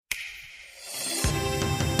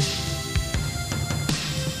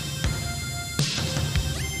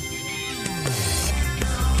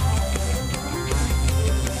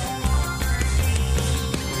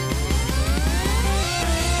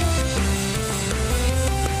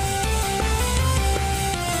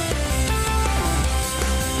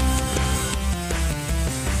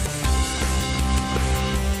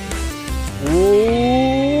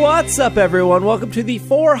What's up, everyone? Welcome to the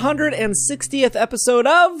 460th episode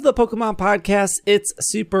of the Pokemon Podcast. It's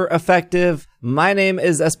super effective. My name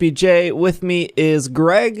is SBJ. With me is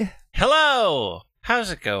Greg. Hello.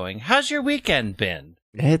 How's it going? How's your weekend been?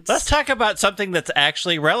 Let's talk about something that's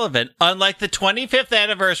actually relevant, unlike the 25th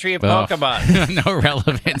anniversary of Pokemon. No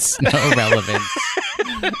relevance. No relevance.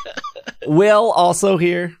 Will also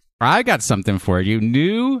here. I got something for you.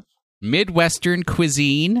 New Midwestern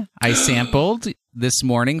cuisine I sampled this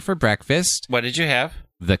morning for breakfast. What did you have?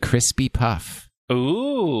 The Crispy Puff.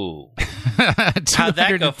 Ooh. 230 How'd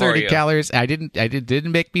that go for you? calories.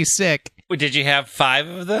 Didn't make me sick. Did you have 5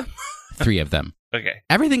 of them? 3 of them. Okay.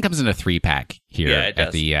 Everything comes in a 3-pack here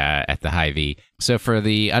at the Hy-Vee. So for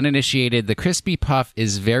the uninitiated, the Crispy Puff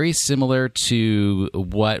is very similar to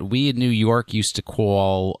what we in New York used to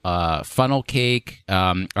call funnel cake.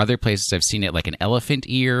 Other places I've seen it like an elephant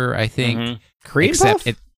ear, I think. Mm-hmm. Cream puff?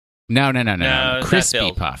 No.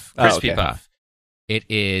 Crispy Puff. Crispy Puff. It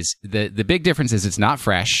is the big difference is it's not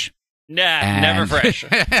fresh. Nah, never fresh.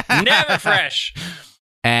 Never fresh.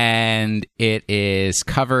 And it is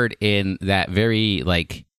covered in that very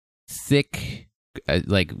thick,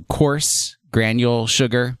 coarse granule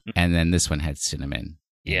sugar, and then this one had cinnamon.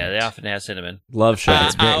 Yeah, they often have cinnamon. Love sugar.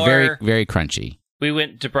 It's very, very crunchy. We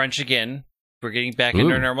went to brunch again. We're getting back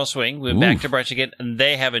into our normal swing. We went back to brunch again, and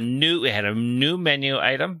they have a new menu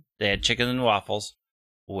item. They had chicken and waffles,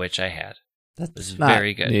 which I had. That's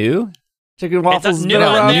very good. New? Chicken and waffles it's been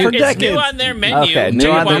around for decades. It's new on their menu. Okay, new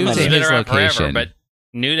chicken on their waffles menu. has been around Location. forever, but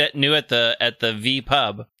new at the V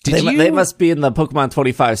Pub. They must be in the Pokemon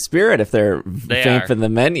 25 spirit if they're vamping the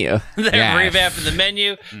menu. They're revamping the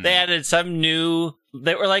menu. They added some new.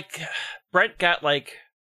 They were Brent got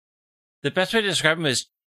the best way to describe them is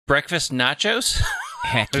breakfast nachos.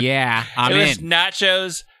 Heck yeah, it was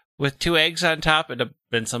nachos with 2 eggs on top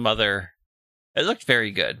and some other. It looked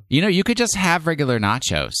very good. You could just have regular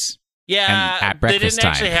nachos. Yeah, at they breakfast didn't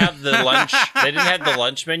actually time. have the lunch. They didn't have the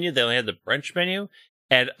lunch menu. They only had the brunch menu.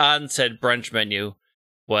 And on said brunch menu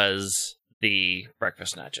was the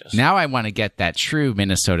breakfast nachos. Now I want to get that true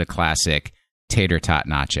Minnesota classic tater tot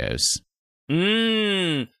nachos.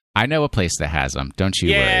 I know a place that has them. Don't you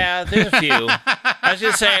worry. Yeah, there's a few. I was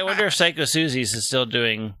going to say, I wonder if Psycho Susie's is still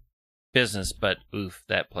doing business, but oof,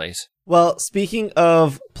 that place. Well, speaking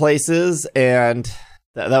of places, and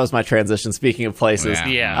that was my transition. Speaking of places,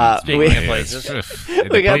 speaking of places,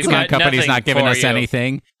 we got Pokemon company's not giving us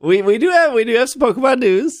anything. We do have some Pokemon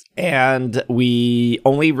news, and we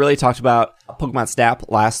only really talked about Pokemon Snap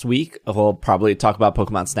last week. We'll probably talk about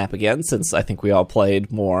Pokemon Snap again, since I think we all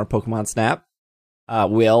played more Pokemon Snap.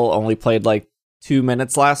 Will only played 2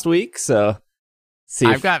 minutes last week, so see.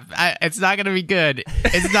 It's not going to be good.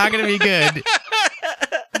 It's not going to be good.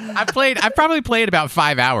 I probably played about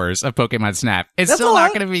 5 hours of Pokemon Snap. It's still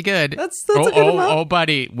not going to be good. That's a good amount. Oh,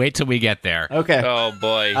 buddy, wait till we get there. Okay. Oh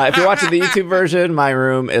boy. If you're watching the YouTube version, my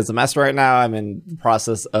room is a mess right now. I'm in the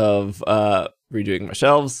process of redoing my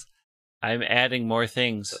shelves. I'm adding more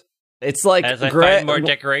things. It's like as I find more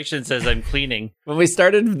decorations as I'm cleaning. When we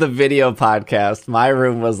started the video podcast, my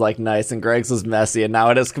room was nice and Greg's was messy, and now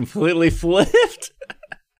it is completely flipped.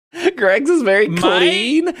 Greg's is very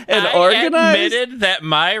clean and organized. I admitted that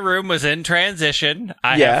my room was in transition.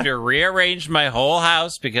 I have to rearrange my whole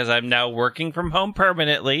house because I'm now working from home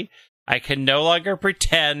permanently. I can no longer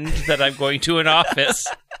pretend that I'm going to an office.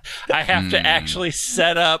 I have to actually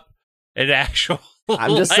set up an actual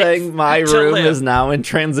I'm just saying my room is now in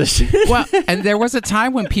transition. Well, and there was a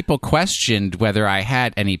time when people questioned whether I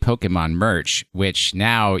had any Pokemon merch, which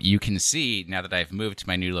now you can see, now that I've moved to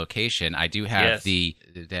my new location, I do have the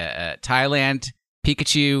Thailand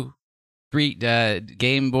Pikachu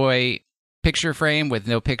Game Boy picture frame with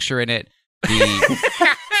no picture in it.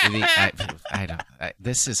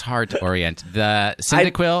 This is hard to orient. The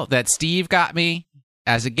Cyndaquil that Steve got me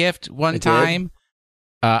as a gift one time.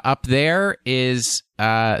 Up there is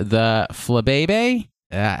the Flabébé.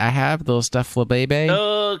 I have the little stuffed Flabébé.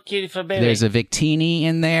 Oh, kitty Flabébé. There's a Victini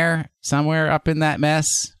in there somewhere up in that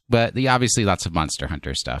mess. But obviously lots of Monster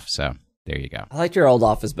Hunter stuff. So there you go. I liked your old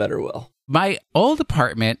office better, Will. My old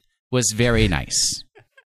apartment was very nice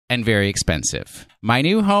and very expensive. My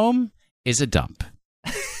new home is a dump.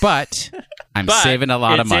 But I'm saving a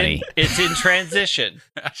lot of money. It's in transition.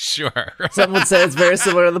 Sure. Some would say it's very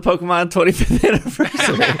similar to the Pokemon 25th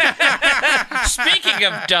anniversary. Speaking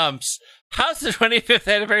of dumps, how's the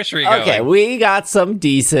 25th anniversary going? Okay, we got some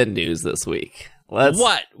decent news this week.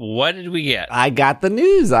 What? What did we get? I got the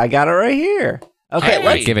news. I got it right here. Okay,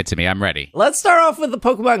 let's give it to me. I'm ready. Let's start off with the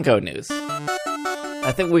Pokemon Go news.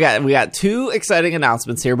 I think we got 2 exciting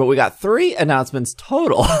announcements here, but we got 3 announcements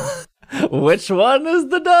total. Which one is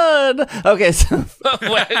the dud? Okay, so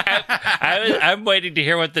I'm waiting to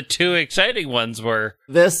hear what the two exciting ones were.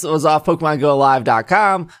 This was off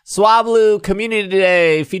PokemonGoLive.com. Swablu Community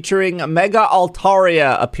Day featuring Mega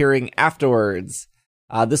Altaria appearing afterwards.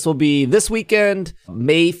 This will be this weekend,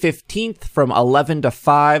 May 15th from 11 to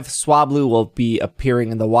 5. Swablu will be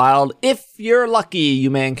appearing in the wild. If you're lucky, you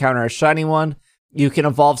may encounter a shiny one. You can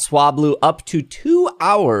evolve Swablu up to 2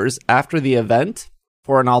 hours after the event.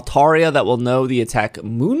 For an Altaria that will know the attack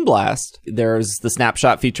Moonblast, there's the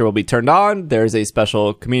snapshot feature will be turned on. There's a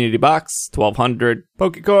special community box, 1,200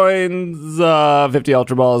 Pokecoins, 50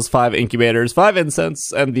 Ultra Balls, 5 Incubators, 5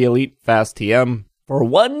 Incense, and the Elite Fast TM. For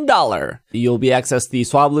 $1, you'll be accessed the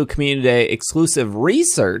Swablu Community Day exclusive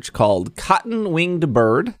research called Cotton Winged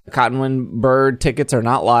Bird. Cotton Winged Bird tickets are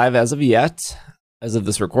not live as of yet. As of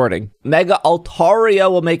this recording. Mega Altaria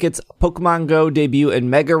will make its Pokemon Go debut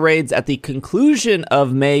in Mega Raids at the conclusion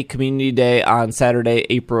of May Community Day on Saturday,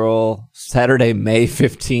 May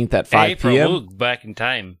 15th at 5 p.m. Ooh, back in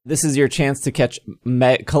time. This is your chance to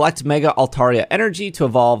collect Mega Altaria energy to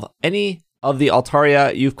evolve any of the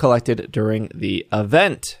Altaria you've collected during the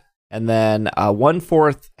event. And then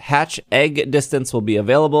 1/4 hatch egg distance will be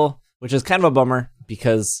available, which is kind of a bummer,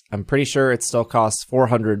 because I'm pretty sure it still costs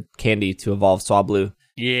 400 candy to evolve Swablu.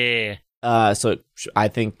 Yeah. So I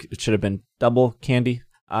think it should have been double candy.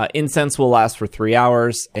 Incense will last for 3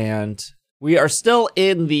 hours, and we are still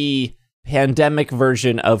in the pandemic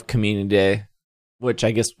version of Community Day, which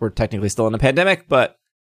I guess we're technically still in a pandemic, but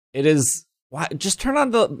it is... Why, just turn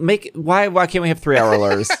on why can't we have 3 hour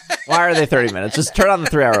lures? Why are they 30 minutes? Just turn on the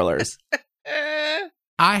 3 hour lures.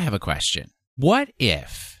 I have a question. What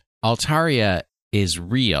if Altaria is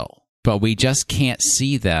real, but we just can't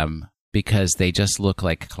see them because they just look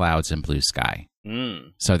like clouds in blue sky?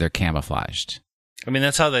 So they're camouflaged. I mean,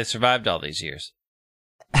 that's how they survived all these years.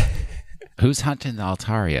 Who's hunting the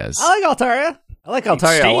Altarias? I like Altaria. I like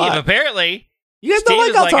Altaria a lot. Apparently. You guys don't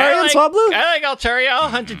like Altaria and Swablu? I like Altaria. I'll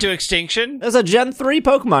hunt it to extinction. There's a Gen 3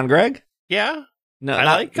 Pokemon, Greg. Yeah. No, I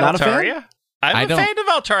like Altaria. I'm a fan of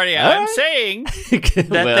Altaria. I'm saying that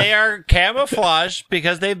they are camouflaged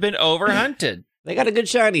because they've been overhunted. They got a good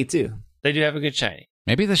shiny, too. They do have a good shiny.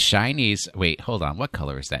 Maybe the shinies... Wait, hold on. What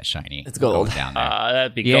color is that shiny? It's gold. Down there.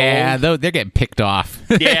 That'd be gold. Yeah, they're getting picked off.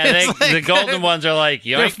 Yeah, the golden ones are like,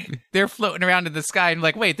 yoink. They're floating around in the sky and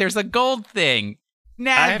like, wait, there's a gold thing.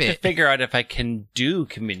 I have to figure out if I can do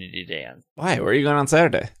Community Day. Why? Where are you going on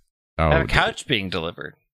Saturday? I have a couch being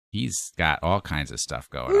delivered. He's got all kinds of stuff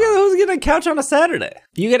going on. Who's getting a couch on a Saturday?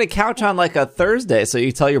 You get a couch on like a Thursday, so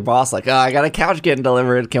you tell your boss like, "Oh, I got a couch getting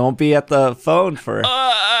delivered. Won't be at the phone for."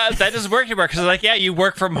 That doesn't work anymore because like, yeah, you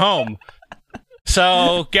work from home.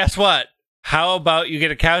 So guess what? How about you get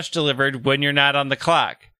a couch delivered when you're not on the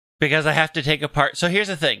clock? Because I have to take apart. So here's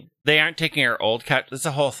the thing: they aren't taking our old couch. It's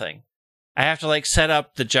a whole thing. I have to like set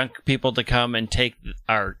up the junk people to come and take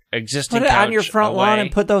our existing couch. Put it on your front lawn and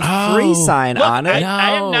put the free sign on it.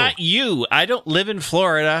 I am not you. I don't live in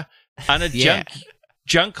Florida on a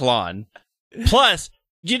junk lawn. Plus,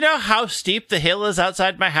 do you know how steep the hill is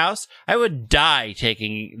outside my house? I would die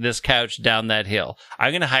taking this couch down that hill.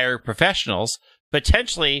 I'm going to hire professionals,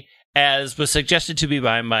 potentially, as was suggested to me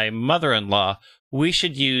by my mother-in-law. We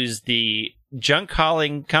should use the junk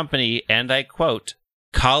hauling company, and I quote,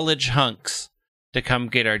 college hunks, to come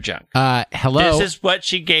get our junk. Hello. This is what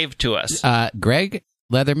she gave to us. Greg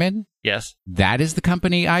Leatherman? Yes. That is the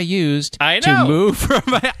company I used to move from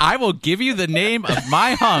I will give you the name of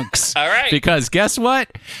my hunks. All right. Because guess what?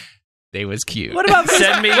 They was cute. What about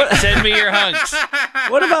send me your hunks.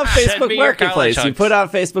 What about Facebook Marketplace? You put on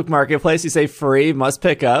Facebook Marketplace, you say free, must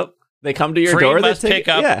pick up. They come to your door. Must pick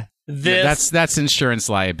up. Yeah. That's insurance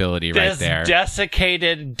liability right there.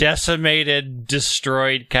 Desiccated, decimated,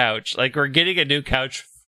 destroyed couch. Like, we're getting a new couch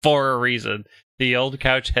for a reason. The old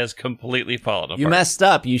couch has completely fallen apart. You messed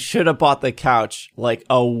up. You should have bought the couch like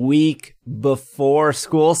a week before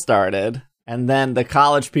school started, and then the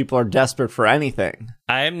college people are desperate for anything.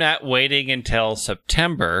 I am not waiting until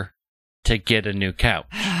September to get a new couch.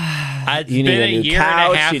 You need a new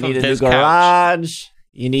couch. You need a new garage.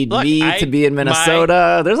 You need me to be in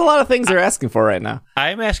Minnesota. There's a lot of things they're asking for right now.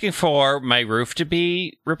 I'm asking for my roof to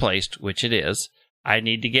be replaced, which it is. I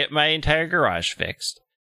need to get my entire garage fixed.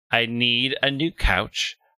 I need a new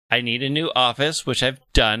couch. I need a new office, which I've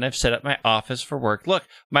done. I've set up my office for work. Look,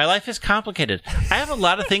 my life is complicated. I have a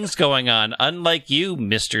lot of things going on, unlike you,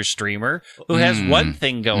 Mr. Streamer, who has one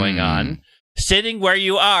thing going on, sitting where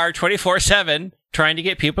you are 24/7, trying to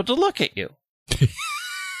get people to look at you.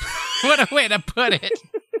 What a way to put it.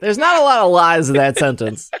 There's not a lot of lies in that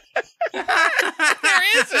sentence. There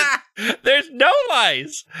isn't. There's no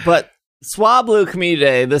lies. But Swablu Community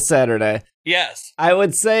Day this Saturday. Yes. I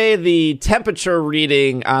would say the temperature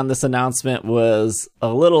reading on this announcement was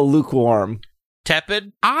a little lukewarm.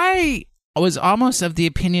 Tepid? I was almost of the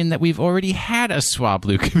opinion that we've already had a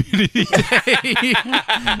Swablu Community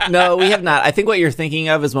Day. No, we have not. I think what you're thinking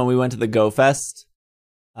of is when we went to the Go Fest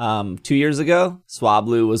 2 years ago.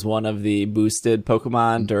 Swablu was one of the boosted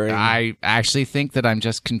Pokemon during... I actually think that I'm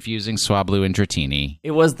just confusing Swablu and Dratini.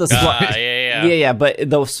 It was the... Yeah, but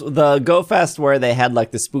the Go Fest where they had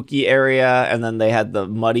like the spooky area and then they had the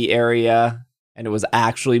muddy area, and it was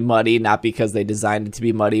actually muddy, not because they designed it to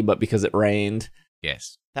be muddy, but because it rained.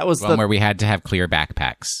 Yes. That was one where we had to have clear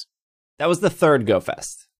backpacks. That was the third Go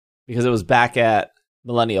Fest, because it was back at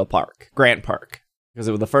Millennial Park, Grant Park. Because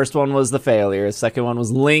the first one was the failure, the second one was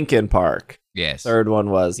Lincoln Park. Yes. Third one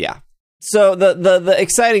was, yeah. So the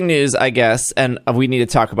exciting news, I guess, and we need to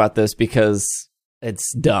talk about this because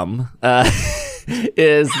it's dumb,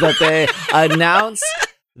 is that they announced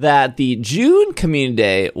that the June Community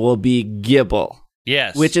Day will be Gible.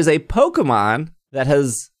 Yes. Which is a Pokemon that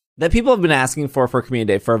people have been asking for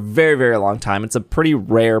Community Day for a very, very long time. It's a pretty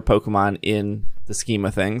rare Pokemon in the scheme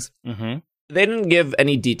of things. Mm-hmm. They didn't give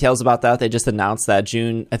any details about that. They just announced that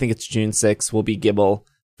I think it's June 6th, will be Gible.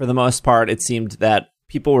 For the most part, it seemed that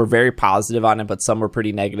people were very positive on it, but some were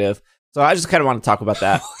pretty negative. So I just kind of want to talk about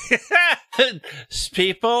that.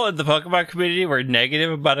 People in the Pokemon community were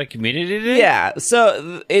negative about a community day? Yeah,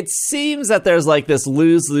 so it seems that there's like this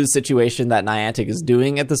lose-lose situation that Niantic is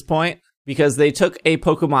doing at this point, because they took a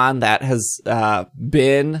Pokemon that has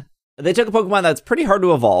They took a Pokemon that's pretty hard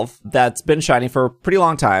to evolve, that's been shiny for a pretty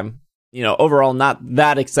long time. You know, overall, not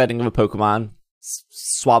that exciting of a Pokemon.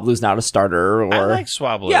 Swablu's not a starter. I like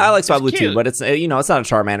Swablu. Yeah, I like Swablu too, but it's not a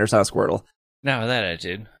Charmander, it's not a Squirtle. No, that I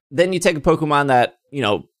did. Then you take a Pokemon that,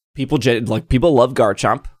 people love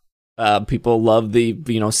Garchomp. People love the,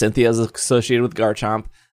 Cynthia's associated with Garchomp.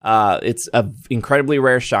 It's an incredibly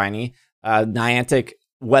rare shiny. Niantic,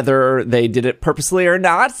 whether they did it purposely or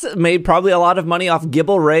not, made probably a lot of money off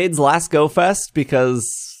Gible raids last Go Fest,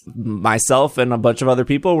 because myself and a bunch of other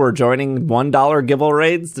people were joining $1 Gible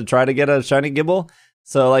raids to try to get a shiny Gible.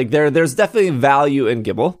 So like there's definitely value in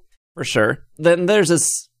Gible for sure. Then there's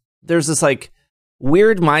this like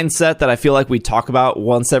weird mindset that I feel like we talk about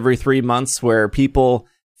once every 3 months, where people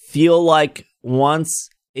feel like once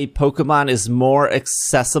a Pokemon is more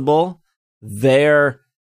accessible, their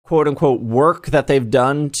quote unquote work that they've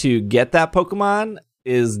done to get that Pokemon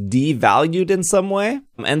is devalued in some way.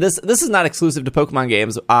 And this is not exclusive to Pokemon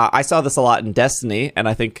games. I saw this a lot in Destiny, and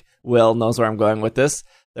I think Will knows where I'm going with this.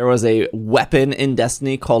 There was a weapon in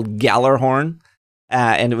Destiny called Gallarhorn,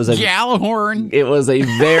 and it was a Gallarhorn. It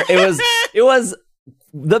was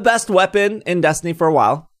the best weapon in Destiny for a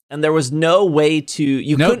while, and there was no way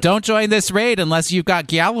to don't join this raid unless you've got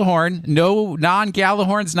Gallarhorn. No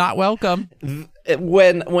non-Gallarhorns not welcome.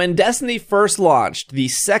 When Destiny first launched, the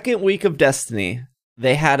second week of Destiny,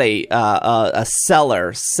 they had a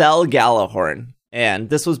seller sell Gallarhorn, and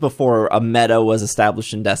this was before a meta was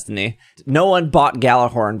established in Destiny. No one bought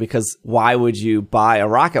Gallarhorn because why would you buy a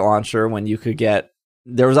rocket launcher when you could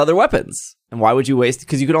there was other weapons? And why would you waste?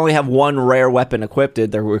 Because you could only have one rare weapon equipped.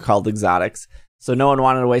 They were called exotics. So no one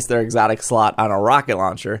wanted to waste their exotic slot on a rocket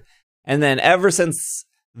launcher. And then ever since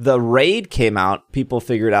the raid came out, people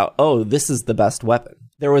figured out, oh, this is the best weapon.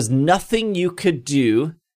 There was nothing you could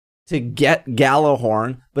do to get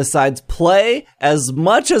Gallarhorn besides play as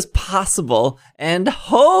much as possible and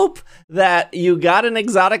hope that you got an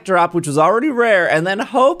exotic drop, which was already rare, and then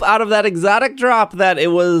hope out of that exotic drop that it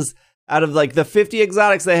was, out of like the 50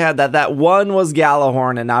 exotics they had, that one was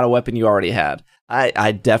Gallarhorn and not a weapon you already had.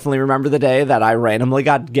 I definitely remember the day that I randomly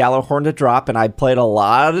got Gallarhorn to drop, and I played a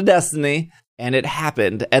lot of Destiny, and it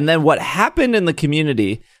happened. And then what happened in the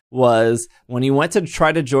community was when you went to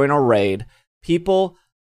try to join a raid, people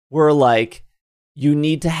were like, you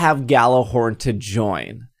need to have Gallarhorn to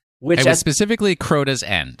join. Which was specifically Crota's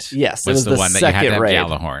End. Yes, was the one that you had to have raid.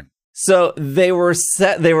 Gallarhorn. So they were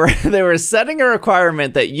setting a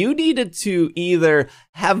requirement that you needed to either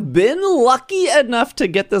have been lucky enough to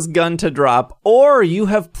get this gun to drop, or you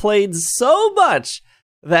have played so much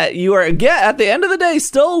that you are, again, at the end of the day,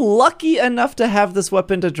 still lucky enough to have this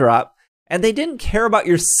weapon to drop. And they didn't care about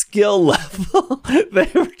your skill level. They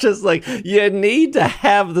were just like, you need to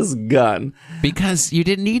have this gun. Because you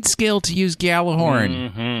didn't need skill to use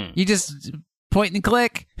Gallarhorn. Mm-hmm. You just point and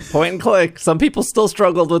click. Point and click. Some people still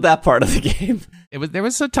struggled with that part of the game. There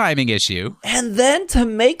was a timing issue. And then to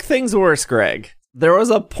make things worse, Greg, there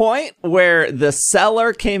was a point where the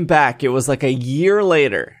seller came back. It was like a year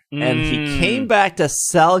later. And he came back to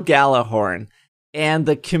sell Gallarhorn. And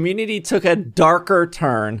the community took a darker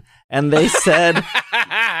turn And they said,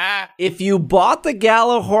 if you bought the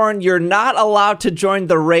Gallahorn, you're not allowed to join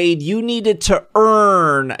the raid. You needed to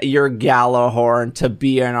earn your Gallahorn to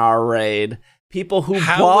be in our raid. People who bought it.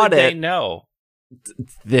 How would they know?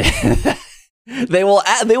 They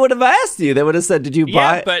would have asked you. They would have said, did you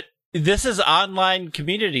buy it? But this is online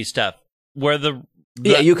community stuff where the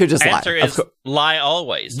you could just answer lie. is lie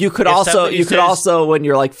always. You could also when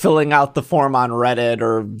you're like filling out the form on Reddit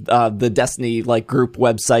or the Destiny like group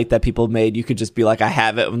website that people made, you could just be like, I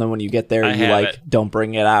have it, and then when you get there, don't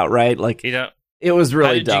bring it out, right? Like, it was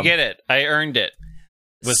really dumb. How did you get it? I earned it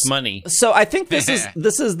with money. So I think this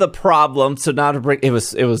is the problem. So now to bring it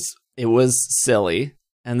was silly.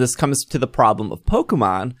 And this comes to the problem of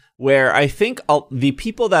Pokemon, where I think the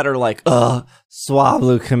people that are like,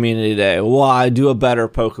 Swablu Community Day, why do a better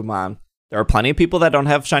Pokemon? There are plenty of people that don't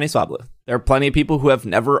have Shiny Swablu. There are plenty of people who have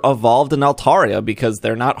never evolved an Altaria because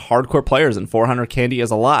they're not hardcore players, and 400 candy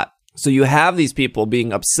is a lot. So you have these people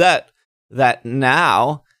being upset that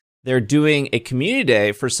now they're doing a Community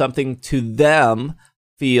Day for something to them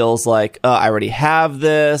feels like, I already have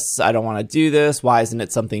this, I don't want to do this, why isn't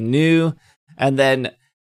it something new? And then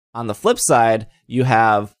on the flip side, you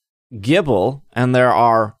have Gible, and there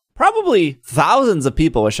are probably thousands of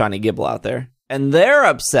people with Shiny Gible out there. And they're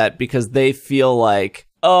upset because they feel like,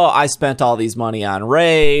 I spent all these money on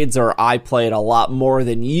raids, or I played a lot more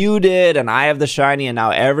than you did, and I have the Shiny, and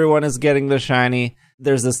now everyone is getting the Shiny.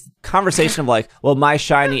 There's this conversation of like, well, my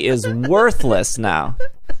Shiny is worthless now.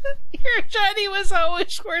 Your Shiny was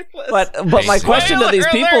always worthless. But my question to these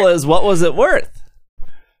people is, what was it worth?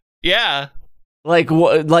 Yeah. Like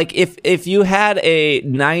if you had a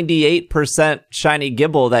 98% Shiny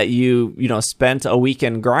Gible that you spent a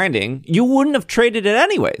weekend grinding, you wouldn't have traded it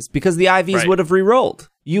anyways because the IVs would have re-rolled.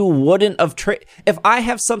 You wouldn't have if I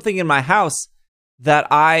have something in my house that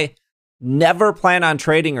I never plan on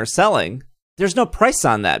trading or selling, there's no price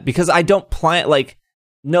on that because I don't plan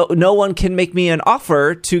no one can make me an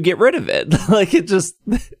offer to get rid of it. Like it's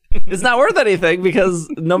not worth anything because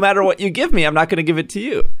no matter what you give me, I'm not going to give it to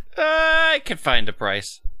you. I could find a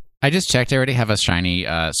price. I just checked. I already have a Shiny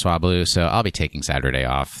Swablu, so I'll be taking Saturday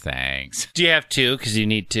off. Thanks. Do you have two? Because you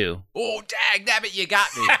need two. Oh, dang, damn it, you got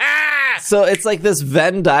me. So it's like this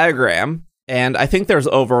Venn diagram, and I think there's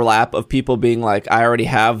overlap of people being like, I already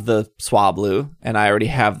have the Swablu, and I already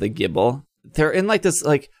have the Gible. They're in like this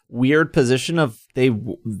like weird position of they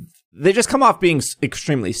just come off being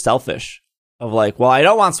extremely selfish. Of like, well, I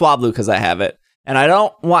don't want Swablu because I have it. And I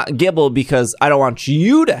don't want Gible because I don't want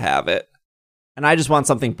you to have it. And I just want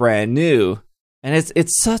something brand new. And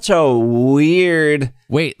it's such a weird...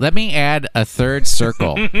 Wait, let me add a third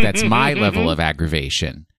circle that's my level of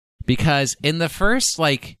aggravation. Because in the first,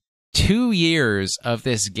 2 years of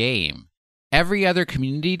this game, every other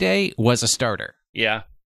Community Day was a starter. Yeah.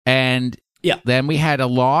 And then we had a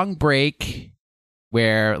long break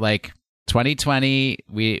where, 2020,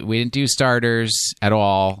 we didn't do starters at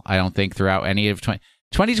all, I don't think, throughout any of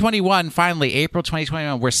 2021, finally, April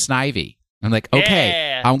 2021, we're Snivy. I'm like,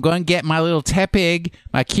 okay, I'm going to get my little Tepig,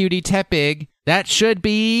 my cutie Tepig. That should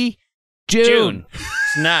be June.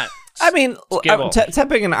 It's not. I mean,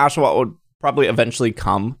 Tepig and Oshawott would probably eventually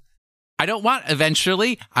come. I don't want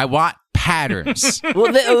eventually. I want patterns.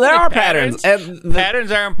 Well, there are patterns. And patterns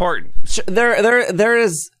are important. There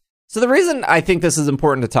is... So the reason I think this is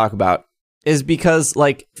important to talk about is because,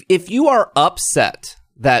 if you are upset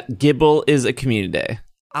that Gible is a Community Day,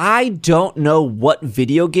 I don't know what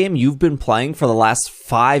video game you've been playing for the last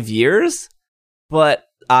 5 years, but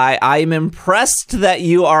I am impressed that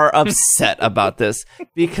you are upset about this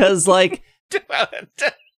because, I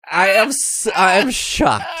am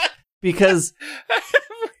shocked because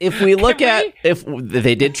if we look if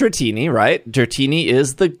they did Dratini, right? Dratini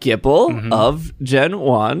is the Gible of Gen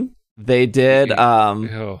 1. They did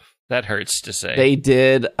that hurts to say. They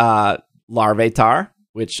did Larvitar,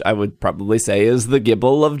 which I would probably say is the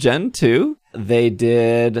Gible of Gen 2. They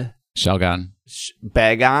did Shelgon.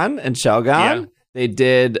 Bagon and Shelgon. Yeah. They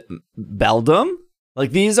did Beldum.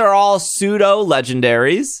 These are all pseudo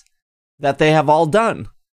legendaries that they have all done.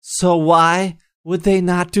 So why would they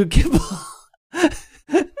not do Gible?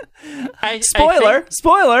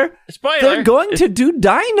 Spoiler! They're going to do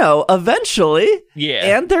Dino eventually.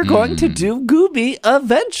 Yeah. And they're going to do Gooby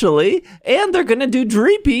eventually. And they're going to do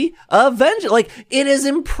Dreepy eventually. It is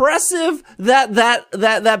impressive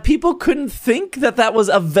that people couldn't think that was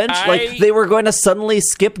eventually. They were going to suddenly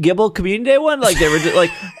skip Gible Community Day one. They were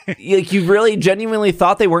just, you really genuinely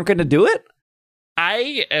thought they weren't going to do it?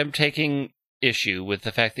 I am taking issue with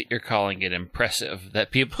the fact that you're calling it impressive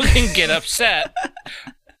that people can get upset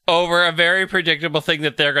over a very predictable thing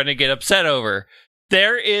that they're going to get upset over.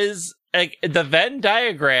 There is the Venn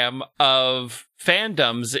diagram of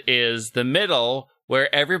fandoms is the middle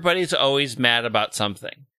where everybody's always mad about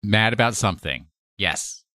something. Mad about something.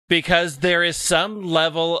 Yes. Because there is some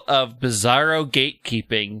level of bizarro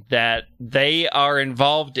gatekeeping that they are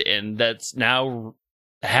involved in that's now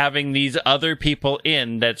having these other people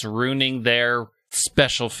in that's ruining their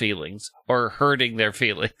special feelings or hurting their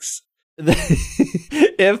feelings.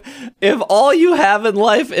 If all you have in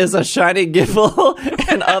life is a shiny Gible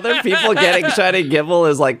and other people getting shiny Gible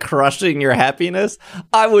is like crushing your happiness,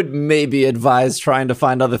 I would maybe advise trying to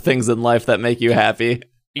find other things in life that make you happy.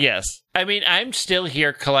 Yes. I mean, I'm still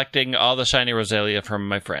here collecting all the shiny Rosalia from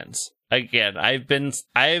my friends. Again, I've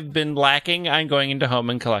been lacking on going into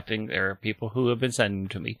home and collecting. There are people who have been sending them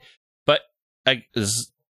to me. But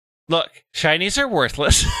look, shinies are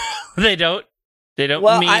worthless. They don't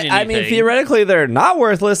mean anything. I mean, theoretically, they're not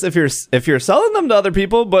worthless if you're selling them to other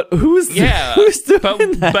people. But who's doing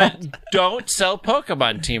that? But don't sell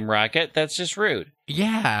Pokemon, Team Rocket. That's just rude.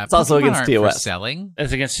 Yeah, it's also against TOS. Selling.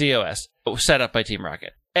 It's against TOS. Set up by Team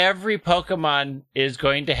Rocket. Every Pokemon is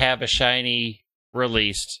going to have a shiny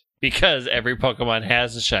released because every Pokemon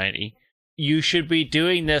has a shiny. You should be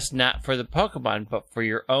doing this not for the Pokemon, but for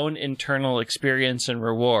your own internal experience and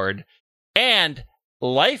reward. And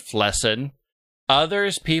life lesson.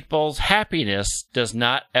 Others people's happiness does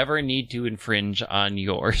not ever need to infringe on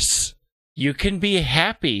yours. You can be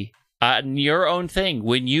happy on your own thing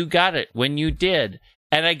when you got it, when you did.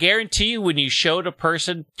 And I guarantee you when you showed a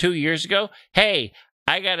person 2 years ago, hey,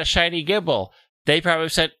 I got a shiny Gible, they probably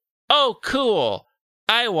said, oh, cool,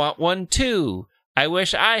 I want one too. I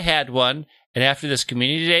wish I had one. And after this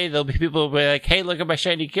community day, there'll be people who'll be like, hey, look at my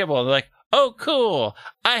shiny Gible. And they're like, oh, cool,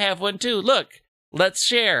 I have one too. Look. Let's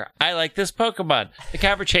share. I like this Pokemon. The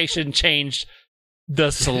conversation changed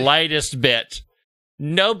the slightest bit.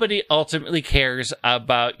 Nobody ultimately cares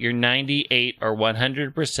about your 98 or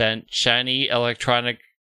 100% shiny electronic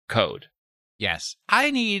code. Yes.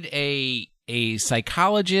 I need a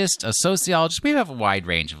psychologist, a sociologist. We have a wide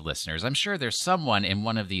range of listeners. I'm sure there's someone in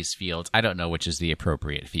one of these fields, I don't know which is the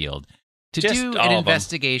appropriate field, to Just do an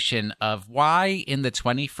investigation of why in the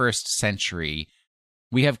 21st century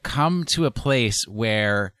we have come to a place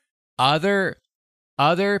where other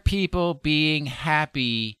people being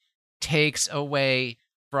happy takes away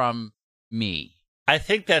from me. I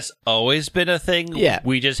think that's always been a thing. Yeah.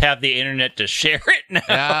 We just have the internet to share it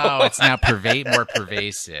now. Oh, it's now more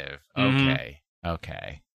pervasive. Okay.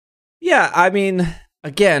 Okay. Yeah, I mean,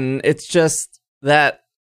 again, it's just that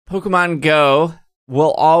Pokemon Go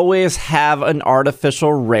will always have an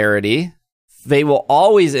artificial rarity. They will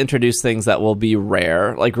always introduce things that will be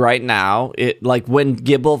rare. Like right now, like when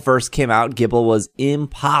Gible first came out, Gible was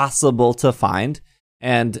impossible to find,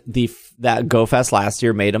 and that Go Fest last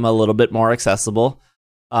year made him a little bit more accessible.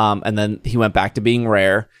 And then he went back to being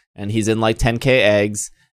rare, and he's in like 10K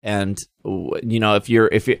eggs. And you know,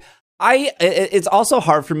 it's also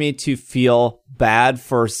hard for me to feel bad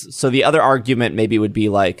for. So the other argument maybe would be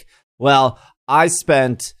like, well, I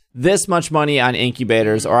spent this much money on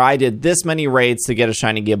incubators, or I did this many raids to get a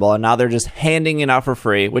shiny Gible, and now they're just handing it out for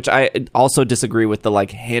free, which I also disagree with the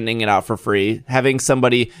like handing it out for free. Having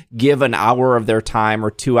somebody give an hour of their time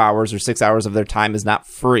or 2 hours or 6 hours of their time is not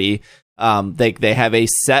free. They have a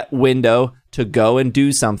set window to go and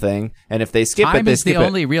do something, and if they skip time it, they is skip the it.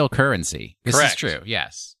 only real currency. This Correct. is true,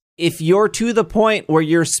 yes. If you're to the point where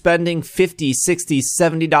you're spending $50, $60,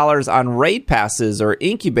 $70 on raid passes or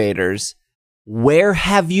incubators, where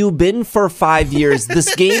have you been for 5 years?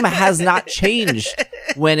 This game has not changed.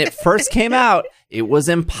 When it first came out, it was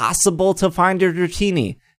impossible to find a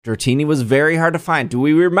Dratini. Dratini was very hard to find. Do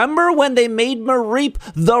we remember when they made Mareep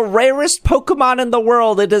the rarest Pokemon in the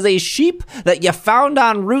world? It is a sheep that you found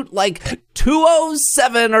on Route like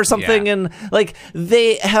 207 or something. Yeah. And like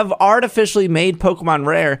they have artificially made Pokemon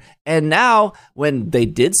rare. And now when they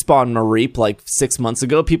did spawn Mareep like 6 months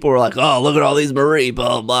ago, people were like, oh, look at all these Mareep.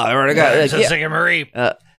 Blah, blah. I already got like, sick of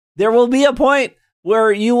Mareep. There will be a point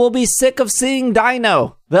where you will be sick of seeing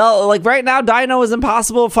Dino. Well, like right now, Dino is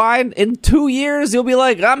impossible to find. In 2 years, you'll be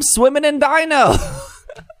like, I'm swimming in Dino.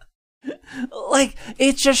 Like,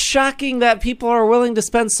 it's just shocking that people are willing to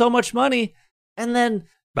spend so much money and then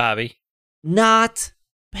Bobby not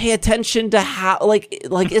pay attention to how, like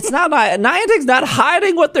it's not, Niantic's not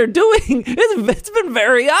hiding what they're doing. It's been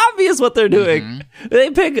very obvious what they're doing. Mm-hmm. They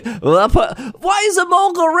pick, why is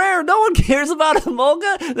Emolga rare? No one cares about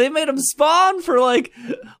Emolga. They made him spawn for like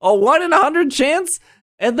a 1 in 100 chance,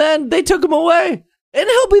 and then they took him away. And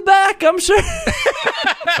he'll be back, I'm sure.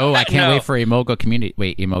 Oh, I can't wait for Emolga community.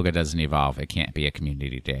 Wait, Emolga doesn't evolve. It can't be a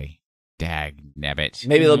community day. Dag nabbit.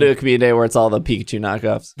 Maybe they'll do a community day where it's all the Pikachu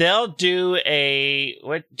knockoffs. They'll do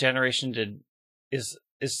what generation is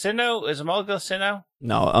Sinnoh? Is Emolga Sinnoh?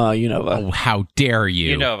 No, Unova. Oh, how dare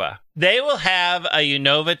you. Unova. They will have a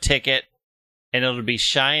Unova ticket, and it'll be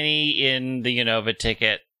shiny in the Unova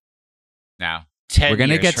ticket. Now, 10 we're going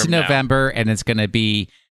to years get to from now. November, and it's going to be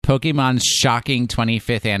Pokemon's shocking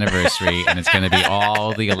 25th anniversary, and it's going to be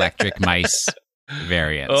all the electric mice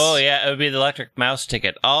variants. Oh, yeah, it would be the electric mouse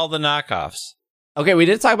ticket. All the knockoffs. Okay, we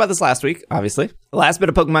did talk about this last week, obviously. The last bit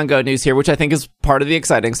of Pokemon Go news here, which I think is part of the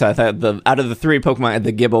exciting. So I thought out of the 3 Pokemon,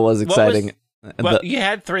 the Gible was exciting. You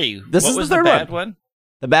had 3. This what is was the third bad one?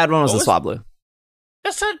 The bad one was the Swablu.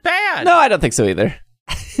 That's not bad. No, I don't think so either.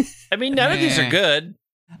 I mean, none of these are good.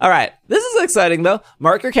 All right, this is exciting, though.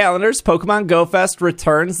 Mark your calendars. Pokemon Go Fest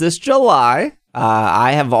returns this July.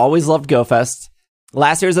 I have always loved Go Fest.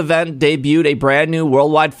 Last year's event debuted a brand new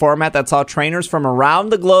worldwide format that saw trainers from around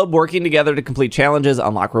the globe working together to complete challenges,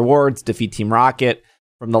 unlock rewards, defeat Team Rocket.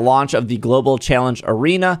 From the launch of the Global Challenge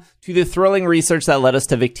Arena to the thrilling research that led us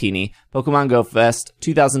to Victini, Pokemon Go Fest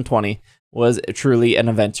 2020 was truly an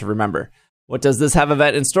event to remember. What does this have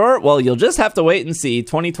event in store? Well, you'll just have to wait and see.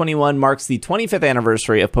 2021 marks the 25th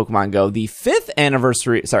anniversary of Pokemon Go, 25th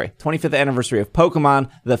anniversary of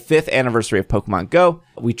Pokemon, the 5th anniversary of Pokemon Go.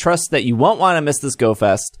 We trust that you won't want to miss this Go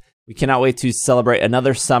Fest. We cannot wait to celebrate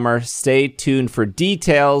another summer. Stay tuned for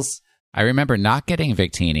details. I remember not getting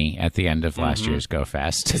Victini at the end of last year's Go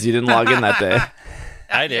Fest. Because you didn't log in that day.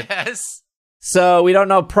 I did. Yes. So we don't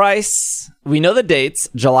know price. We know the dates,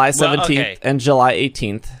 July 17th and July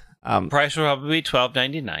 18th. Price will probably be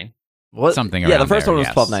 $12.99. What? Something Yeah, around the first there, one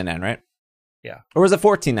was yes. $12.99, right? Yeah. Or was it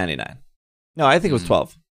 $14.99? No, I think it was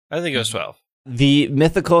 12. I think it was 12. The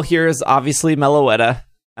mythical here is obviously Meloetta.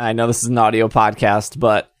 I know this is an audio podcast,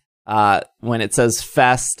 but when it says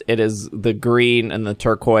Fest, it is the green and the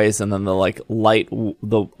turquoise and then the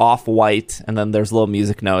the off-white, and then there's little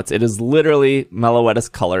music notes. It is literally Meloetta's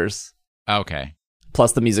colors. Okay.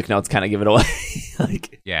 Plus the music notes kind of give it away.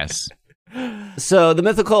 Yes. So the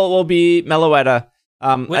mythical will be Meloetta.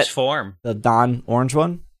 Which form? The non-orange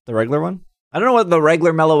one? The regular one? I don't know what the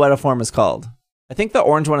regular Meloetta form is called. I think the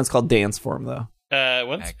orange one is called dance form, though.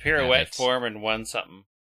 One's pirouette form and one something.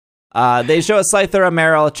 They show a Scyther, a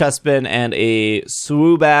Marill, a Chespin, and a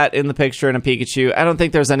Swoobat in the picture, and a Pikachu. I don't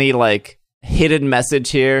think there's any, hidden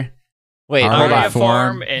message here. Wait, hold on.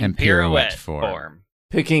 Form and pirouette form.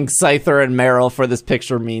 Picking Scyther and Marill for this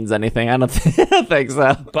picture means anything. I don't think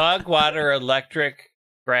so. Bug, water, electric,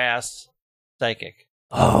 grass, psychic.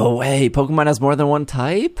 Oh, wait. Pokemon has more than one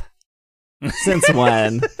type? Since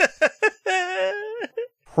when?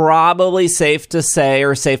 Probably safe to say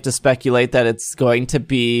or safe to speculate that it's going to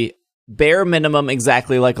be bare minimum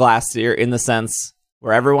exactly like last year in the sense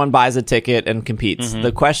where everyone buys a ticket and competes.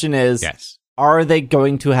 The question is, are they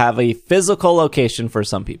going to have a physical location for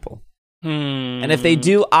some people? And if they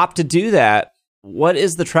do opt to do that, what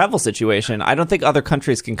is the travel situation? I don't think other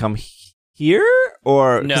countries can come here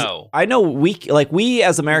or no. I know we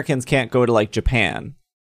as Americans can't go to Japan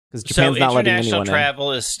because Japan's not letting anyone in. International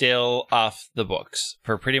travel is still off the books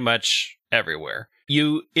for pretty much everywhere.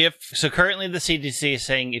 Currently the CDC is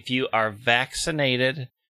saying if you are vaccinated,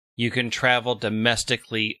 you can travel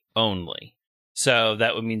domestically only. So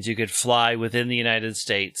that means you could fly within the United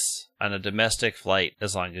States on a domestic flight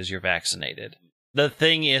as long as you're vaccinated. The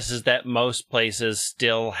thing is that most places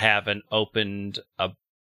still haven't opened a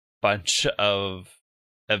bunch of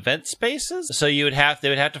event spaces. So they would have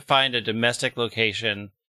to find a domestic location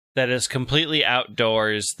that is completely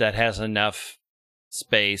outdoors, that has enough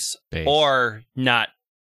space. Or not,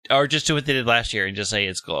 or just do what they did last year and just say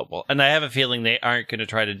it's global. And I have a feeling they aren't going to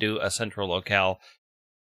try to do a central locale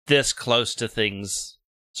this close to things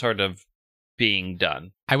sort of being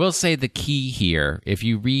done. I will say the key here, if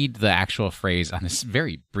you read the actual phrase on this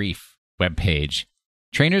very brief webpage,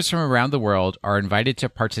 trainers from around the world are invited to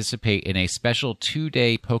participate in a special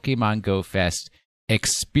 2-day Pokemon Go Fest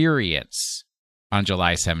experience on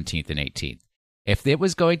July 17th and 18th. If it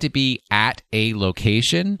was going to be at a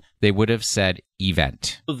location, they would have said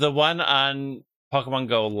event. The one on Pokemon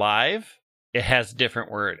Go Live, it has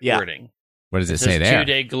different wording. What does it say there?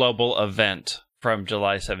 2-day global event from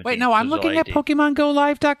July 17th. Wait, no, I'm looking at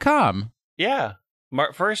PokemonGoLive.com. Yeah.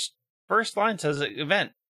 First line says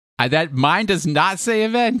event. Mine does not say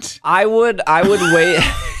event. I would wait.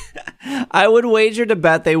 I would wager to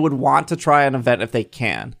bet they would want to try an event if they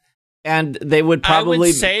can. And they would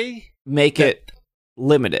probably make it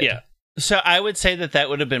limited. Yeah. So I would say that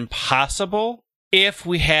would have been possible if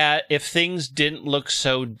things didn't look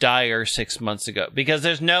so dire 6 months ago, because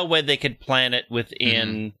there's no way they could plan it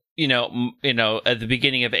within at the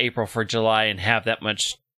beginning of April for July and have that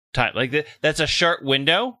much time. Like that's a short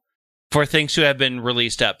window for things to have been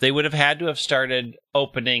released up. They would have had to have started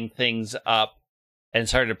opening things up and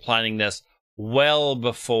started planning this well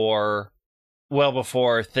before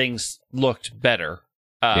things looked better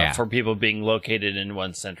for people being located in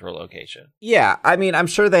one central location. Yeah, I mean, I'm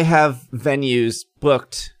sure they have venues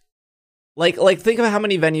booked. Like think of how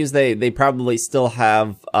many venues they probably still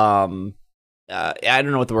have. I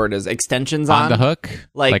don't know what the word is. Extensions on the hook,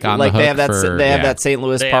 like on the hook they have that they have that St.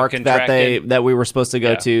 Louis park that we were supposed to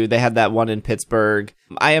go to. They had that one in Pittsburgh.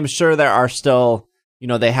 I am sure there are still,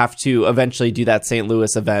 they have to eventually do that St.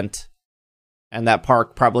 Louis event, and that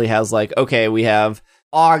park probably has okay, we have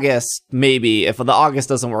August, maybe if the August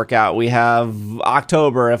doesn't work out, we have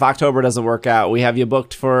October. If October doesn't work out, we have you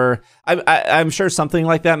booked for. I'm sure something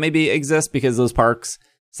like that maybe exists because those parks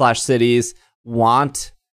 / cities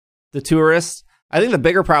want the tourists. I think the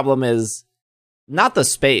bigger problem is not the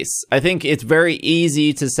space. I think it's very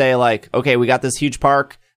easy to say okay, we got this huge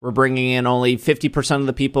park. We're bringing in only 50% of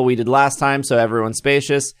the people we did last time, so everyone's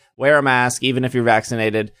spacious. Wear a mask, even if you're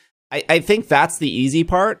vaccinated. I think that's the easy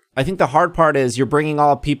part. I think the hard part is you're bringing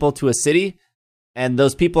all people to a city, and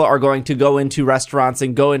those people are going to go into restaurants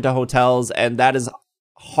and go into hotels, and that is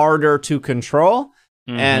harder to control.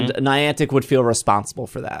 Mm-hmm. And Niantic would feel responsible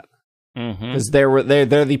for that. Because they're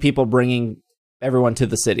the people bringing everyone to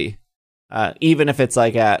the city, even if it's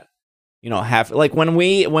at half. Like when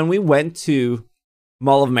we went to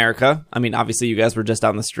Mall of America. I mean, obviously you guys were just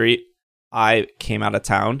down the street. I came out of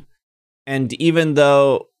town, and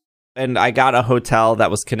I got a hotel that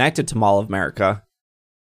was connected to Mall of America,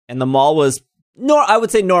 and the mall was I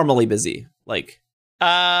would say normally busy.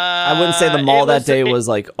 I wouldn't say the mall that day was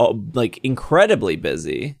incredibly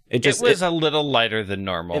busy. It was a little lighter than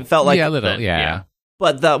normal. It felt like a little, yeah.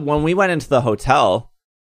 But when we went into the hotel,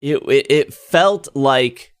 it felt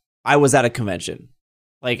like I was at a convention.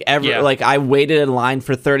 I waited in line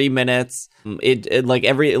for 30 minutes.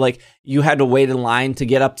 You had to wait in line to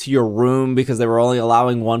get up to your room because they were only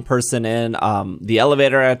allowing one person in the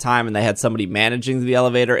elevator at a time, and they had somebody managing the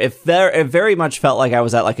elevator. It very much felt like I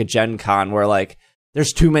was at a Gen Con where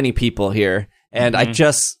there's too many people here, and I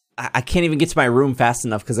can't even get to my room fast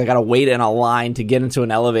enough because I gotta wait in a line to get into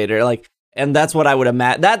an elevator. And that's what I would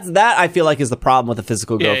imagine. That I feel like is the problem with the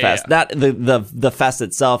physical Go Fest. Yeah. That the fest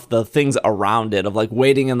itself, the things around it of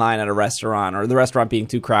waiting in line at a restaurant, or the restaurant being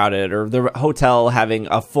too crowded, or the hotel having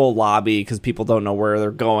a full lobby because people don't know where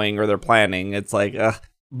they're going or they're planning. It's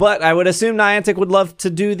But I would assume Niantic would love to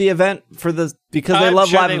do the event because they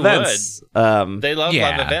love live events. They love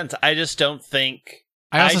live events. I just don't think.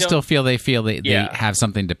 I also still feel they have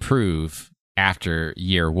something to prove after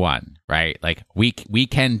year one, right? We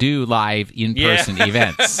can do live in-person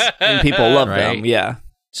events. And people love them, yeah.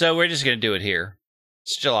 So we're just going to do it here.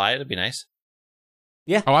 It's July. It'll be nice.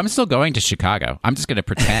 Yeah. Oh, I'm still going to Chicago. I'm just going to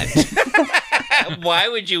pretend. Why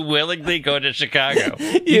would you willingly go to Chicago?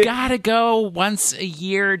 You gotta go once a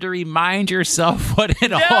year to remind yourself what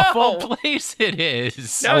an awful place it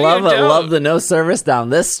is. No, I love the no service down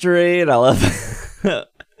this street. I love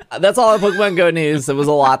That's all our Pokemon Go news. It was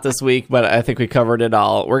a lot this week, but I think we covered it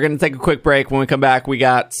all. We're going to take a quick break. When we come back, we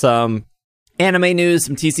got some anime news,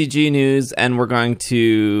 some TCG news, and we're going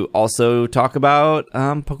to also talk about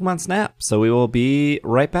Pokemon Snap. So we will be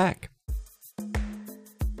right back.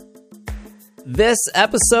 This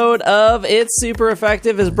episode of It's Super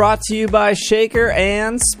Effective is brought to you by Shaker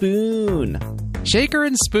and Spoon. Shaker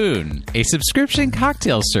and Spoon, a subscription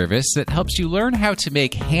cocktail service that helps you learn how to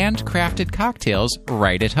make handcrafted cocktails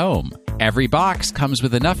right at home. Every box comes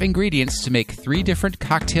with enough ingredients to make 3 different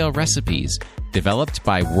cocktail recipes, developed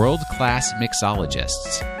by world-class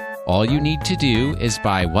mixologists. All you need to do is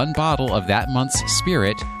buy 1 bottle of that month's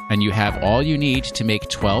spirit, and you have all you need to make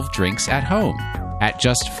 12 drinks at home. At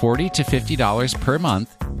just $40 to $50 per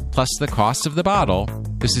month, plus the cost of the bottle,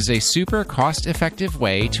 this is a super cost-effective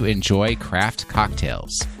way to enjoy craft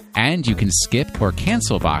cocktails. And you can skip or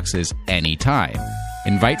cancel boxes anytime.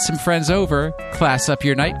 Invite some friends over, class up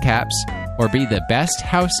your nightcaps, or be the best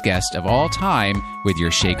house guest of all time with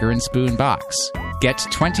your Shaker and Spoon box. Get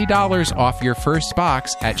 $20 off your first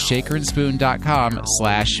box at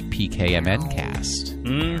shakerandSpoon.com/PKMNcast.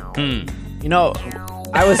 Mm-hmm.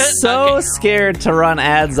 I was so scared to run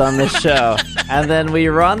ads on this show, and then we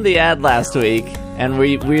run the ad last week, and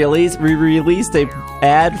we released a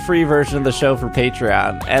ad-free version of the show for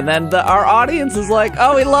Patreon, and then our audience is like,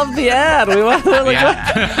 "Oh, we love the ad." Okay,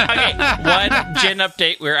 one gin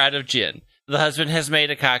update. We're out of gin. The husband has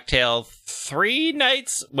made a cocktail 3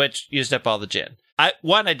 nights, which used up all the gin. I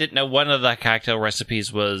didn't know one of the cocktail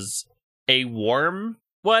recipes was a warm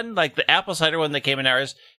one, like the apple cider one that came in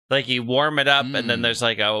ours, like you warm it up and then there's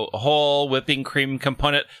like a whole whipping cream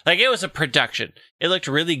component. Like it was a production. It looked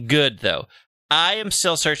really good though. I am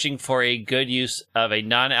still searching for a good use of a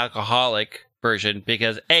non-alcoholic version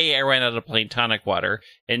because A, I ran out of plain tonic water,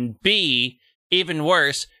 and B, even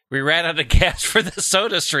worse, we ran out of gas for the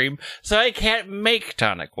soda stream, so I can't make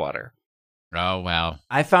tonic water. Oh, well.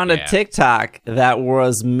 I found a TikTok that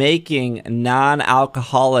was making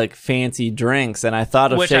non-alcoholic fancy drinks, and I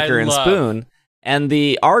thought of Shaker and Spoon. And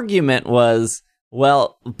the argument was,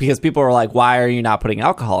 well, because people were like, why are you not putting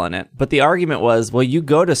alcohol in it? But the argument was, well, you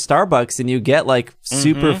go to Starbucks and you get like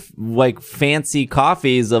super like fancy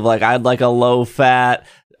coffees of like, I'd like a low-fat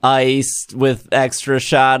iced with extra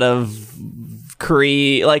shot of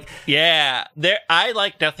cream, like I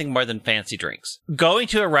like nothing more than fancy drinks. Going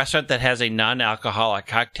to a restaurant that has a non-alcoholic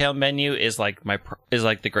cocktail menu is like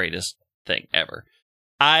the greatest thing ever.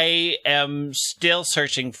 I am still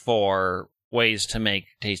searching for ways to make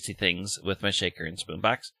tasty things with my Shaker and Spoon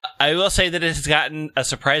box. I will say that it has gotten a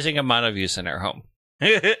surprising amount of use in our home.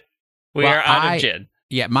 We are out of gin.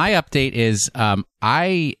 Yeah, my update is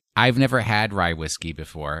I've never had rye whiskey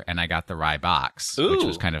before, and I got the rye box, which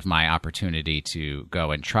was kind of my opportunity to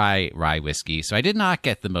go and try rye whiskey. So I did not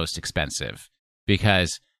get the most expensive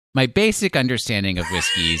because my basic understanding of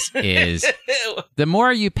whiskeys is the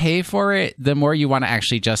more you pay for it, the more you want to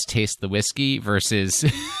actually just taste the whiskey versus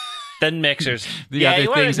then mixers. The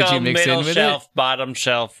other things that you mix in with shelf, bottom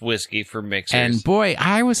shelf whiskey for mixers. And boy,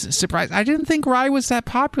 I was surprised. I didn't think rye was that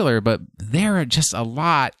popular, but there are just a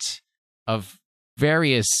lot of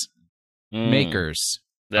various makers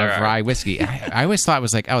of rye whiskey. I always thought it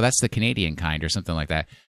was like, oh, that's the Canadian kind or something like that.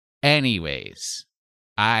 Anyways,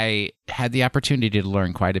 I had the opportunity to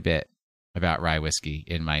learn quite a bit about rye whiskey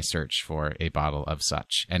in my search for a bottle of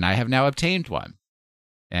such, and I have now obtained one.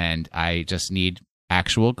 And I just need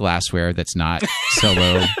actual glassware that's not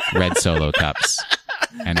red solo cups,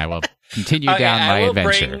 and I will continue down my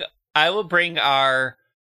adventure. I will bring our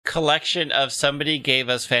collection of somebody gave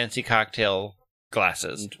us fancy cocktail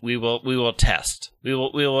glasses. We will test. We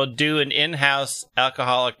will do an in-house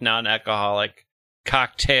alcoholic, non-alcoholic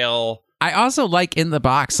cocktail. I also like in the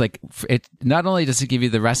box, like it not only does it give you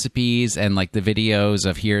the recipes and like the videos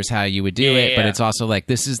of here's how you would do it, but it's also like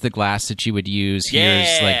this is the glass that you would use.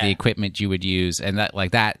 Here's like the equipment you would use, and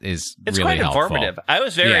that is it's really quite helpful. Informative. I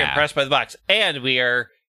was very impressed by the box, and we are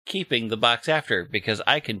keeping the box after because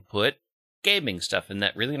I can put gaming stuff in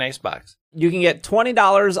that really nice box. You can get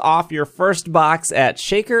 $20 off your first box at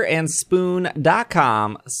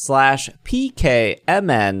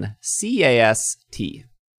shakerandspoon.com/PKMNCAST.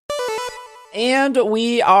 And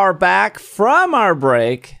we are back from our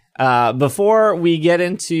break. Before we get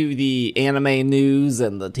into the anime news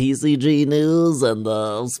and the TCG news and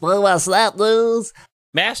the Snap news,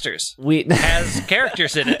 Masters has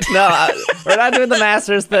characters in it. No, we're not doing the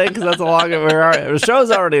Masters thing because that's the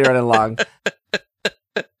show's already running long.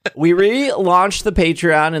 We relaunched the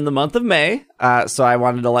Patreon in the month of May, so I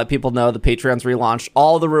wanted to let people know the Patreon's relaunched.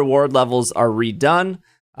 All the reward levels are redone,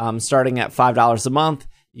 starting at $5 a month.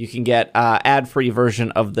 You can get ad-free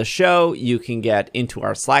version of the show. You can get into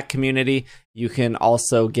our Slack community. You can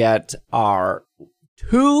also get our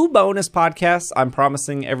 2 bonus podcasts. I'm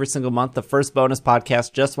promising every single month. The first bonus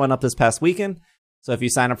podcast just went up this past weekend. So if you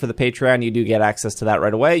sign up for the Patreon, you do get access to that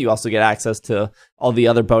right away. You also get access to all the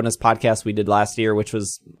other bonus podcasts we did last year, which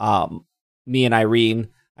was me and Irene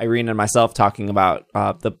and myself talking about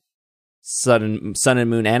the Sun and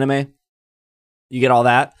Moon anime. You get all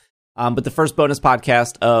that. But the first bonus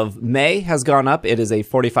podcast of May has gone up. It is a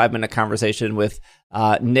 45-minute conversation with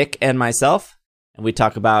Nick and myself. And we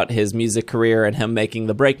talk about his music career and him making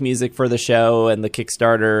the break music for the show and the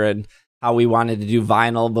Kickstarter and how we wanted to do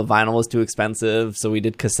vinyl, but vinyl was too expensive, so we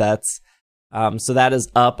did cassettes. So that is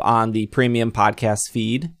up on the premium podcast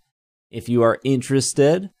feed. If you are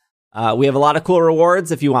interested, we have a lot of cool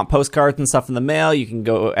rewards. If you want postcards and stuff in the mail, you can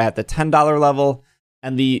go at the $10 level.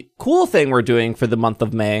 And the cool thing we're doing for the month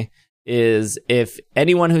of May is if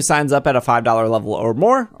anyone who signs up at a $5 level or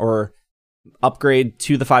more, or upgrade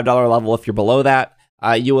to the $5 level if you're below that,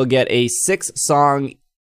 you will get a 6-song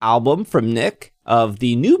album from Nick of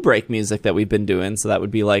the new break music that we've been doing. So that would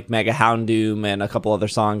be like Mega Houndoom and a couple other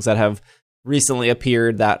songs that have recently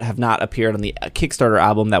appeared that have not appeared on the Kickstarter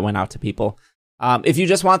album that went out to people. If you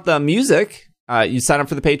just want the music, you sign up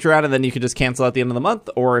for the Patreon and then you can just cancel at the end of the month.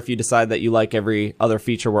 Or if you decide that you like every other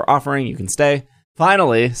feature we're offering, you can stay.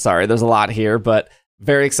 Finally, sorry, there's a lot here, but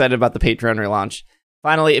very excited about the Patreon relaunch.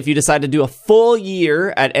 Finally, if you decide to do a full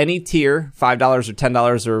year at any tier, $5 or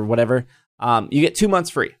 $10 or whatever, you get 2 months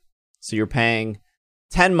free. So you're paying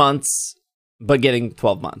 10 months but getting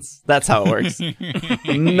 12 months. That's how it works.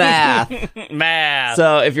 Math.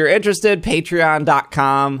 So if you're interested,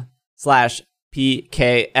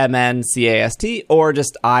 patreon.com/PKMNCAST or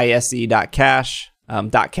just ise.cash.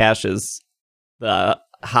 .cash is the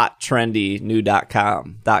hot, trendy new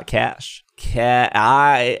 .com. .cash.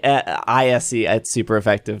 ISE at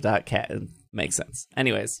supereffective.cat. Makes sense.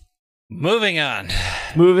 Anyways. Moving on.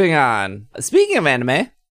 Speaking of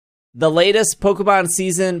anime, the latest Pokemon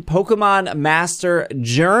season, Pokemon Master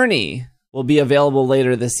Journey, will be available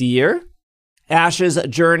later this year. Ash's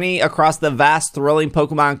journey across the vast, thrilling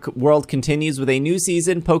Pokemon world continues with a new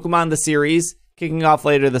season, Pokemon the Series, kicking off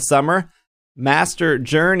later this summer. Master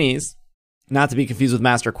Journeys, not to be confused with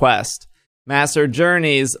Master Quest, Master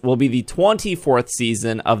Journeys will be the 24th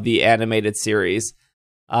season of the animated series,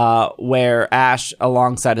 where Ash,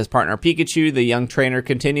 alongside his partner Pikachu, the young trainer,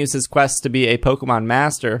 continues his quest to be a Pokemon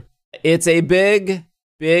Master. It's a big,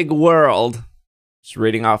 big world. Just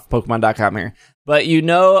reading off Pokemon.com here. But you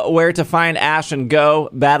know where to find Ash and Go,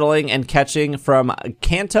 battling and catching from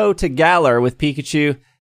Kanto to Galar with Pikachu.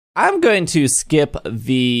 I'm going to skip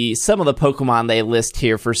some of the Pokemon they list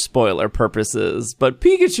here for spoiler purposes, but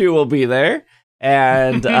Pikachu will be there,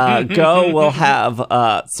 and Go will have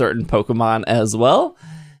certain Pokemon as well.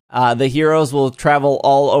 The heroes will travel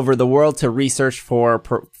all over the world to research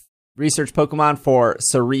Pokemon for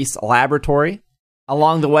Cerise Laboratory.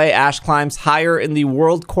 Along the way, Ash climbs higher in the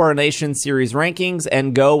World Coronation Series rankings,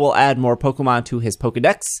 and Go will add more Pokemon to his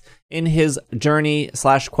Pokedex in his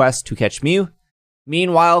journey/quest to catch Mew.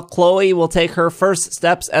 Meanwhile, Chloe will take her first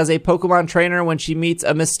steps as a Pokemon trainer when she meets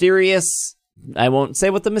a mysterious... I won't say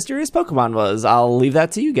what the mysterious Pokemon was. I'll leave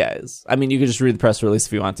that to you guys. I mean, you can just read the press release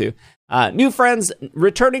if you want to. New friends,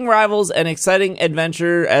 returning rivals, and exciting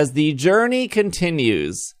adventure as the journey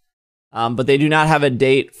continues. But they do not have a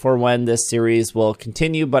date for when this series will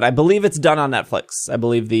continue, but I believe it's done on Netflix. I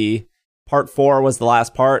believe the part 4 was the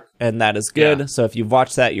last part, and that is good. Yeah. So if you've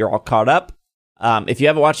watched that, you're all caught up. If you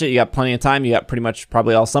haven't watched it, you got plenty of time. You got pretty much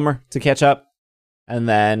probably all summer to catch up. And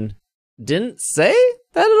then say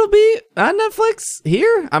that it'll be on Netflix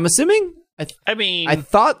here, I'm assuming. I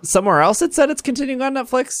thought somewhere else it said it's continuing on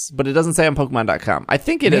Netflix, but it doesn't say on Pokemon.com. I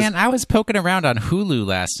think it is. Man, I was poking around on Hulu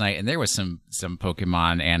last night, and there was some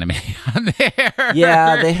Pokemon anime on there.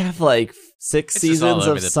 Yeah, they have like 6 seasons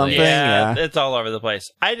of something. Yeah, it's all over the place.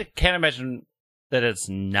 I can't imagine that it's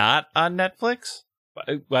not on Netflix.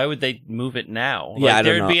 Why would they move it now? Yeah, I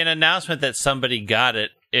don't know. There'd be an announcement that somebody got it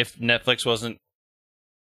if Netflix wasn't.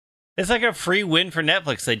 It's like a free win for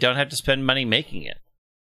Netflix. They don't have to spend money making it.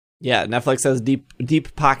 Yeah, Netflix has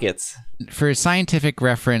deep pockets. For scientific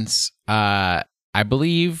reference, I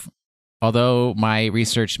believe, although my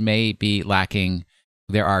research may be lacking,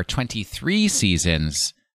 there are 23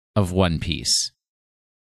 seasons of One Piece.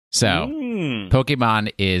 So,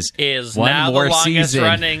 Pokemon is one now more the longest season.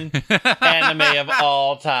 Running anime of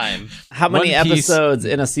all time. How many episodes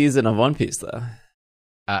in a season of One Piece, though?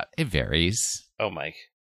 It varies. Oh my.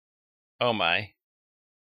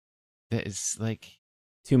 It's like...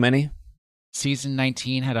 Too many? Season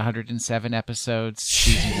 19 had 107 episodes.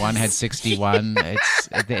 Season 1 had 61.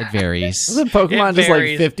 It varies. Isn't Pokemon just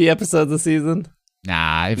like 50 episodes a season?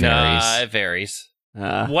 Nah, it varies. It varies.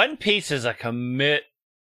 One Piece is a commitment,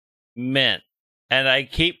 and I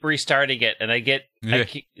keep restarting it, and I get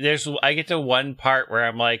to one part where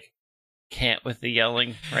I'm like, can't with the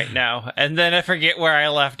yelling right now, and then I forget where I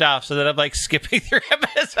left off, so then I'm like skipping through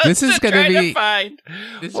episodes. This is going to be like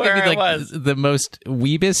the most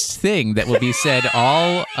weebest thing that will be said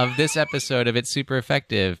all of this episode of It's Super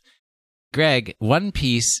Effective. Greg, One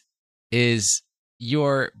Piece is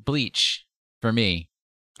your Bleach for me.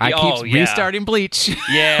 I keep restarting Bleach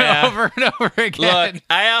over and over again. Look,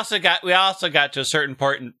 we also got to a certain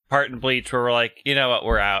part in Bleach where we're like, you know what,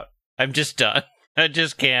 we're out. I'm just done. I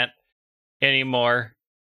just can't anymore.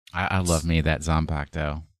 I love me that Zombok,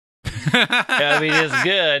 though. I mean, it's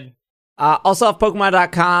good. Also off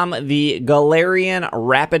Pokemon.com, the Galarian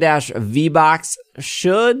Rapidash V-Box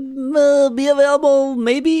should be available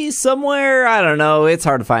maybe somewhere. I don't know. It's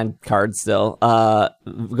hard to find cards still.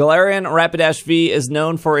 Galarian Rapidash V is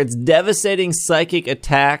known for its devastating psychic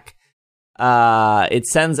attack. It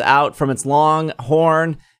sends out from its long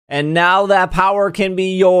horn. And now that power can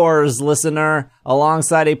be yours, listener,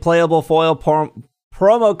 alongside a playable foil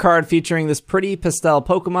promo card featuring this pretty pastel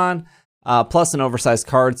Pokemon, plus an oversized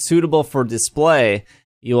card suitable for display.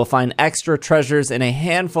 You will find extra treasures in a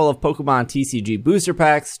handful of Pokemon TCG booster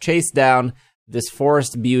packs. Chase down this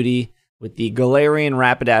forest beauty with the Galarian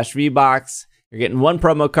Rapidash V-Box. You're getting 1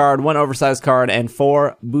 promo card, 1 oversized card, and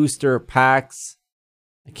 4 booster packs.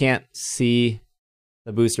 I can't see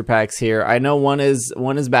the booster packs here. I know one is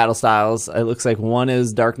Battle Styles. It looks like one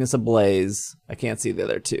is Darkness Ablaze. I can't see the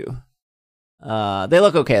other two. They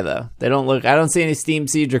look okay though. I don't see any Steam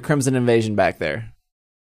Siege or Crimson Invasion back there.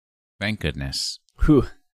 Thank goodness. Whew.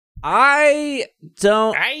 I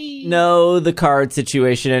don't know the card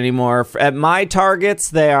situation anymore. At my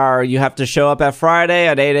targets, you have to show up at Friday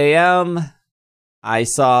at 8 a.m. I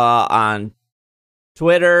saw on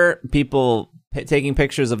Twitter people taking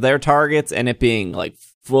pictures of their targets and it being like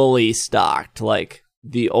fully stocked, like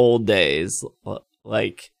the old days.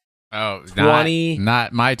 Like, 20,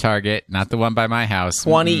 not my target, not the one by my house.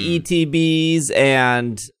 20 ETBs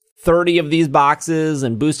and 30 of these boxes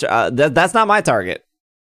and booster. That's not my target.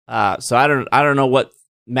 So I don't know what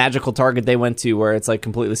magical target they went to where it's like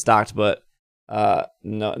completely stocked, but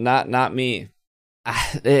no, not me.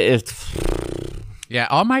 Yeah,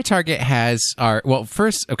 all my target has are, well,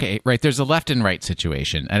 first, okay, right, there's a left and right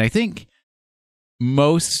situation, and I think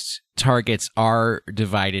most targets are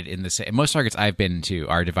divided in the same, most targets I've been to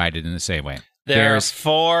are divided in the same way. There are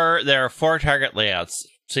four target layouts,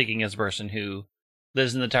 speaking as a person who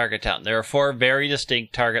lives in the target town. There are 4 very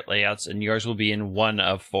distinct target layouts, and yours will be in one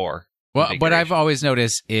of 4. Well, what I've always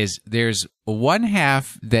noticed is there's one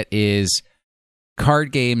half that is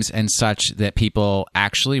card games and such that people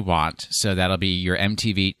actually want. So that'll be your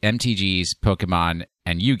MTGs, Pokemon,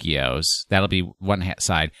 and Yu-Gi-Ohs. That'll be one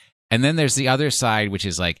side. And then there's the other side, which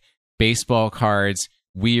is like baseball cards,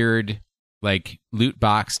 weird, like loot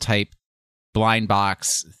box type, blind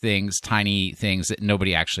box things, tiny things that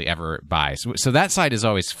nobody actually ever buys. So that side is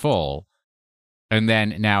always full. And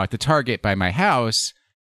then now at the Target by my house,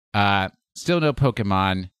 still no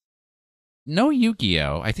Pokemon, no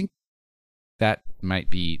Yu-Gi-Oh! I think that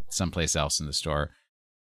might be someplace else in the store.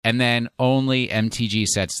 And then only MTG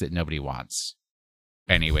sets that nobody wants.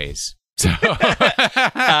 Anyways. So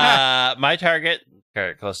my target,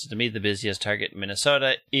 closest to me, the busiest target in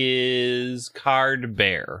Minnesota, is Card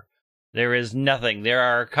Bear. There is nothing. There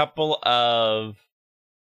are a couple of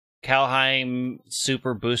Kalheim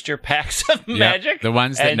super booster packs of Magic. The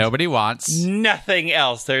ones that nobody wants. Nothing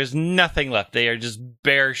else. There's nothing left. They are just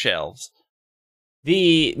bare shelves.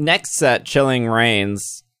 The next set, Chilling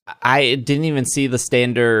Reigns, I didn't even see the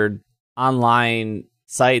standard online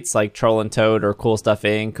sites like Troll and Toad or Cool Stuff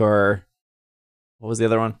Inc. or what was the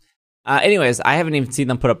other one? Anyways, I haven't even seen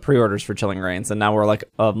them put up pre-orders for Chilling Reigns, and now we're like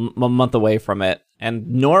a month away from it. And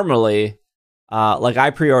normally, like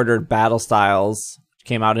I pre-ordered Battle Styles, which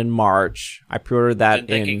came out in March. I pre-ordered that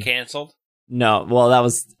Didn't think it canceled? No, well, that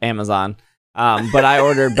was Amazon. But I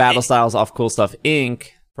ordered Battle Styles off Cool Stuff Inc.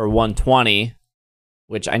 for $120,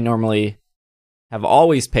 which I normally have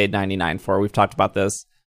always paid $99 for. We've talked about this.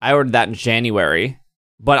 I ordered that in January,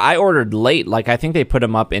 but I ordered late. Like I think they put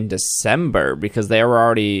them up in December because they were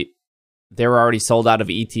already sold out of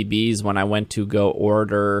ETBs when I went to go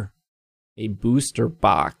order a booster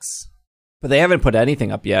box. But they haven't put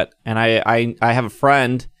anything up yet. And I have a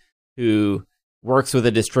friend who works with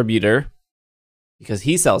a distributor because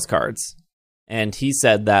he sells cards. And he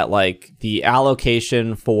said that like the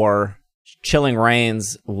allocation for Chilling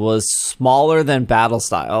Reigns was smaller than Battle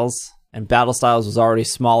Styles, and Battle Styles was already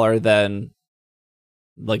smaller than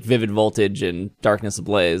like Vivid Voltage and Darkness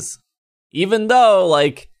Ablaze. Even though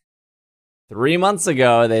like 3 months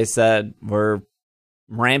ago they said we're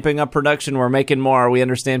ramping up production, we're making more, we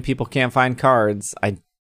understand people can't find cards. I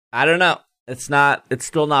don't know. It's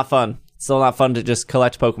still not fun. It's still not fun to just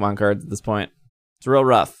collect Pokemon cards at this point. It's real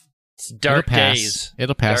rough. It's dark days.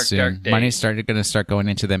 It'll pass soon. Dark days. Money's going to start going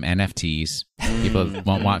into them NFTs. People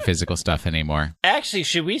won't want physical stuff anymore. Actually,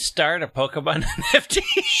 should we start a Pokemon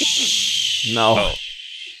NFT? No.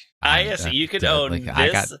 ISE, you could own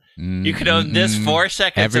this. You could own this 4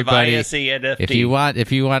 seconds of ISE NFT.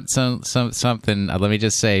 If you want something, let me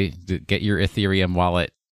just say, get your Ethereum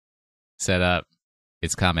wallet set up.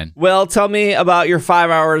 It's coming. Well, tell me about your 5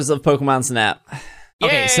 hours of Pokemon Snap.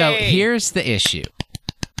 Okay, so here's the issue.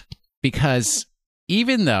 Because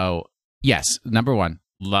even though, yes, number one,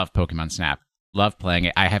 love Pokemon Snap, love playing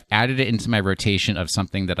it. I have added it into my rotation of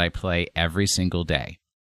something that I play every single day.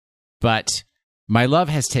 But my love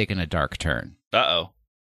has taken a dark turn. Uh-oh.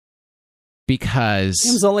 Because...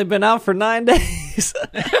 It's only been out for 9 days.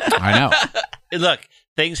 I know. Look,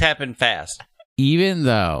 things happen fast. Even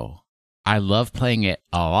though I love playing it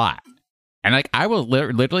a lot. And like I will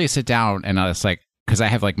literally sit down and I was like, because I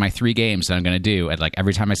have like my 3 games that I'm going to do. And like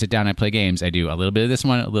every time I sit down and play games, I do a little bit of this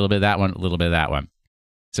one, a little bit of that one, a little bit of that one.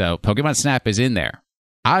 So Pokemon Snap is in there.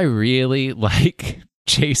 I really like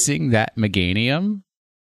chasing that Meganium.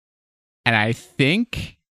 And I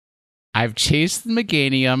think I've chased the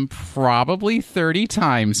Meganium probably 30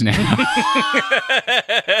 times now.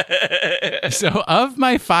 So of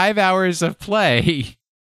my 5 hours of play,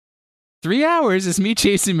 3 hours is me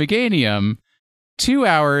chasing Meganium. 2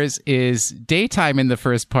 hours is daytime in the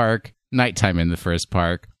first park, nighttime in the first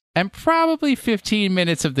park, and probably 15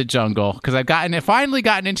 minutes of the jungle because I've finally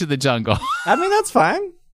gotten into the jungle. I mean, that's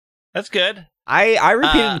fine. That's good. I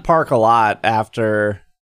repeated the park a lot after.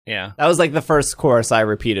 Yeah, that was like the first course I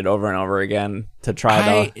repeated over and over again to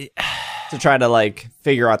try to like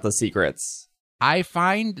figure out the secrets. I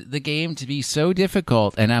find the game to be so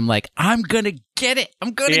difficult, and I'm like, I'm gonna get it.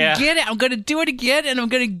 I'm gonna get it. I'm gonna do it again, and I'm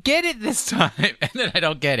gonna get it this time. And then I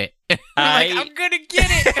don't get it. I'm gonna get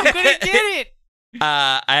it. I'm gonna get it.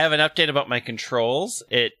 I have an update about my controls.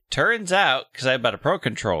 It turns out, because I bought a Pro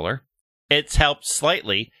controller, it's helped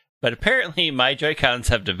slightly. But apparently, my Joy-Cons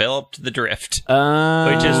have developed the drift,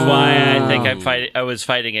 which is why I think I was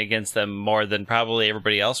fighting against them more than probably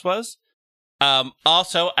everybody else was.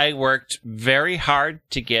 Also, I worked very hard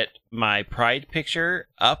to get my Pride picture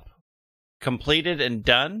up, completed, and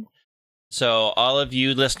done. So, all of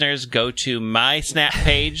you listeners, go to my Snap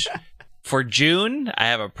page for June. I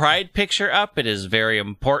have a Pride picture up. It is very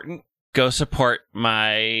important. Go support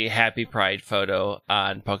my happy Pride photo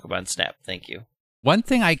on Pokemon Snap. Thank you. One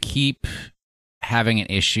thing I keep having an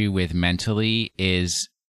issue with mentally is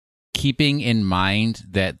keeping in mind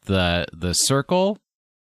that the circle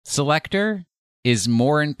selector is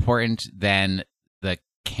more important than the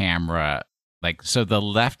camera. Like, so the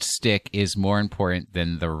left stick is more important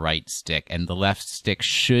than the right stick, and the left stick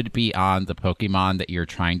should be on the Pokemon that you're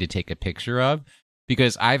trying to take a picture of,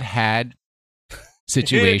 because I've had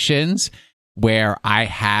situations where I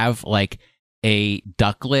have like a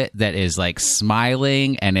ducklet that is like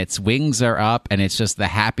smiling and its wings are up and it's just the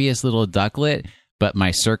happiest little ducklet, but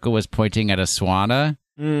my circle was pointing at a Swanna.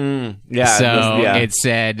 It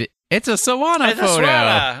said, it's a Swanna photo.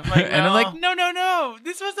 I'm like, and I'm like, no,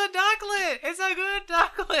 this was a ducklet. It's a good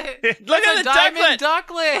ducklet. Look at the diamond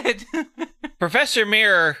ducklet. Professor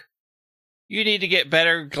Mirror, you need to get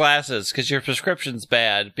better glasses because your prescription's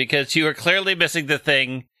bad, because you are clearly missing the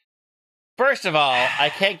thing. First of all, I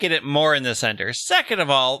can't get it more in the center. Second of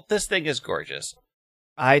all, this thing is gorgeous.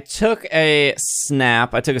 I took a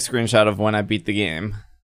screenshot of when I beat the game.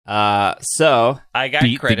 So I got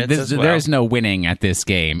credits as well. There's no winning at this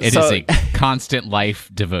game. It is a constant life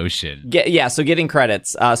devotion. So getting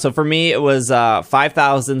credits. So for me, it was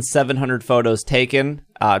 5,700 photos taken,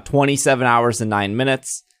 27 hours and 9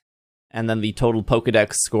 minutes. And then the total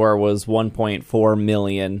Pokedex score was 1.4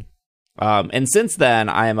 million. And since then,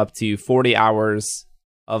 I am up to 40 hours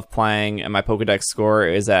of playing, and my Pokedex score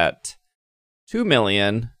is at 2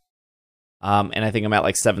 million. And I think I'm at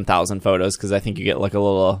like 7,000 photos, because I think you get like a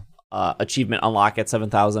little achievement unlock at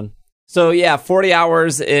 7,000. So yeah, 40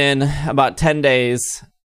 hours in about 10 days.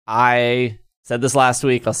 I said this last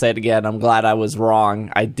week, I'll say it again, I'm glad I was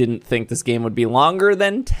wrong. I didn't think this game would be longer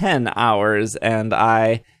than 10 hours, and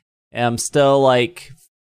I am still like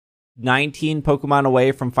 19 Pokemon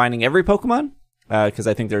away from finding every Pokemon, because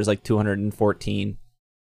I think there's like 214.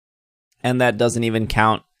 And that doesn't even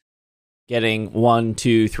count getting 1,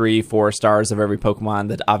 2, 3, 4 stars of every Pokemon.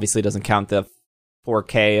 That obviously doesn't count the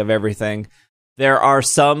 4K of everything. There are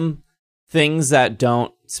some things that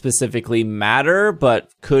don't specifically matter,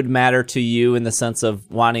 but could matter to you in the sense of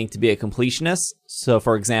wanting to be a completionist. So,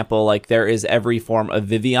 for example, like there is every form of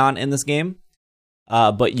Vivian in this game.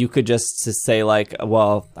 But you could just say like,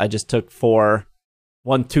 well, I just took 1,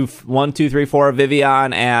 2, 3, 4 of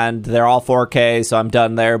Vivian, and they're all 4K, so I'm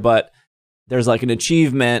done there. But there's like an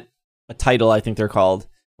achievement, a title, I think they're called,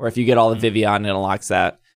 where if you get all the Vivian, it unlocks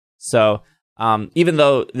that. So even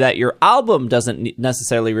though that your album doesn't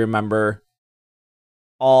necessarily remember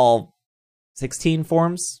all 17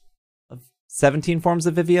 forms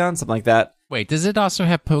of Vivian, something like that. Wait, does it also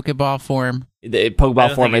have Pokeball form? The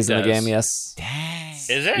Pokeball form is in the game, yes. Dang.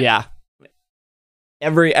 Is it? Yeah.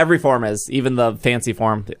 Every form is, even the fancy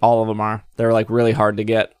form, all of them are. They're like really hard to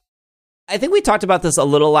get. I think we talked about this a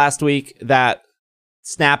little last week, that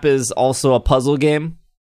Snap is also a puzzle game.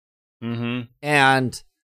 Mm-hmm. And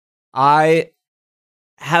I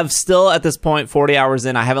have still, at this point, 40 hours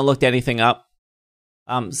in, I haven't looked anything up.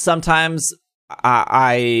 Sometimes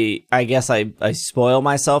I guess I spoil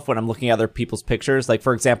myself when I'm looking at other people's pictures. Like,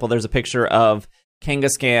 for example, there's a picture of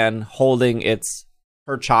Kangaskhan holding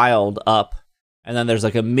her child up, and then there's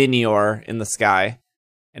like a Minior in the sky.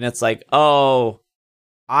 And it's like, oh,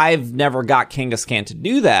 I've never got Kangaskhan to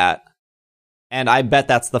do that. And I bet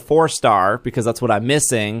that's the 4-star, because that's what I'm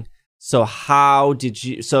missing. So how did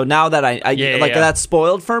you? So now that that's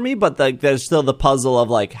spoiled for me, but there's still the puzzle of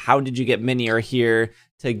like, how did you get Minior here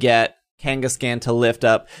to get Kangaskhan to lift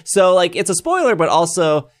up? So like, it's a spoiler, but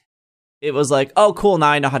also it was like, oh, cool. Now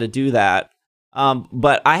I know how to do that.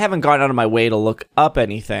 But I haven't gone out of my way to look up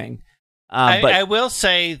anything. But I will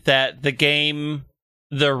say that the game,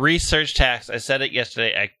 the research tasks, I said it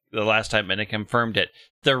yesterday, the last time, and I confirmed it.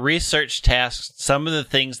 The research tasks, some of the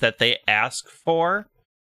things that they ask for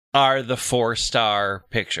are the 4-star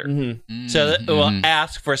picture. Mm-hmm. So it will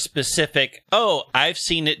ask for specific, oh, I've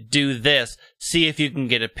seen it do this. See if you can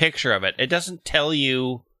get a picture of it. It doesn't tell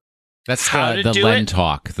you that's how to the do Len it.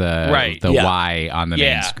 Talk, the Y on the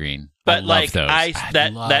main screen. But I love those.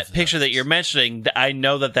 That picture that you're mentioning, I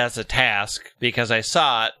know that that's a task because I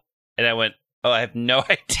saw it and I went, oh, I have no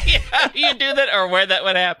idea how you do that or where that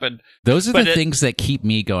would happen. Those are the things that keep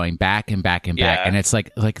me going back and back and back. And it's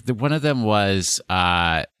like one of them was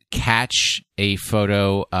catch a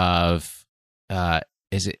photo of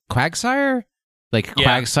is it Quagsire? Like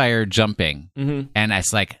Quagsire jumping. Mm-hmm. And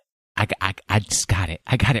it's like I just got it.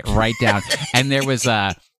 I got it right down. And there was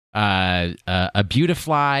a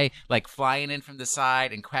Beautifly like flying in from the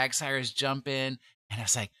side and Quagsire's jumping, and I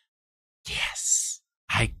was like, yes,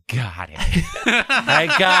 I got it.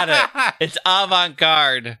 I got it. It's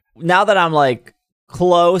avant-garde. Now that I'm like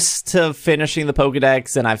close to finishing the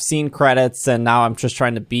Pokedex and I've seen credits and now I'm just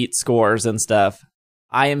trying to beat scores and stuff,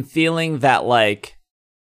 I am feeling that like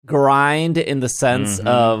grind in the sense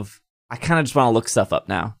of I kind of just want to look stuff up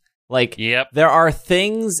now. Like, there are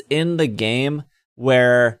things in the game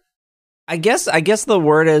where I guess the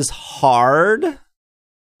word is hard.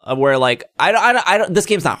 Where like I don't. This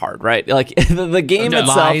game's not hard, right? Like the game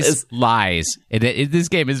itself is lies. This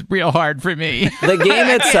game is real hard for me. The game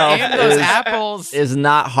itself is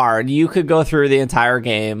not hard. You could go through the entire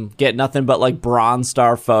game, get nothing but like Bronze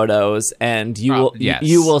Star photos, and you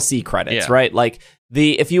will see credits, right? Like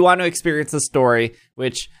if you want to experience the story,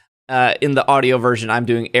 which in the audio version I'm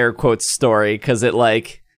doing air quotes story because it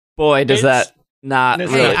like boy does that. Not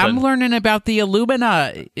really. Hey, I'm learning about the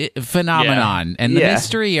Illumina phenomenon and the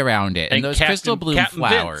mystery around it and those crystal bloom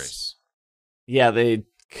flowers. Vince. Yeah, they.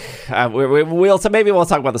 We'll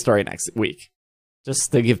talk about the story next week,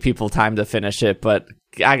 just to give people time to finish it. But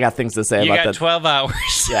I got things to say about that. You got 12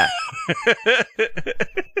 hours. Yeah.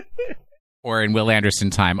 Or in Will Anderson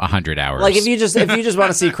time, 100 hours. Like if you just want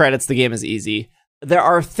to see credits, the game is easy. There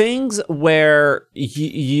are things where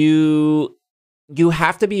you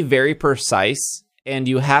have to be very precise and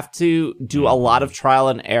you have to do a lot of trial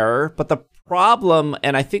and error. But the problem,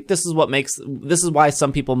 and I think this is why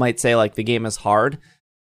some people might say like the game is hard.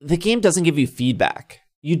 The game doesn't give you feedback.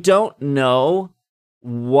 You don't know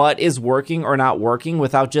what is working or not working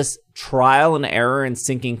without just trial and error and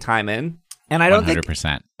sinking time in. And I don't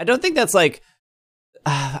 100%. I don't think that's like,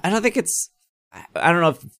 I don't know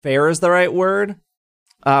if fair is the right word.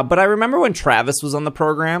 But I remember when Travis was on the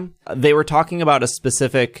program, they were talking about a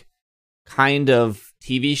specific kind of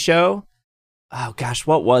TV show. Oh gosh,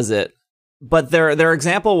 what was it? But their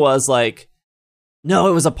example was like, no,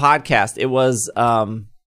 it was a podcast. It was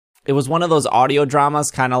one of those audio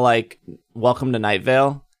dramas, kind of like Welcome to Night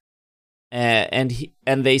Vale. And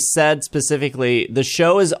they said specifically, the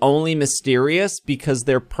show is only mysterious because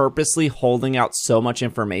they're purposely holding out so much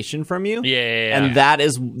information from you. Yeah. And that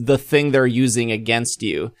is the thing they're using against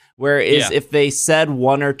you. Whereas if they said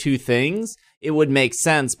one or two things, it would make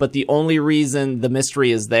sense. But the only reason the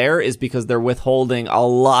mystery is there is because they're withholding a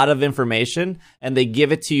lot of information and they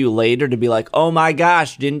give it to you later to be like, oh my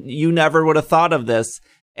gosh, you never would have thought of this.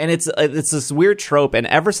 And it's this weird trope. And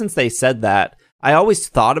ever since they said that, I always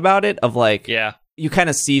thought about it of like, you kind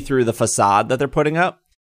of see through the facade that they're putting up.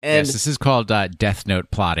 And yes, this is called Death Note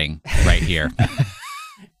plotting right here.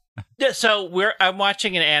 So I'm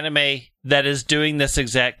watching an anime that is doing this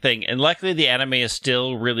exact thing. And luckily the anime is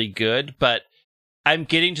still really good, but I'm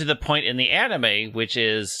getting to the point in the anime, which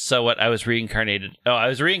is, so what, I was reincarnated. Oh, I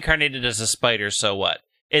was reincarnated as a spider, so what?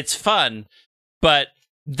 It's fun, but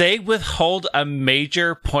they withhold a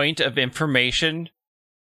major point of information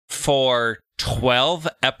for 12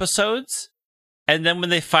 episodes, and then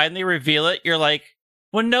when they finally reveal it, you're like,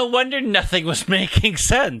 well, no wonder nothing was making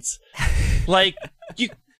sense. Like,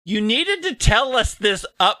 you needed to tell us this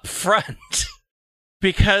up front,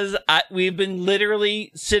 because we've been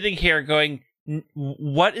literally sitting here going,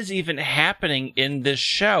 what is even happening in this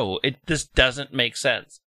show? This doesn't make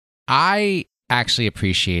sense. I actually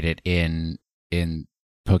appreciate it in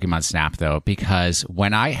Pokemon Snap, though, because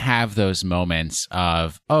when I have those moments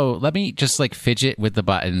of, oh, let me just like fidget with the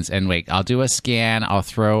buttons and wait, I'll do a scan, I'll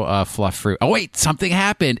throw a fluff fruit. Oh, wait, something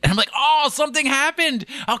happened. And I'm like, oh, something happened.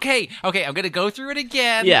 Okay, I'm going to go through it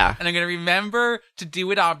again. Yeah. And I'm going to remember to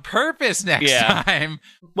do it on purpose next time.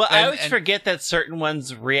 Well, I always forget that certain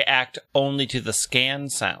ones react only to the scan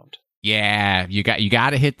sound. Yeah, you got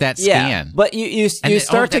to hit that scan. Yeah, but you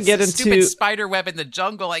start to get into stupid spider web in the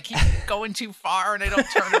jungle. I keep going too far and I don't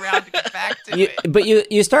turn around to get back to it. But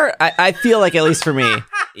you start. I feel like, at least for me,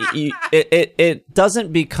 it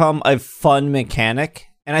doesn't become a fun mechanic.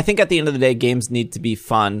 And I think at the end of the day, games need to be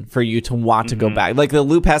fun for you to want to go back. Like the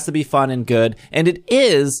loop has to be fun and good, and it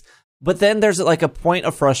is. But then there's like a point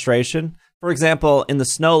of frustration. For example, in the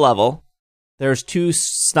snow level, there's 2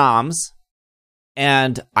 Snoms.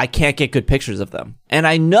 And I can't get good pictures of them. And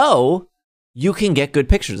I know you can get good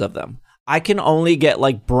pictures of them. I can only get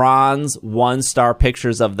like bronze 1-star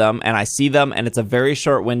pictures of them, and I see them, and it's a very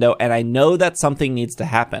short window, and I know that something needs to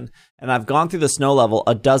happen. And I've gone through the snow level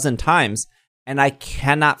a dozen times, and I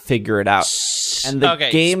cannot figure it out. And the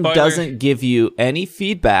game doesn't give you any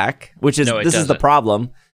feedback, which is this is the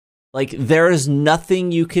problem. Like, there is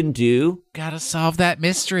nothing you can do. Gotta solve that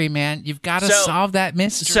mystery, man. You've got to solve that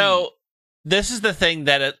mystery. So this is the thing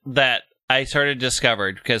that I sort of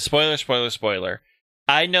discovered, because spoiler,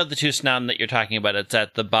 I know the 2 Snom that you're talking about. It's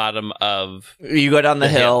at the bottom of... You go down the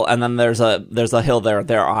hill, and then there's a hill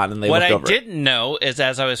they're on, and they look over. What I didn't know is,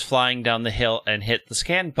 as I was flying down the hill and hit the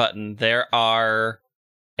scan button, there are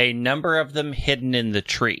a number of them hidden in the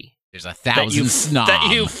tree. There's 1,000 Snom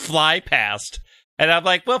that you fly past. And I'm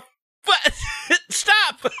like, well, what?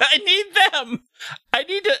 Stop! I need them!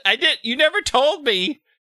 You never told me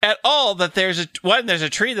at all that there's a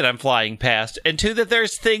tree that I'm flying past, and 2, that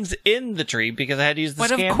there's things in the tree, because I had to use the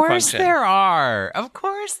scan function. But of course there are. Of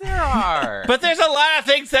course there are. But there's a lot of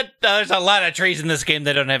things there's a lot of trees in this game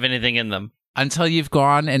that don't have anything in them. Until you've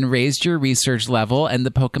gone and raised your research level, and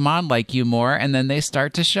the Pokemon like you more, and then they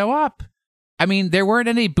start to show up. I mean, there weren't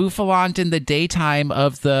any Bouffalante in the daytime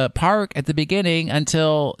of the park at the beginning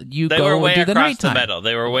until you go and do the nighttime. They were way across the meadow.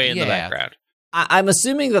 They were way in the background. I'm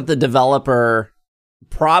assuming that the developer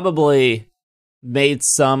probably made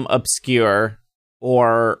some obscure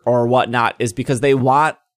or whatnot is because they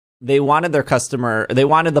wanted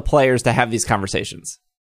the players to have these conversations.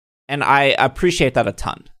 And I appreciate that a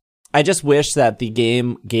ton. I just wish that the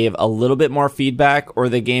game gave a little bit more feedback, or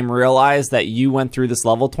the game realized that you went through this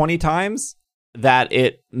level 20 times, that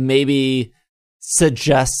it maybe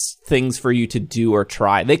suggests things for you to do or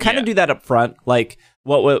try. They kind of do that up front, like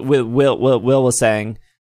what Will was saying.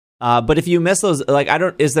 But if you miss those, like,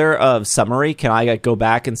 is there a summary? Can I go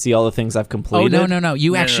back and see all the things I've completed? Oh, no.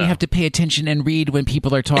 You actually have to pay attention and read when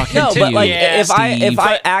people are talking to you. No, but like, if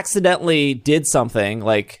I accidentally did something,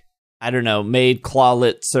 like, I don't know, made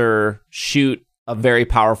Clawlitzer shoot a very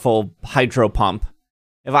powerful hydro pump.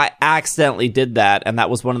 If I accidentally did that, and that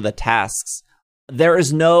was one of the tasks,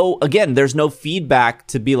 there's no feedback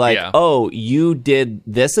to be like, oh, you did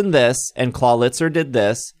this and this, and Clawlitzer did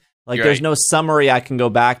this. Like, there's no summary I can go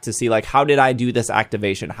back to see, like, how did I do this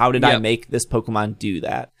activation? How did I make this Pokemon do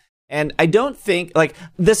that? And I don't think, like,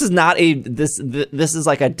 this is not this is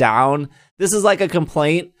like a down. This is like a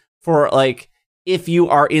complaint for, like, if you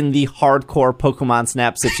are in the hardcore Pokemon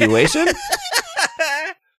Snap situation.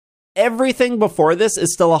 Everything before this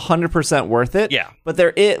is still 100% worth it. Yeah. But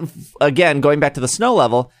again, going back to the snow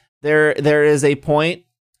level, there is a point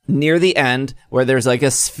near the end where there's like a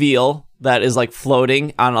Spheal that is like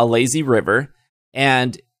floating on a lazy river.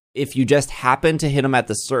 And if you just happen to hit him at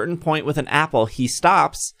the certain point with an apple, he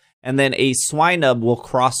stops, and then a Swinub will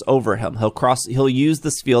cross over him. He'll use the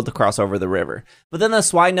Spheal to cross over the river. But then the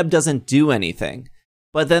Swinub doesn't do anything.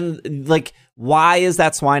 But then, like, why is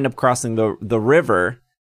that Swinub crossing the river?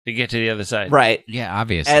 To get to the other side. Right. Yeah,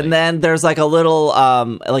 obviously. And then there's like a little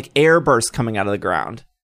like air burst coming out of the ground.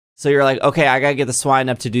 So you're like, okay, I gotta get the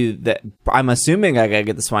Swinub to do that. I'm assuming I gotta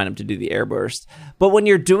get the Swinub to do the air burst. But when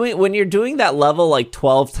you're doing that level like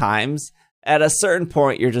 12 times, at a certain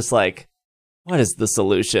point you're just like, what is the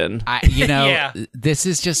solution? This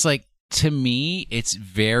is just like, to me, it's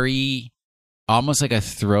very almost like a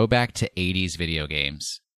throwback to 80s video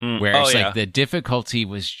games. Where it's like the difficulty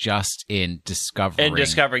was just in discovering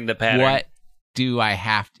the pattern. What do I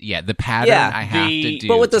have to... Yeah, the pattern I have to do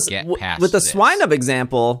to get past with the this. Swinub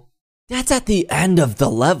example, that's at the end of the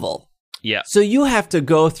level. Yeah. So you have to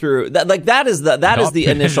go through... That is the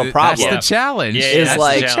initial problem. That's the challenge. Is that's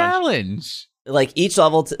like the challenge. like each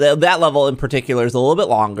level, that level in particular is a little bit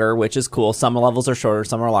longer, which is cool. Some levels are shorter,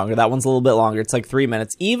 some are longer. That one's a little bit longer. It's like 3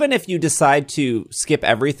 minutes. Even if you decide to skip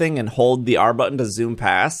everything and hold the R button to zoom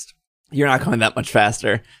past, you're not going that much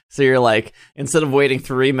faster. So you're like, instead of waiting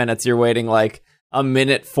 3 minutes, you're waiting like a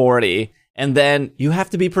minute 40. And then you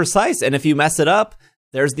have to be precise. And if you mess it up,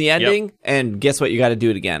 there's the ending. And guess what? You got to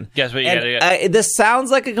do it again. Guess what? You got to do. This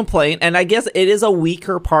sounds like a complaint. And I guess it is a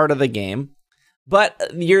weaker part of the game.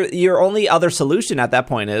 But your only other solution at that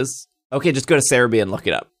point is, okay, just go to Cerebi and look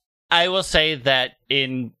it up. I will say that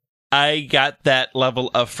I got that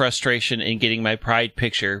level of frustration in getting my Pride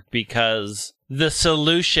picture because the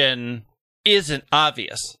solution isn't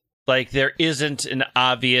obvious. Like, there isn't an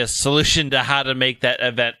obvious solution to how to make that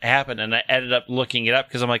event happen. And I ended up looking it up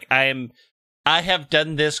because I'm like, I have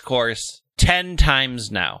done this course 10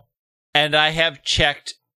 times now. And I have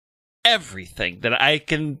checked everything that I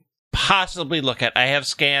can possibly look at. I have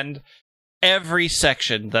scanned every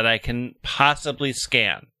section that I can possibly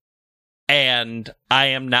scan, and I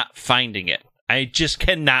am not finding it. I just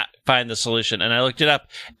cannot find the solution. And I looked it up,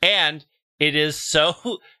 and it is so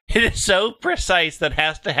precise that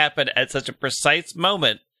has to happen at such a precise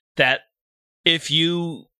moment that if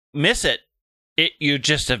you miss it, you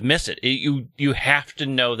just have missed it. You have to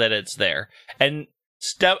know that it's there. And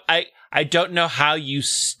I don't know how you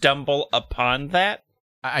stumble upon that.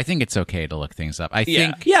 I think it's okay to look things up. I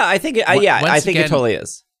think it totally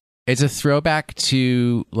is. It's a throwback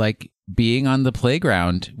to like being on the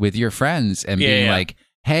playground with your friends and being like,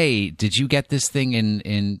 "Hey, did you get this thing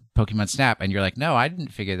in Pokemon Snap?" And you're like, "No, I didn't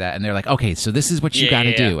figure that." And they're like, "Okay, so this is what you got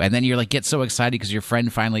to do." And then you're like, get so excited because your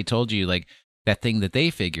friend finally told you like that thing that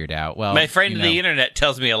they figured out. Well, my friend on the internet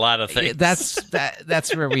tells me a lot of things.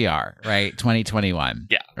 That's where we are, right? 2021.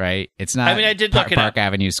 Yeah. Right? It's not I did look it Park up.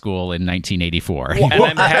 Avenue School in 1984.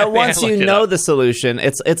 Once you know the solution,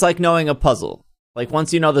 it's like knowing a puzzle. Like,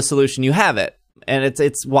 once you know the solution, you have it. And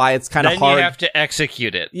it's why it's kind of hard. Then you have to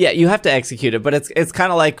execute it. Yeah, you have to execute it, but it's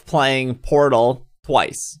kind of like playing Portal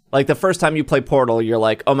twice. Like, the first time you play Portal, you're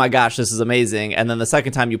like, "Oh my gosh, this is amazing." And then the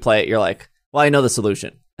second time you play it, you're like, "Well, I know the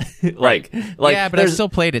solution." like yeah, but I still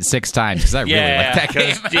played it 6 times because I really like that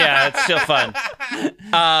game. Yeah, it's still fun.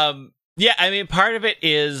 Yeah, I mean, part of it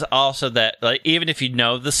is also that, like, even if you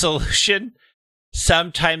know the solution,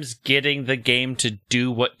 sometimes getting the game to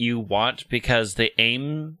do what you want, because the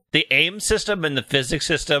aim system and the physics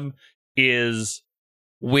system is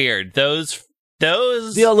weird. Those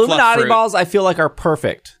the Illuminati balls I feel like are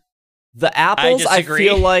perfect. The apples I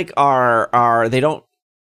feel like are they don't.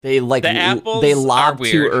 They lob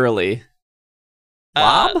too early.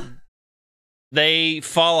 Lob? They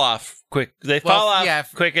fall off quick. They fall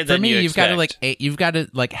off quicker than you expect. You've got to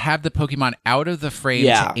have the Pokemon out of the frame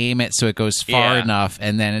to aim it so it goes far enough,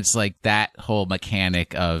 and then it's like that whole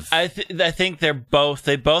mechanic of. I think they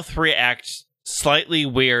both react slightly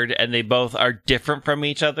weird, and they both are different from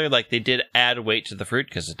each other. Like, they did add weight to the fruit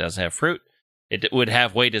because it does have fruit. It would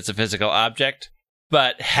have weight as a physical object.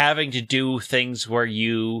 But having to do things where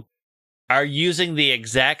you are using the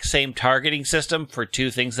exact same targeting system for two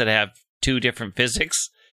things that have two different physics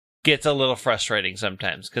gets a little frustrating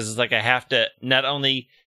sometimes. Because it's like, I have to not only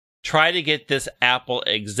try to get this apple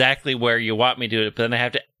exactly where you want me to do it, but then I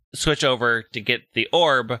have to switch over to get the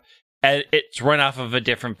orb, and it's run off of a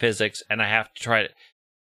different physics, and I have to try to...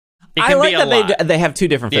 I like that they have two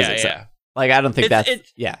different physics. Yeah. Like, I don't think I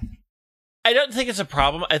don't think it's a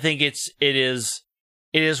problem. I think it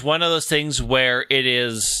is one of those things where it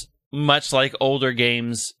is much like older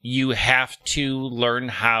games. You have to learn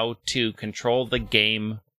how to control the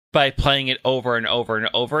game by playing it over and over and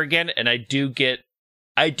over again. And I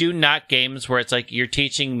do knock games where it's like, you're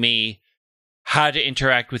teaching me how to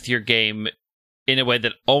interact with your game in a way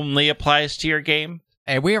that only applies to your game.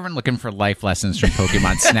 Hey, we aren't looking for life lessons from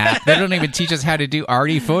Pokemon Snap. They don't even teach us how to do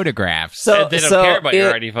arty photographs. So they don't care about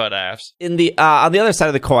your arty photographs. In the on the other side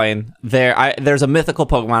of the coin, there's a mythical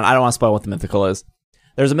Pokemon. I don't want to spoil what the mythical is.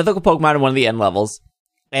 There's a mythical Pokemon in one of the end levels,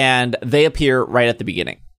 and they appear right at the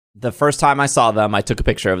beginning. The first time I saw them, I took a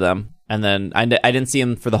picture of them, and then I didn't see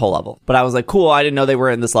them for the whole level. But I was like, cool, I didn't know they were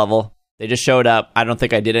in this level. They just showed up. I don't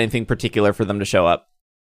think I did anything particular for them to show up.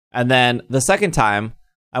 And then the second time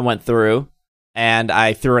I went through, and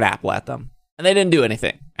I threw an apple at them, and they didn't do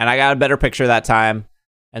anything. And I got a better picture that time.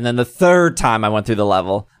 And then the third time I went through the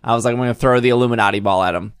level, I was like, I'm going to throw the Illuminati ball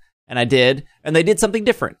at them. And I did, and they did something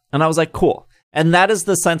different. And I was like, cool. And that is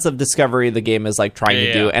the sense of discovery the game is like trying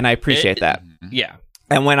to do, and I appreciate that. Yeah.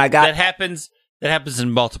 And when I got... That happens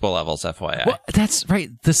in multiple levels, FYI. Well, that's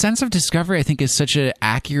right. The sense of discovery, I think, is such an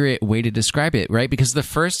accurate way to describe it, right? Because the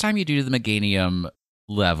first time you do the Meganium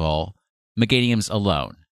level, Meganium's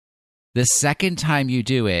alone. The second time you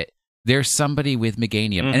do it, there's somebody with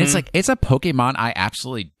Meganium. And it's like, it's a Pokemon I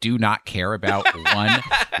absolutely do not care about one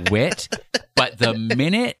whit. But the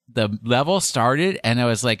minute the level started and I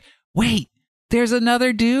was like, wait, there's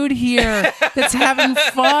another dude here that's having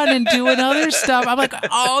fun and doing other stuff. I'm like,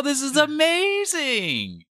 oh, this is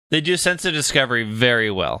amazing. They do sense of discovery very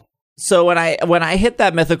well. So when I hit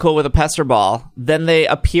that mythical with a Pester Ball, then they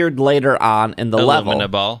appeared later on in the level. Illumina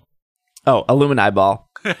Ball. Oh, Illumini Ball.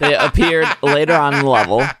 They appeared later on in the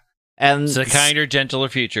level. And it's a kinder, gentler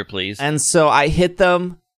future, please. And so I hit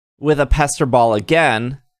them with a Pester Ball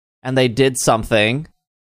again, and they did something.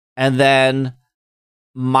 And then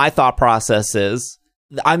my thought process is,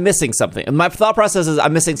 I'm missing something. My thought process is,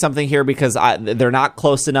 I'm missing something here because they're not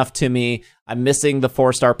close enough to me. I'm missing the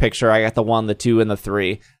 4-star picture. I got the 1, the 2, and the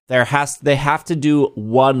 3. They have to do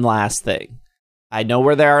one last thing. I know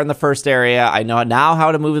where they are in the first area. I know now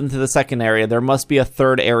how to move them to the second area. There must be a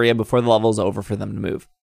third area before the level's over for them to move.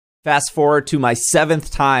 Fast forward to my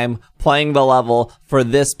 7th time playing the level for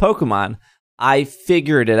this Pokemon. I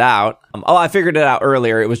figured it out. I figured it out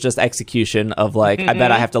earlier. It was just execution of like, I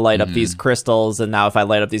bet I have to light up these crystals. And now if I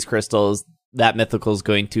light up these crystals, that mythical is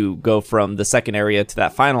going to go from the second area to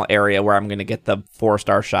that final area where I'm going to get the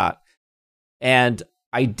 4-star shot. And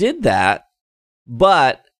I did that,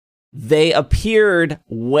 but they appeared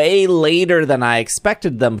way later than I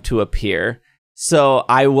expected them to appear. So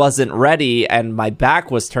I wasn't ready, and my back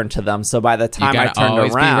was turned to them. So by the time I turned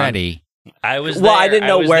around, be ready. I was well. there. I didn't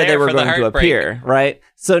know where they were going to appear. Right.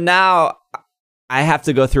 So now I have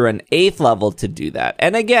to go through an 8th level to do that.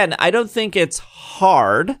 And again, I don't think it's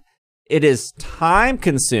hard. It is time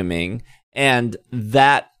consuming, and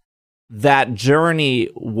that journey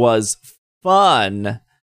was fun.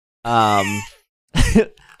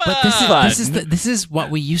 But this is what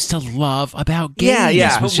we used to love about games.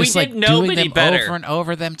 Yeah. It was just we like didn't know doing any them better. over and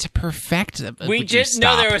over them to perfect them. We didn't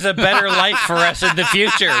know there was a better life for us in the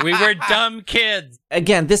future. We were dumb kids.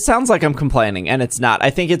 Again, this sounds like I'm complaining, and it's not. I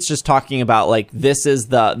think it's just talking about like this is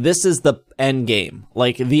the end game.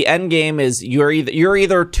 Like the end game is you're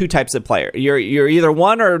either two types of player. You're either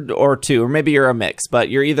one or two, or maybe you're a mix. But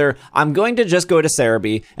you're either I'm going to just go to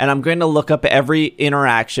Cerebi and I'm going to look up every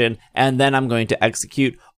interaction and then I'm going to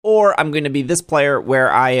execute. Or I'm going to be this player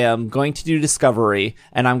where I am going to do discovery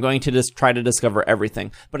and I'm going to just try to discover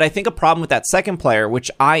everything. But I think a problem with that second player, which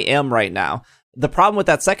I am right now, the problem with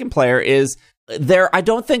that second player is I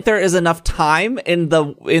don't think there is enough time in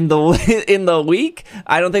the week.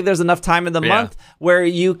 I don't think there's enough time in the month where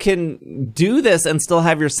you can do this and still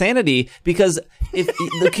have your sanity because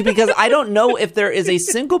I don't know if there is a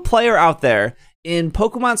single player out there in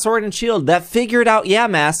Pokemon Sword and Shield that figured out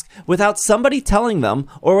Yamask without somebody telling them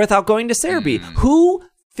or without going to Cerebi. Who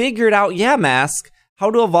figured out Yamask, how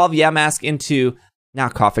to evolve Yamask into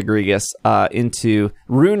not Cofagrigus, into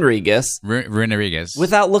Runerigus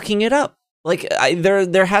without looking it up? Like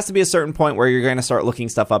there has to be a certain point where you're going to start looking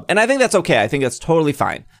stuff up, and I think that's okay. I think that's totally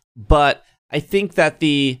fine. But I think that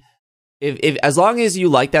if as long as you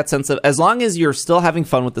like that sense of, as long as you're still having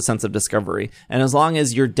fun with the sense of discovery, and as long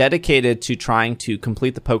as you're dedicated to trying to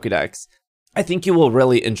complete the Pokedex, I think you will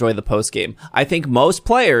really enjoy the post game. I think most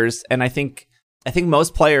players, and I think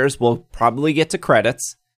most players will probably get to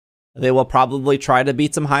credits. They will probably try to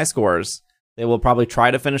beat some high scores. They will probably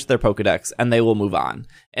try to finish their Pokedex, and they will move on.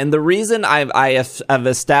 And the reason I've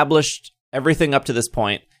established everything up to this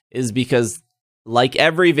point is because, like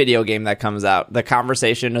every video game that comes out, the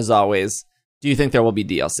conversation is always, do you think there will be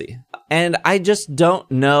DLC? And I just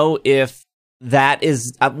don't know if that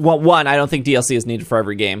is... one, I don't think DLC is needed for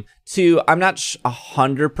every game. Two, I'm not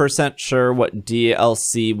 100% sure what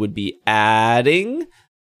DLC would be adding...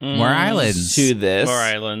 More islands to this. More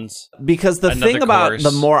islands. Because the thing about the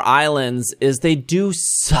more islands is they do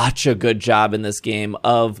such a good job in this game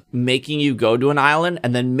of making you go to an island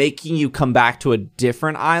and then making you come back to a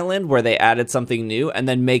different island where they added something new and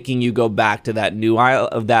then making you go back to that new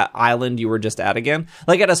island you were just at again.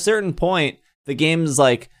 Like at a certain point, the game's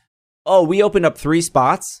like, oh, we opened up 3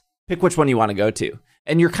 spots. Pick which one you want to go to.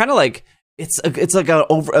 And you're kind of like, It's like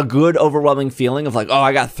a good overwhelming feeling of like, oh,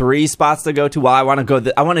 I got 3 spots to go to. Well, I want to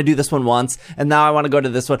go. I want to do this one once, and now I want to go to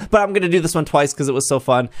this one, but I'm going to do this one twice because it was so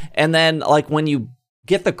fun. And then, like when you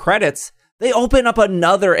get the credits, they open up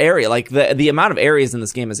another area. Like the amount of areas in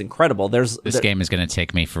this game is incredible. This game is going to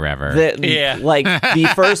take me forever. Like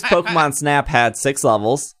the first Pokemon Snap had 6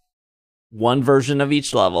 levels, 1 version of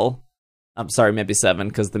each level. I'm sorry, maybe 7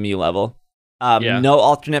 because the Mew level. No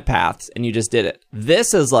alternate paths, and you just did it.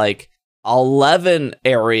 This is like 11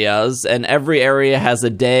 areas, and every area has a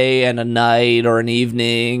day and a night or an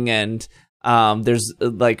evening, and there's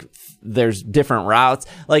like there's different routes.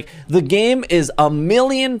 Like, the game is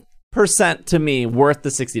 1,000,000% to me worth the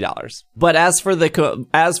 $60. But as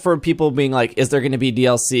for people being like, is there going to be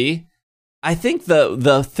DLC? I think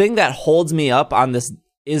the thing that holds me up on this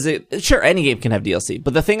is sure, any game can have DLC,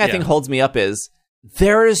 but the thing I think holds me up is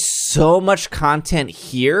there is so much content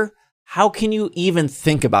here. How can you even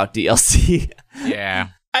think about DLC? Yeah.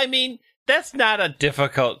 I mean, that's not a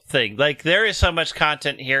difficult thing. Like, there is so much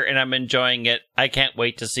content here, and I'm enjoying it. I can't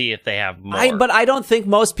wait to see if they have more. But I don't think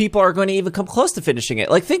most people are going to even come close to finishing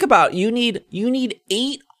it. Like, think about, you need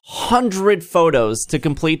 800 photos to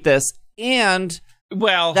complete this, and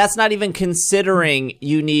that's not even considering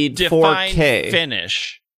you need 4K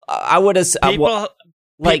finish. I would have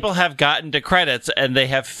people have gotten to credits and they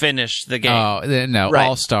have finished the game. Oh no! Right.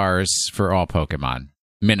 All stars for all Pokemon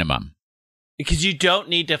minimum. Because you don't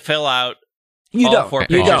need to fill out. You don't. But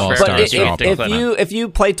if you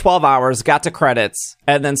play 12 hours, got to credits,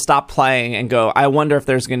 and then stop playing and go, I wonder if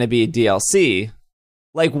there's going to be DLC.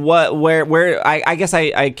 Like, what? Where? I guess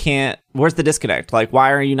I can't. Where's the disconnect? Like,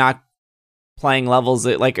 why are you not playing levels?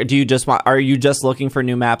 Like, are you just looking for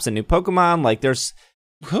new maps and new Pokemon? Like, there's.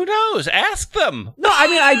 Who knows? Ask them. No, I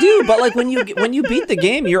mean, I do, but like when you beat the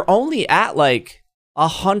game, you're only at like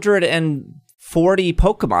 140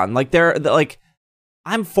 Pokemon. Like like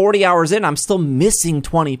I'm 40 hours in, I'm still missing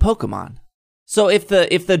 20 Pokemon. So if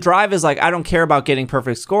the drive is like, I don't care about getting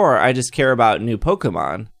perfect score, I just care about new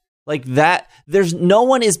Pokemon. Like that, there's no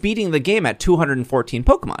one is beating the game at 214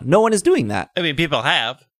 Pokemon. No one is doing that. I mean, people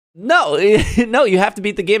have. No, you have to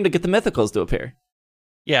beat the game to get the mythicals to appear.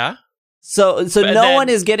 Yeah. So no one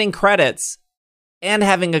is getting credits and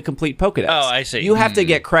having a complete Pokedex. Oh, I see. You have to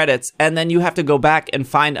get credits, and then you have to go back and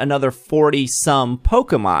find another 40-some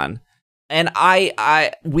Pokemon. And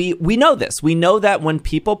we know this. We know that when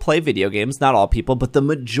people play video games, not all people, but the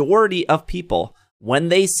majority of people, when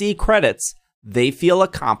they see credits, they feel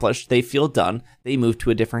accomplished, they feel done, they move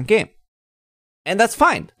to a different game. And that's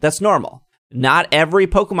fine. That's normal. Not every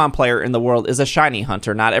Pokemon player in the world is a shiny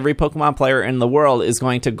hunter. Not every Pokemon player in the world is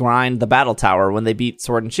going to grind the battle tower when they beat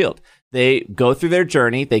Sword and Shield. They go through their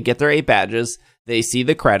journey, they get their 8 badges, they see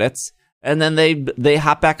the credits, and then they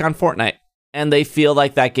hop back on Fortnite. And they feel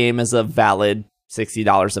like that game is a valid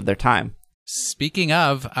 $60 of their time. Speaking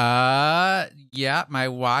of, my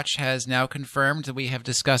watch has now confirmed that we have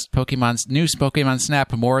discussed Pokemon's new Pokemon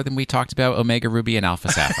Snap more than we talked about Omega Ruby and Alpha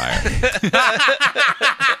Sapphire.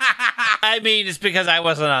 I mean, it's because I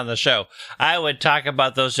wasn't on the show. I would talk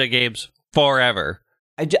about those two games forever.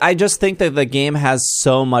 I just think that the game has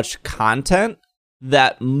so much content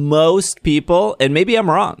that most people, and maybe I'm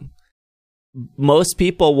wrong, most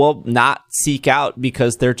people will not seek out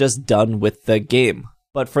because they're just done with the game.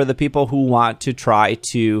 But for the people who want to try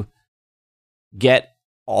to get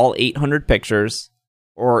all 800 pictures,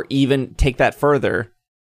 or even take that further,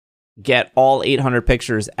 get all 800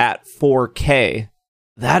 pictures at 4K,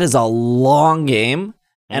 that is a long game.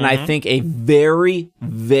 And I think a very,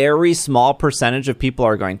 very small percentage of people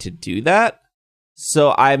are going to do that.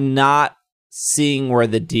 So I'm not seeing where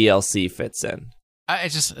the DLC fits in.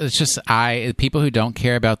 It's just people who don't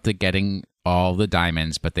care about the getting all the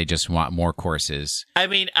diamonds, but they just want more courses. I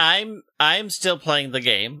mean, I'm still playing the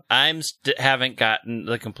game. Haven't gotten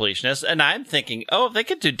the completionist, and I'm thinking, if they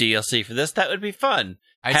could do DLC for this, that would be fun.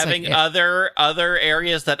 Having other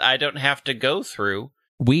areas that I don't have to go through.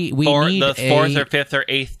 We for need the 4th or 5th or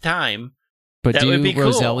 8th time. But that do would be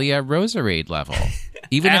Roselia Roserade level.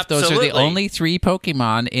 Even if those are the only 3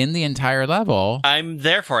 Pokemon in the entire level. I'm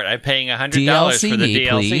there for it. I'm paying $100 for the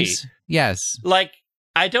DLC. Please. Yes. Like,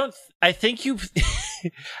 I think you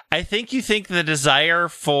think the desire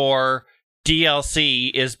for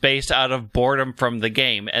DLC is based out of boredom from the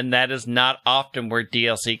game, and that is not often where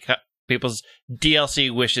people's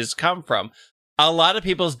DLC wishes come from. A lot of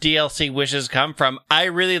people's DLC wishes come from, I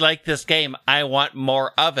really like this game. I want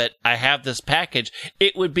more of it. I have this package.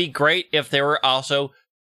 It would be great if there were also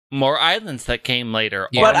more islands that came later.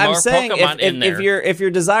 Yeah. But I'm saying, if your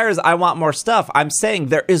desire is, I want more stuff, I'm saying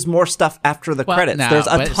there is more stuff after the credits. There's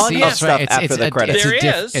a ton of stuff after the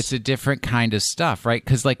credits. It's a different kind of stuff, right?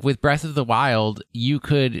 Because like with Breath of the Wild, you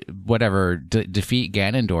could, defeat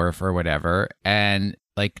Ganondorf or whatever, and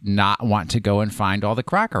like not want to go and find all the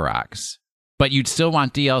Cracker Rocks. But you'd still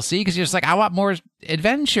want DLC because you're just like, I want more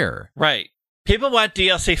adventure. Right. People want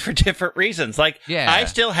DLC for different reasons. Like, I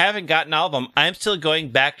still haven't gotten all of them. I'm still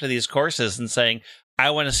going back to these courses and saying,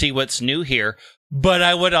 I want to see what's new here. But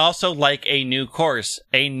I would also like a new course,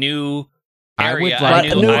 a new area.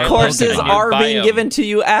 New courses are being given to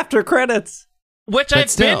you after credits. Which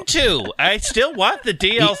I've been to. I still want the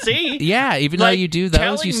DLC. Yeah, even though you do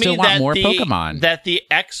those, you still want more Pokemon. That the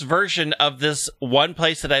X version of this one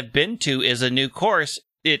place that I've been to is a new course.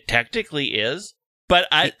 It technically is, but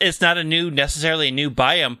it's not necessarily a new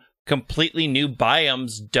biome. Completely new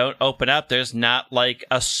biomes don't open up. There's not like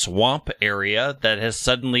a swamp area that has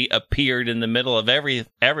suddenly appeared in the middle of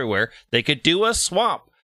everywhere. They could do a swamp.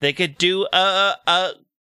 They could do a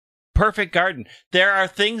perfect garden. There are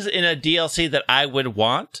things in a DLC that I would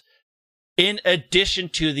want in addition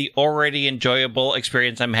to the already enjoyable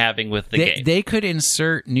experience I'm having with the game. They could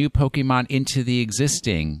insert new Pokemon into the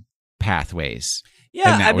existing pathways.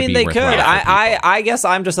 Yeah, I mean, they could. I guess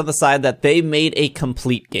I'm just on the side that they made a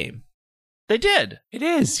complete game. They did. It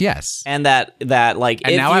is, yes. And that like,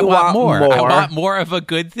 and if now you want more. I want more of a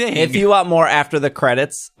good thing. If you want more after the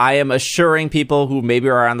credits, I am assuring people who maybe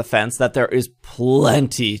are on the fence that there is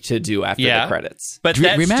plenty to do after the credits. But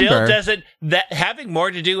that having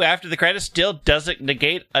more to do after the credits still doesn't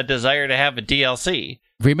negate a desire to have a DLC.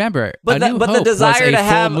 Remember, the desire to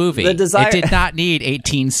have movie. It did not need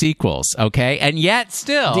 18 sequels, okay? And yet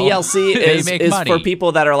still DLC is for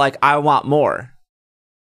people that are like, I want more.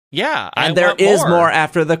 Yeah, and there is more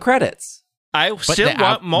after the credits. I still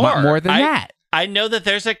want more. Want more than that. I know that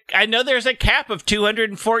there's a cap of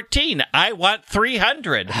 214. I want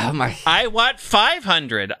 300. Oh my! I want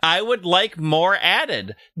 500. I would like more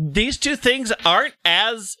added. These two things aren't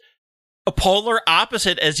as a polar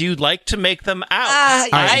opposite as you'd like to make them out.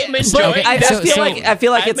 I'm enjoying. I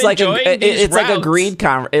feel like it's like a greed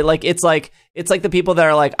it's like the people that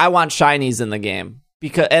are like, I want shinies in the game.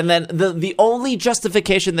 And then the only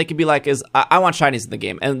justification they could be like is, I want shinies in the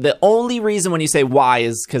game. And the only reason when you say why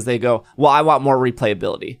is because they go, well, I want more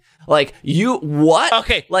replayability. Like, what?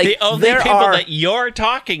 Okay, like, the only people that you're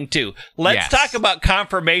talking to. Let's talk about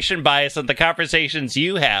confirmation bias and the conversations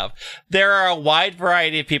you have. There are a wide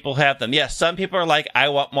variety of people who have them. Yes, some people are like, I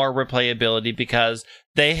want more replayability because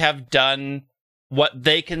they have done what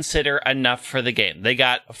they consider enough for the game. They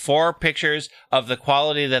got 4 pictures of the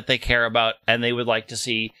quality that they care about, and they would like to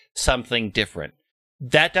see something different.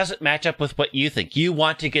 That doesn't match up with what you think. You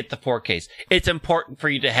want to get the 4Ks. It's important for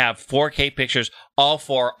you to have 4K pictures, all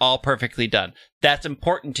 4, all perfectly done. That's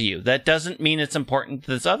important to you. That doesn't mean it's important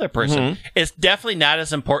to this other person. Mm-hmm. It's definitely not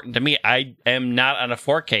as important to me. I am not on a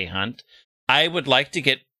 4K hunt. I would like to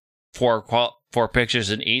get 4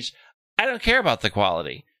 pictures in each. I don't care about the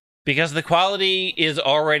quality. Because the quality is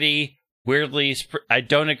already weirdly... I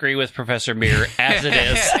don't agree with Professor Mirror as it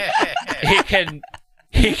is.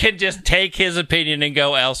 He can just take his opinion and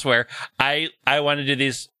go elsewhere. I want to do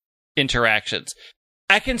these interactions.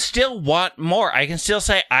 I can still want more. I can still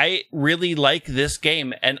say, I really like this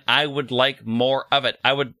game, and I would like more of it.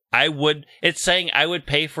 It's saying I would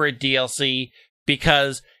pay for a DLC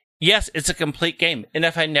because, yes, it's a complete game. And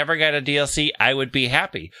if I never got a DLC, I would be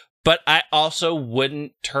happy. But I also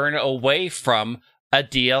wouldn't turn away from a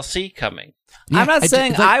DLC coming. Yeah, I'm not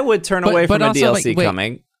saying I would turn away from a DLC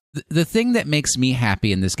coming. The thing that makes me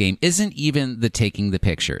happy in this game isn't even the taking the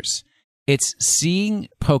pictures. It's seeing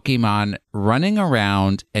Pokemon running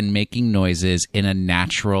around and making noises in a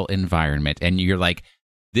natural environment. And you're like,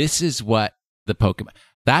 this is what the Pokemon...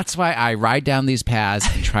 That's why I ride down these paths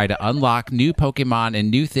and try to unlock new Pokemon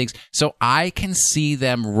and new things so I can see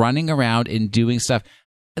them running around and doing stuff.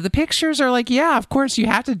 The pictures are like, yeah, of course you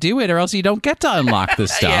have to do it or else you don't get to unlock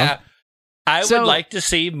this stuff. Yeah. I would like to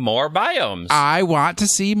see more biomes. I want to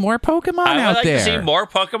see more Pokemon out there. I would like to see more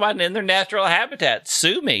Pokemon in their natural habitat.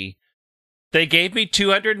 Sue me. They gave me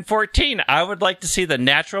 214. I would like to see the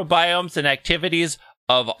natural biomes and activities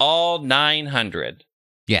of all 900.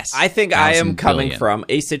 Yes. I think I am coming from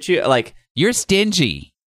a situation like... You're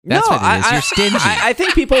stingy. That's what it is. You're stingy. I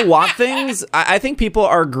think people want things. I think people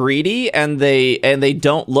are greedy and they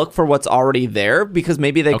don't look for what's already there because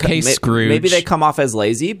maybe they maybe they come off as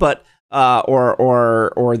lazy, but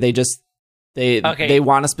or they just they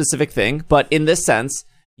want a specific thing. But in this sense,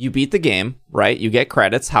 you beat the game, right? You get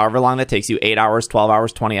credits, however long that takes you, 8 hours, 12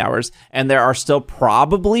 hours, 20 hours, and there are still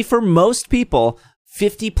probably for most people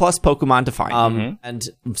 50 plus Pokemon to find. And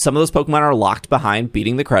some of those Pokemon are locked behind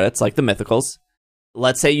beating the credits, like the mythicals.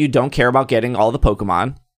 Let's say you don't care about getting all the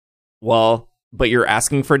Pokemon. Well, but you're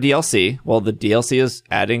asking for DLC. Well, the DLC is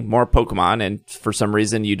adding more Pokemon, and for some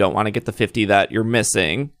reason you don't want to get the 50 that you're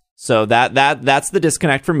missing. So that's the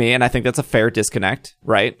disconnect for me, and I think that's a fair disconnect,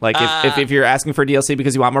 right? Like if you're asking for DLC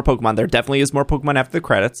because you want more Pokemon, there definitely is more Pokemon after the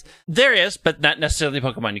credits. There is, but not necessarily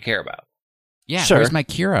Pokemon you care about. Yeah, sure. Where's my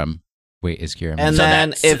Kyurem? Wait, is Kyurem? And so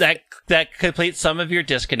then that completes some of your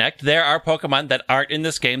disconnect. There are Pokemon that aren't in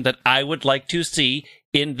this game that I would like to see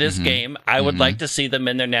in this game. I would like to see them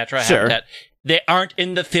in their natural habitat. They aren't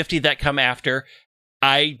in the 50 that come after.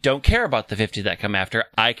 I don't care about the 50 that come after.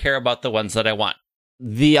 I care about the ones that I want.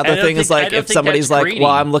 The other thing is, like, if somebody's like, greedy. Well,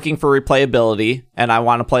 I'm looking for replayability, and I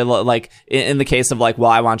want to play, like, in the case of, like, well,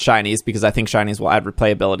 I want shinies, because I think shinies will add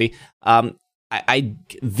replayability.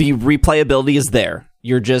 The replayability is there.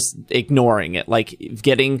 You're just ignoring it. Like,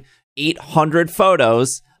 getting 800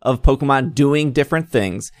 photos of Pokemon doing different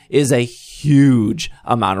things is a huge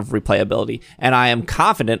amount of replayability. And I am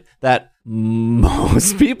confident that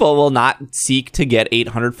most people will not seek to get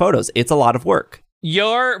 800 photos. It's a lot of work.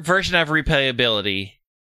 Your version of replayability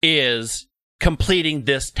is completing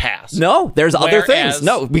this task. No, there's other things.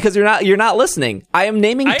 No, because you're not listening. I am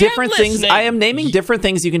naming different things. I am naming different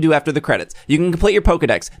things you can do after the credits. You can complete your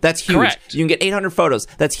Pokédex. That's huge. Correct. You can get 800 photos.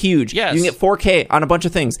 That's huge. Yes. You can get 4K on a bunch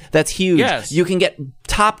of things. That's huge. Yes. You can get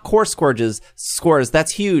top core scores.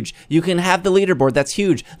 That's huge. You can have the leaderboard. That's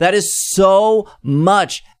huge. That is so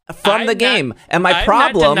much from the game. And I'm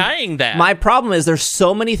not denying that. My problem is there's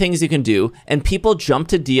so many things you can do, and people jump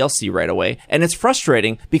to DLC right away, and it's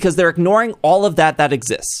frustrating because they're ignoring all of that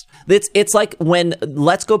exists. It's like when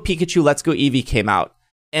Let's Go Pikachu, Let's Go Eevee came out,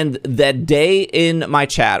 and that day in my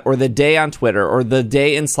chat, or the day on Twitter, or the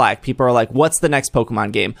day in Slack, people are like, what's the next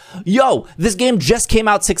Pokemon game? Yo, this game just came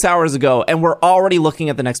out 6 hours ago, and we're already looking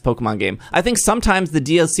at the next Pokemon game. I think sometimes the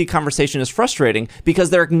DLC conversation is frustrating because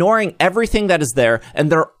they're ignoring everything that is there, and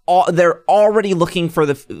they're already looking for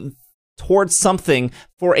towards something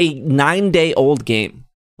for a 9-day-old game.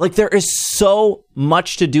 Like, there is so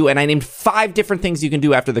much to do, and I named 5 different things you can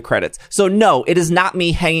do after the credits. So no, it is not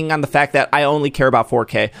me hanging on the fact that I only care about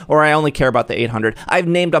 4K, or I only care about the 800. I've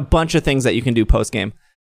named a bunch of things that you can do post-game.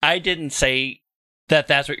 I didn't say that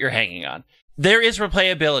that's what you're hanging on. There is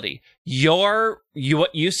replayability.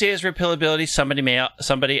 What you see as replayability,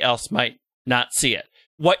 somebody else might not see it.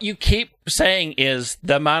 What you keep saying is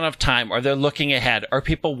the amount of time, or they're looking ahead, or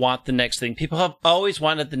people want the next thing. People have always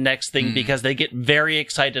wanted the next thing because they get very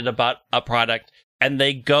excited about a product, and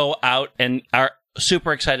they go out and are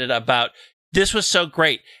super excited about, this was so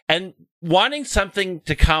great. And wanting something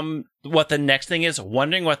to come, what the next thing is,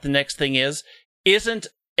 wondering what the next thing is, isn't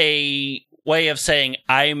a way of saying,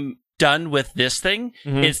 I'm done with this thing.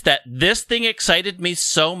 It's that this thing excited me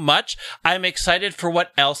so much, I'm excited for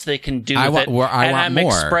what else they can do with it, and I'm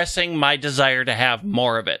expressing my desire to have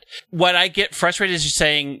more of it. What I get frustrated as you're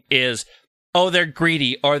saying is, oh, they're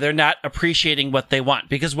greedy, or they're not appreciating what they want.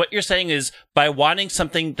 Because what you're saying is, by wanting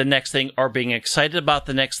something, the next thing, or being excited about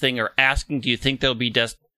the next thing, or asking, do you think there'll be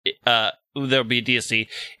DLC?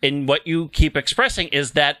 And what you keep expressing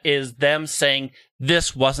is them saying,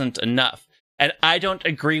 this wasn't enough. And I don't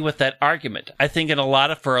agree with that argument. I think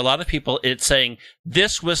for a lot of people, it's saying,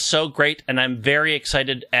 this was so great, and I'm very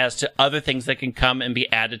excited as to other things that can come and be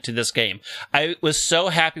added to this game. I was so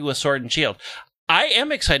happy with Sword and Shield. I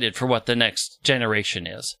am excited for what the next generation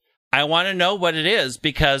is. I want to know what it is,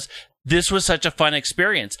 because this was such a fun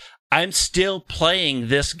experience. I'm still playing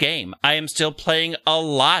this game. I am still playing a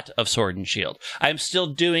lot of Sword and Shield. I'm still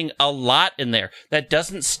doing a lot in there. That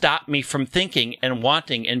doesn't stop me from thinking and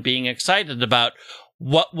wanting and being excited about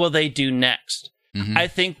what will they do next. I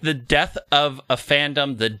think the death of a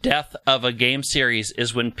fandom, the death of a game series,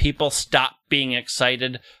 is when people stop being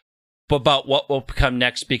excited about what will come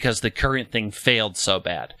next because the current thing failed so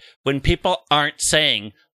bad. When people aren't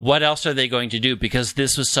saying, what else are they going to do? Because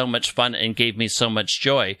this was so much fun and gave me so much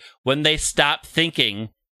joy. When they stop thinking,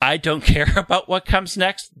 I don't care about what comes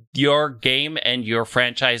next, your game and your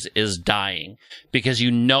franchise is dying because you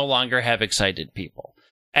no longer have excited people.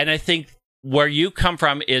 And I think where you come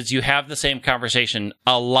from is you have the same conversation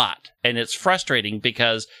a lot. And it's frustrating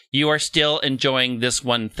because you are still enjoying this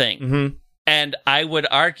one thing. And I would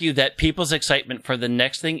argue that people's excitement for the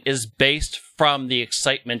next thing is based from the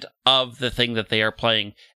excitement of the thing that they are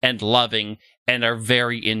playing and loving and are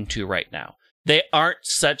very into right now. They aren't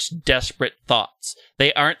such desperate thoughts.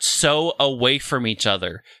 They aren't so away from each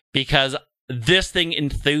other because this thing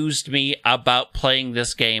enthused me about playing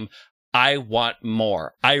this game. I want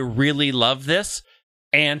more. I really love this,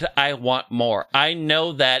 and I want more. I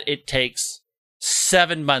know that it takes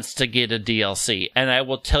 7 months to get a DLC. And I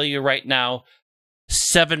will tell you right now,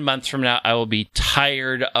 7 months from now, I will be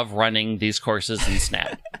tired of running these courses in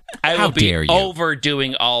Snap. I will be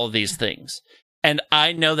overdoing all of these things. And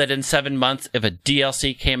I know that in 7 months, if a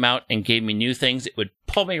DLC came out and gave me new things, it would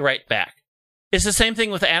pull me right back. It's the same thing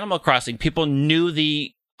with Animal Crossing. People knew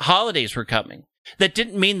the holidays were coming. That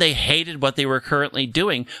didn't mean they hated what they were currently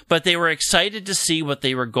doing, but they were excited to see what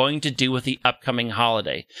they were going to do with the upcoming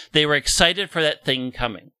holiday. They were excited for that thing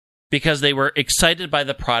coming because they were excited by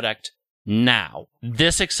the product now.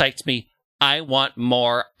 This excites me. I want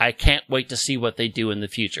more. I can't wait to see what they do in the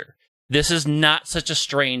future. This is not such a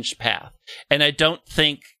strange path. And I don't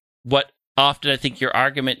think what often I think your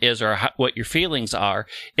argument is, or what your feelings are,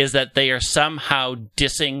 is that they are somehow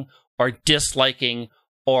dissing or disliking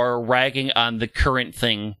or ragging on the current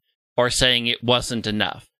thing or saying it wasn't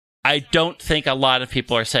enough. I don't think a lot of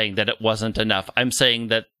people are saying that it wasn't enough. I'm saying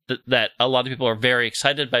that a lot of people are very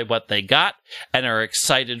excited by what they got and are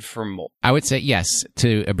excited for more. I would say yes.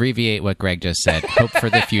 To abbreviate what Greg just said, hope for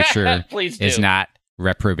the future is not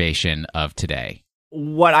reprobation of today.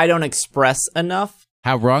 What I don't express enough.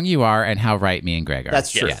 How wrong you are and how right me and Greg are.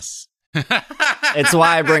 That's true. Yes. It's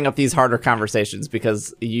why I bring up these harder conversations,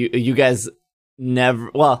 because you guys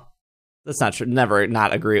never, well, that's not true. Never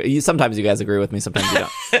not agree. Sometimes you guys agree with me. Sometimes you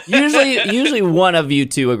don't. Usually one of you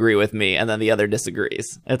two agree with me, and then the other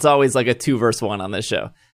disagrees. It's always like a 2-1 on this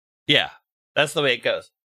show. Yeah, that's the way it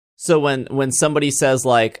goes. So when somebody says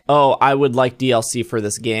like, "Oh, I would like DLC for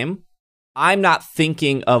this game," I'm not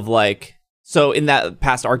thinking of like. So in that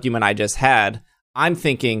past argument I just had, I'm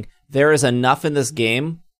thinking there is enough in this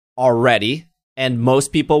game already, and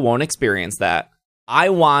most people won't experience that. I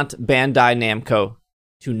want Bandai Namco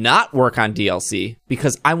to not work on DLC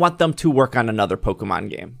because I want them to work on another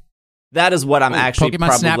Pokemon game. That is what I'm actually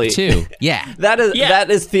Pokemon probably... Snap 2. Yeah.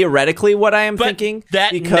 That is theoretically what I am thinking.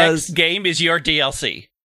 That because... next game is your DLC.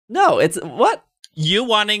 No, it's... What? You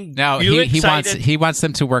wanting... No, he wants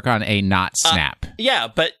them to work on a not Snap. Yeah,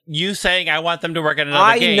 but you saying I want them to work on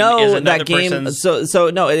another game know is another that game... person's...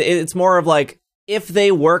 So no, it's more of like, if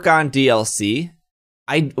they work on DLC,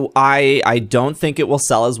 I don't think it will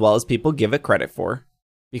sell as well as people give it credit for.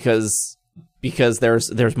 Because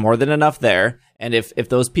there's more than enough there, and if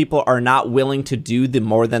those people are not willing to do the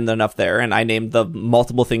more than enough there, and I named the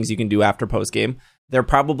multiple things you can do after postgame, they're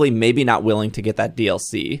probably maybe not willing to get that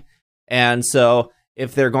DLC. And so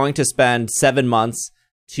if they're going to spend 7 months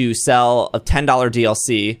to sell a $10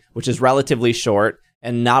 DLC, which is relatively short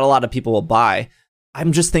and not a lot of people will buy,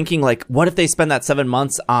 I'm just thinking like, what if they spend that 7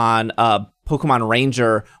 months on Pokemon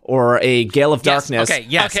Ranger or a Gale of Darkness?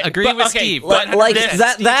 Agree with Steve. But like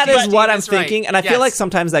that is what I'm thinking, right. And I feel like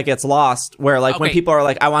sometimes that gets lost. Where like when people are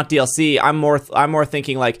like, "I want DLC," I'm more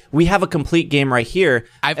thinking like, we have a complete game right here.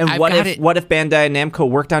 What if Bandai Namco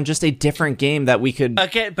worked on just a different game that we could?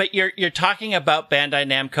 Okay, but you're talking about Bandai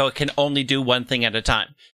Namco can only do one thing at a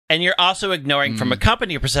time. And you're also ignoring, from a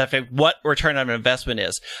company perspective, what return on investment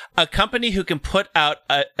is. A company who can put out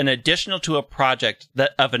an additional to a project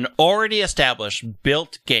of an already established,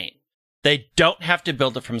 built game. They don't have to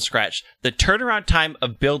build it from scratch. The turnaround time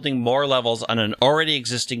of building more levels on an already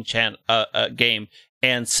existing game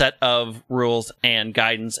and set of rules and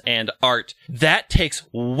guidance and art, that takes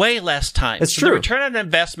way less time. It's true. The return on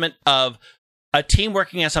investment of a team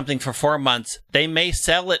working on something for 4 months, they may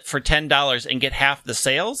sell it for $10 and get half the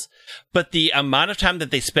sales, but the amount of time that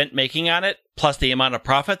they spent making on it, plus the amount of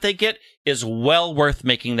profit they get, is well worth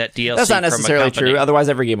making that DLC. That's not necessarily true. Otherwise,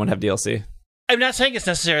 every game would have DLC. I'm not saying it's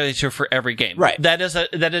necessarily true for every game. Right. That is a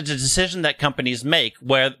decision that companies make.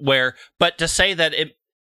 But to say that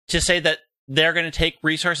they're going to take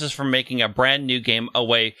resources from making a brand new game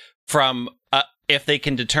away from. If they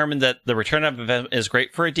can determine that the return on investment is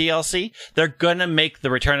great for a DLC, they're going to make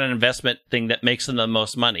the return on investment thing that makes them the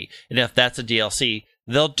most money. And if that's a DLC,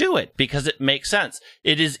 they'll do it because it makes sense.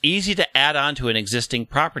 It is easy to add on to an existing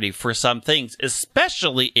property for some things,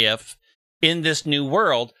 especially if in this new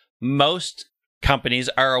world, most companies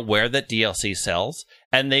are aware that DLC sells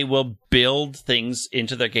and they will build things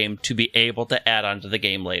into their game to be able to add on to the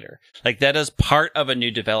game later. Like that is part of a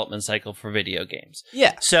new development cycle for video games.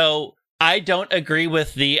 Yeah. So I don't agree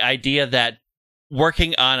with the idea that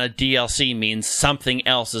working on a DLC means something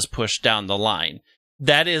else is pushed down the line.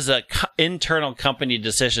 That is a internal company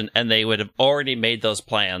decision, and they would have already made those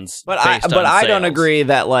plans. But I don't agree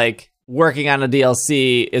that like working on a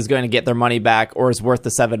DLC is going to get their money back, or is worth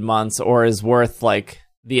the 7 months, or is worth like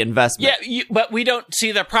the investment. Yeah, but we don't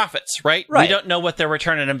see their profits, right? We don't know what their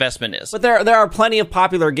return on investment is. But there are plenty of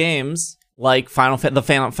popular games like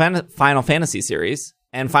the Final Fantasy series.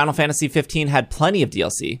 And Final Fantasy 15 had plenty of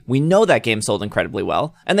DLC. We know that game sold incredibly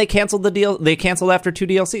well, and they canceled They canceled after 2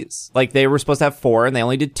 DLCs. Like they were supposed to have 4, and they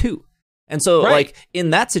only did 2. And so, like in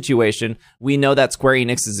that situation, we know that Square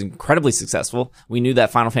Enix is incredibly successful. We knew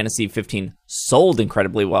that Final Fantasy 15 sold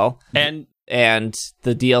incredibly well, and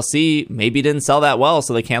the DLC maybe didn't sell that well,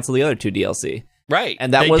 so they canceled the other 2 DLC. Right.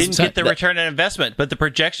 And that they didn't get the return on investment, but the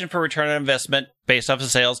projection for return on investment based off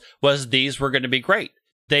of sales was these were going to be great.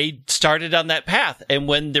 They started on that path, and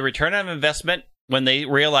when the return on investment when they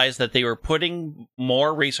realized that they were putting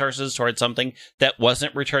more resources towards something that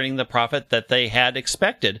wasn't returning the profit that they had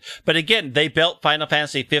expected. But again, they built Final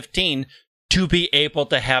Fantasy 15 to be able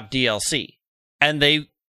to have DLC. And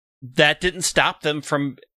that didn't stop them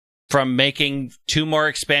from making 2 more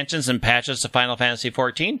expansions and patches to Final Fantasy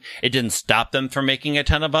 14. It didn't stop them from making a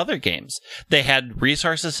ton of other games. They had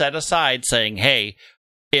resources set aside saying, hey,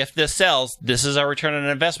 if this sells, this is our return on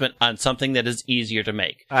investment on something that is easier to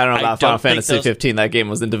make. I don't know about Final Fantasy 15. That game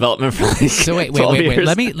was in development for like So wait.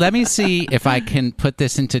 Let me see if I can put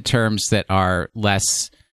this into terms that are less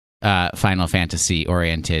Final Fantasy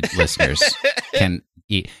oriented listeners can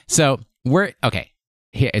eat. So we're okay.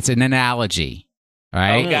 Here, it's an analogy. All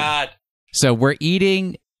right. Oh God. So we're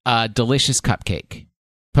eating a delicious cupcake.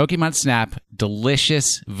 Pokemon Snap,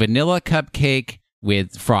 delicious vanilla cupcake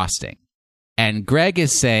with frosting. And Greg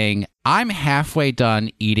is saying, I'm halfway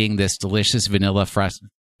done eating this delicious vanilla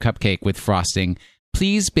cupcake with frosting.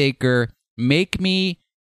 Please, baker, make me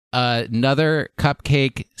another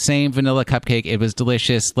cupcake, same vanilla cupcake. It was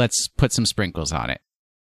delicious. Let's put some sprinkles on it.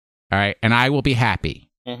 All right. And I will be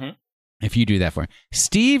happy if you do that for me.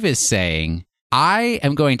 Steve is saying, I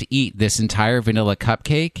am going to eat this entire vanilla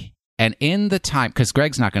cupcake. And in the time, because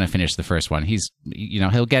Greg's not going to finish the first one,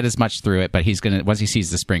 he'll get as much through it, but once he sees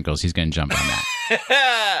the sprinkles, he's going to jump on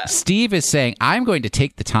that. Steve is saying, I'm going to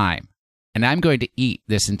take the time and I'm going to eat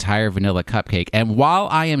this entire vanilla cupcake. And while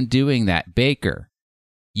I am doing that, Baker,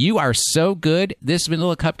 you are so good. This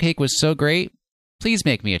vanilla cupcake was so great. Please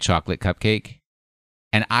make me a chocolate cupcake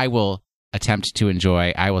and I will attempt to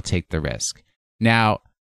enjoy. I will take the risk. Now,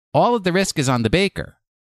 all of the risk is on the baker,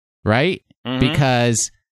 right? Because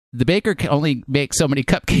the baker can only make so many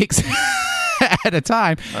cupcakes at a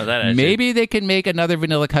time. Oh, maybe they can make another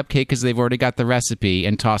vanilla cupcake because they've already got the recipe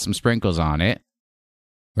and toss some sprinkles on it,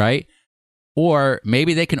 right? Or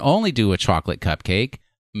maybe they can only do a chocolate cupcake.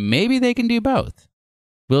 Maybe they can do both.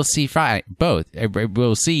 We'll see. Both.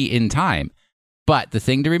 We'll see in time. But the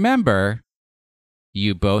thing to remember,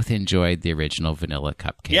 you both enjoyed the original vanilla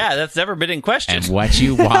cupcake. Yeah, that's never been in question. And what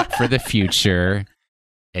you want for the future...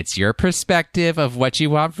 It's your perspective of what you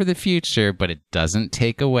want for the future, but it doesn't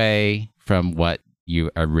take away from what you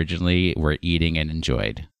originally were eating and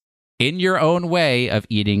enjoyed. In your own way of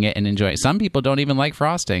eating it and enjoying it. Some people don't even like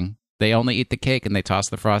frosting. They only eat the cake and they toss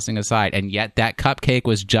the frosting aside. And yet that cupcake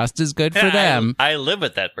was just as good for them. I live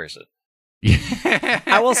with that person.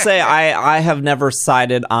 I will say I have never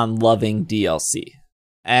sided on loving DLC.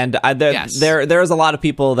 And there's a lot of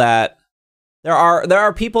people that... There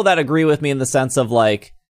are people that agree with me in the sense of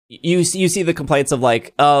like... You see the complaints of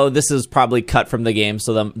like, oh, this is probably cut from the game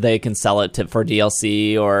so they can sell it for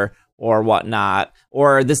DLC or whatnot,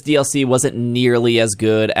 or this DLC wasn't nearly as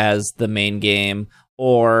good as the main game,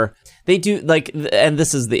 or they do like, and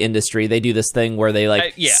this is the industry, they do this thing where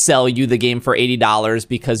they sell you the game for $80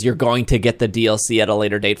 because you're going to get the DLC at a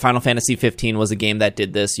later date. Final Fantasy 15 was a game that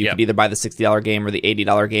did this. You could either buy the $60 game or the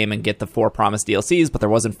 $80 game and get the 4 promised DLCs, but there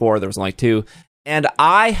wasn't 4, there was only 2. And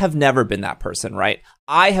I have never been that person, right?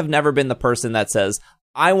 I have never been the person that says,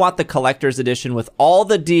 I want the collector's edition with all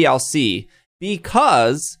the DLC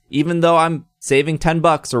because even though I'm saving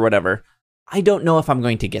 $10 or whatever, I don't know if I'm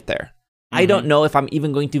going to get there. I don't know if I'm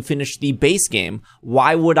even going to finish the base game.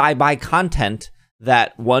 Why would I buy content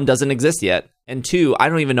that 1, doesn't exist yet, and 2, I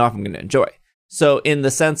don't even know if I'm going to enjoy? So in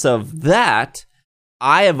the sense of that,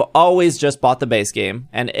 I have always just bought the base game,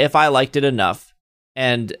 and if I liked it enough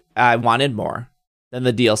and I wanted more, then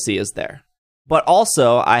the DLC is there. But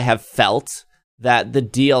also, I have felt that the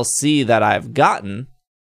DLC that I've gotten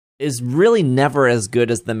is really never as good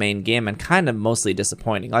as the main game and kind of mostly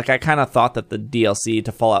disappointing. Like, I kind of thought that the DLC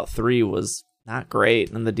to Fallout 3 was not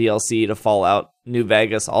great, and the DLC to Fallout New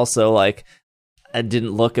Vegas also, like, it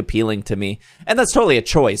didn't look appealing to me. And that's totally a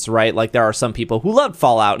choice, right? Like, there are some people who loved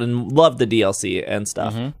Fallout and loved the DLC and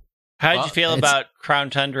stuff. How did you feel about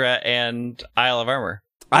Crown Tundra and Isle of Armor?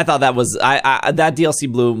 I thought that was that DLC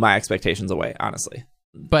blew my expectations away, honestly.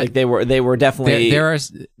 But like, they were definitely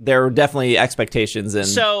there were definitely expectations in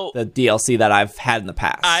the DLC that I've had in the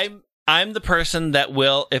past. I'm the person that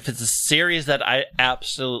will, if it's a series that I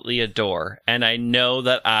absolutely adore, and I know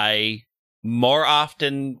that I more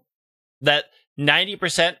often that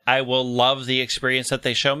 90% I will love the experience that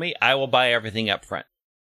they show me, I will buy everything up front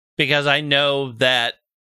because I know that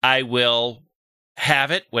I will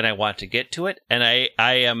have it when I want to get to it, and I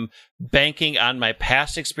am banking on my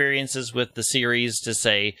past experiences with the series to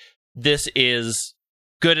say this is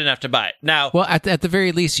good enough to buy it. Now, well, at the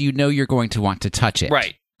very least, you know you're going to want to touch it,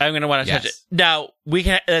 right? I'm going to want to touch it. Now,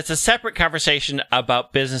 it's a separate conversation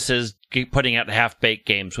about businesses putting out half-baked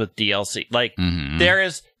games with DLC. Like, there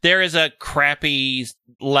is a crappy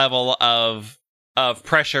level of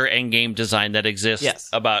pressure and game design that exists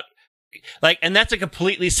about, like, and that's a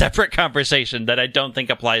completely separate conversation that I don't think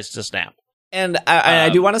applies to Snap. And I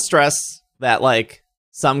do want to stress that, like,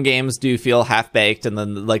 some games do feel half-baked, and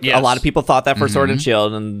then, like, a lot of people thought that for Sword and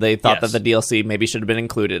Shield, and they thought that the DLC maybe should have been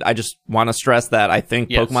included. I just want to stress that I think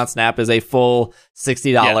Pokemon Snap is a full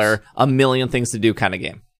 $60, a million things to do kind of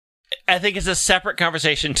game. I think it's a separate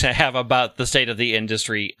conversation to have about the state of the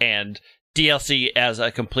industry and DLC as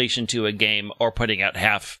a completion to a game, or putting out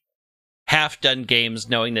half-done games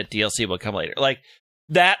knowing that DLC will come later. Like,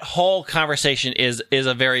 that whole conversation is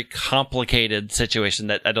a very complicated situation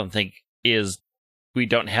that I don't think we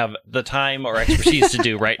don't have the time or expertise to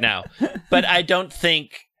do right now. But I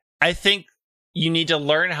think you need to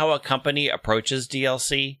learn how a company approaches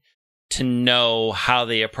DLC to know how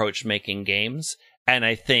they approach making games. And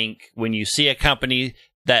I think when you see a company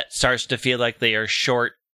that starts to feel like they are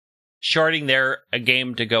shorting a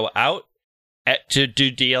game to go out to do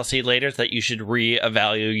DLC later, that you should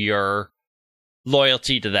reevaluate your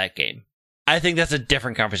loyalty to that game. I think that's a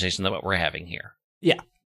different conversation than what we're having here. Yeah.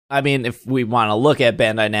 I mean, if we want to look at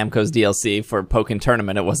Bandai Namco's DLC for Pokken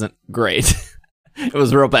Tournament, it wasn't great. It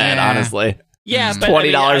was real bad, honestly. Yeah, but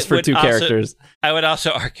 $20 for two characters. I would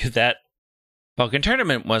also argue that Pokken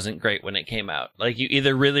Tournament wasn't great when it came out. Like, you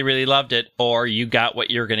either really, really loved it, or you got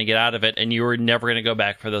what you were going to get out of it, and you were never going to go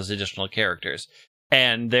back for those additional characters.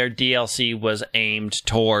 And their DLC was aimed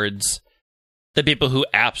towards the people who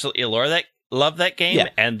absolutely love that game,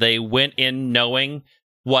 and they went in knowing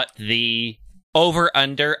what the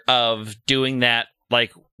over-under of doing that.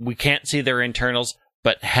 Like, we can't see their internals,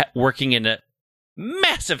 but working in a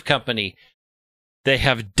massive company, they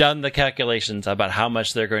have done the calculations about how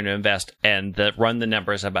much they're going to invest and run the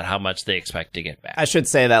numbers about how much they expect to get back. I should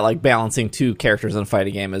say that, like, balancing two characters in a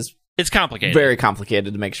fighting game it's complicated. Very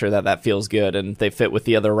complicated to make sure that feels good and they fit with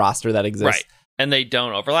the other roster that exists. Right. And they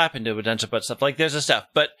don't overlap into a bunch of stuff. Like, there's a stuff,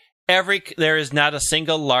 but there is not a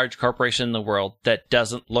single large corporation in the world that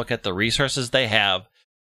doesn't look at the resources they have,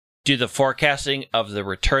 do the forecasting of the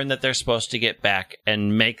return that they're supposed to get back,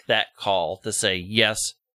 and make that call to say,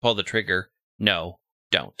 yes, pull the trigger, no,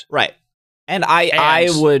 don't. Right. And I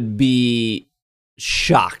would be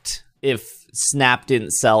shocked if Snap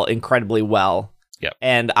didn't sell incredibly well. Yep.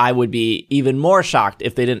 And I would be even more shocked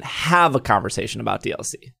if they didn't have a conversation about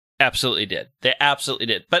DLC. Absolutely did. They absolutely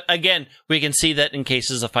did. But again, we can see that in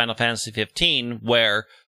cases of Final Fantasy 15, where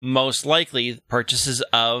most likely purchases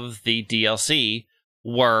of the DLC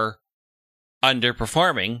were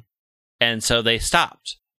underperforming, and so they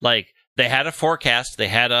stopped. Like, they had a forecast, they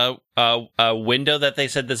had a window that they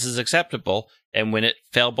said this is acceptable, and when it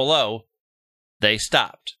fell below, they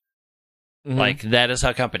stopped. Mm-hmm. Like, that is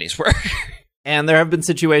how companies work. And there have been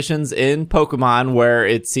situations in Pokemon where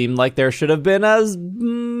it seemed like there should have been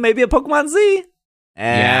maybe a Pokemon Z.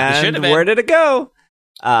 And where did it go?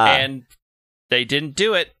 And they didn't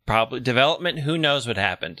do it. Probably development, who knows what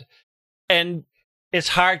happened. And it's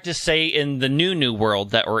hard to say in the new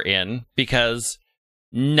world that we're in, because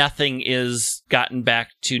nothing is gotten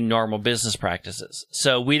back to normal business practices.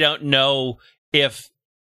 So we don't know if,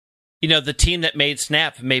 the team that made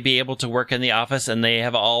Snap may be able to work in the office and they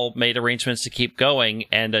have all made arrangements to keep going,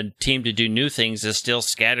 and a team to do new things is still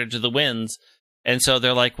scattered to the winds. And so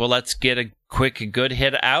they're like, well, let's get a quick, good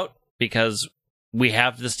hit out because we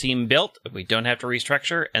have this team built. We don't have to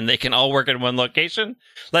restructure, and they can all work in one location.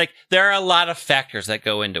 Like, there are a lot of factors that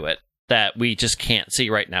go into it that we just can't see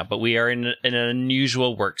right now, but we are in an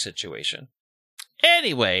unusual work situation.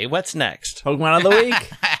 Anyway, what's next? Pokemon of the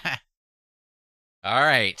week. All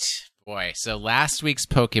right. Boy, so last week's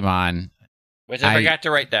Pokemon, which I forgot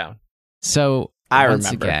to write down. So I once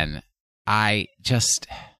remember. Again, I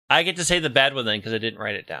get to say the bad one then because I didn't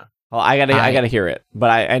write it down. Well, I gotta hear it, but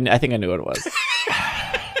I think I knew what it was.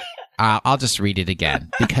 I'll just read it again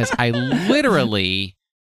because I literally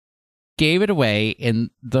gave it away in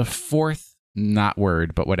the fourth, not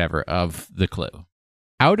word, but whatever, of the clue.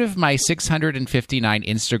 Out of my 659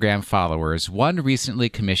 Instagram followers, one recently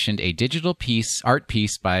commissioned a digital art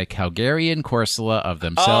piece by Calgarian Corsola of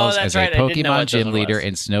themselves as a Pokemon gym leader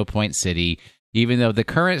in Snowpoint City. Even though the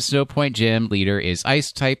current Snowpoint gym leader is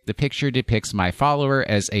Ice-type, the picture depicts my follower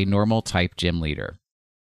as a normal-type gym leader.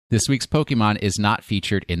 This week's Pokemon is not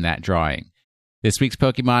featured in that drawing. This week's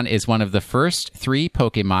Pokemon is one of the first 3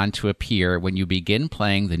 Pokemon to appear when you begin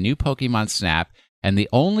playing the new Pokemon Snap, and the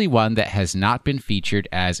only one that has not been featured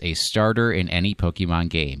as a starter in any Pokemon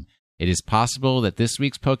game. It is possible that this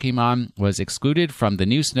week's Pokemon was excluded from the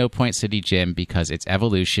new Snow Point City gym because its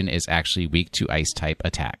evolution is actually weak to ice-type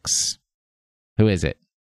attacks. Who is it?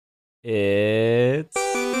 It's...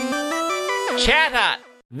 Chatot!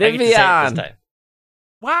 Vivian!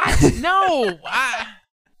 What? No! I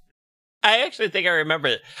actually think I remember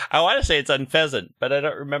it. I want to say it's Unpheasant, but I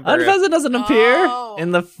don't remember. Unpheasant doesn't appear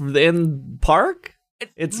in Park?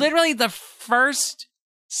 It's literally the first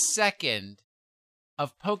second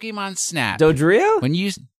of Pokemon Snap. Dodrio?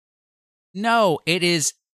 No, it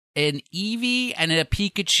is an Eevee and a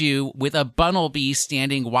Pikachu with a Bunnelby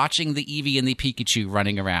standing watching the Eevee and the Pikachu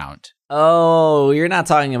running around. Oh, you're not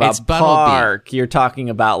talking about Park. You're talking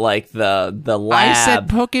about like the lab. I said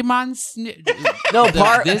Pokemon. No,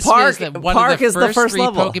 Park. Park is the first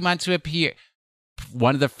level. Pokemon to appear.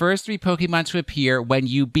 One of the first 3 Pokemon to appear when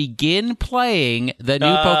you begin playing the new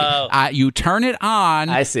Pokemon. You turn it on.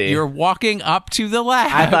 I see. You're walking up to the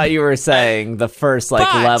lab. I thought you were saying the first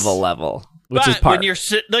level. Which is Park. When you're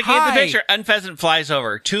looking at the picture, Unpheasant flies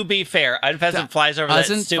over. To be fair, Unpheasant flies over that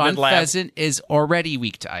stupid lab. Unpheasant is already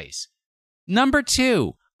weak to ice. Number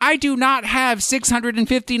 2, I do not have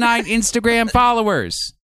 659 Instagram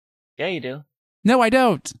followers. Yeah, you do. No, I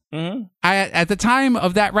don't. Mm-hmm. At the time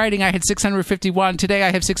of that writing, I had 651. Today, I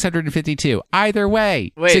have 652. Either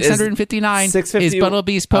way, 659 is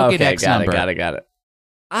Bunnelby's Pokedex number. Got it.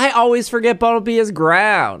 I always forget Bunnelby is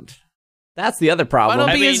ground. That's the other problem.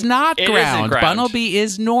 Bunnelby is not ground. Bunnelby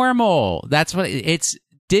is normal. That's what it's.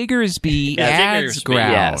 Diggersby adds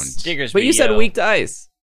ground. Yes. Diggersby, but you said weak to ice.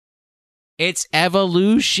 Its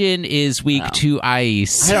evolution is weak to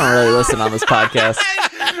ice. I don't really listen on this podcast.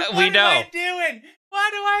 We know.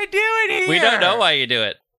 What am I doing here? We don't know why you do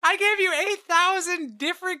it. I gave you 8,000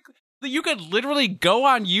 different... You could literally go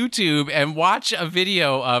on YouTube and watch a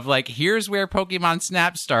video of, like, here's where Pokemon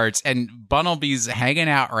Snap starts, and Bunnelby's hanging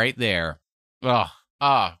out right there.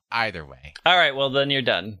 Either way. All right, well, then you're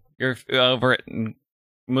done. You're over it and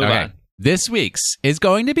move on. This week's is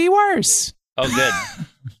going to be worse. Oh, good.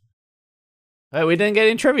 Wait, we didn't get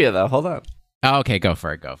any trivia, though. Hold on. Oh, okay, go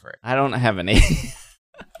for it. I don't have any.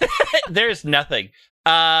 There's nothing.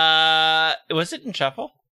 Was it in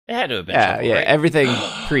Shuffle? It had to have been Shuffle, yeah. right? Everything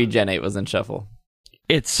pre-Gen 8 was in Shuffle.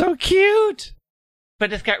 It's so cute.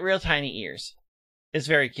 But it's got real tiny ears. It's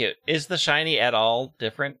very cute. Is the shiny at all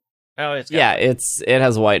different? Oh, it's got it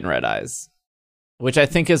has white and red eyes. Which I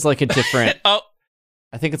think is like a different...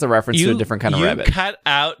 I think it's a reference to a different kind of rabbit. You cut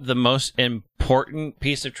out the most important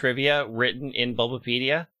piece of trivia written in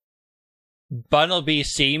Bulbapedia. Bunnelby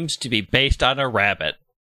seems to be based on a rabbit.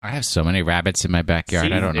 I have so many rabbits in my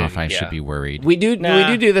backyard. I don't know if I should be worried. We do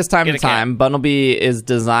this time to time. Bunnelby is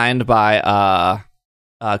designed by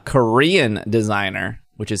a Korean designer,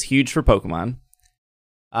 which is huge for Pokemon.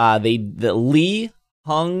 The Lee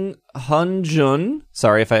Hunjun.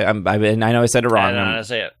 Sorry if I know I said it wrong. I don't know how to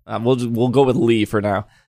say it. We'll go with Lee for now.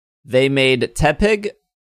 They made Tepig,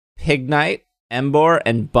 Pignite, Emboar,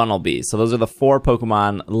 and Bunnelby. So those are the 4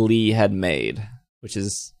 Pokemon Lee had made, which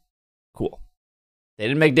is cool. They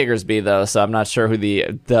didn't make Diggersby, though, so I'm not sure who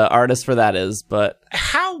the artist for that is, but...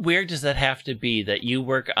 How weird does that have to be that you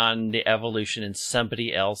work on the evolution and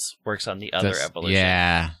somebody else works on the other evolution?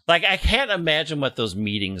 Yeah. Like, I can't imagine what those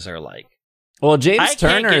meetings are like. Well, James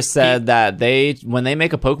Turner said that when they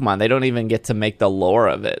make a Pokemon, they don't even get to make the lore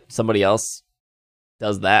of it. Somebody else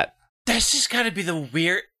does that. That's just got to be the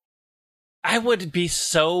weird... I would be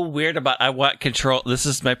so weird about, I want control. This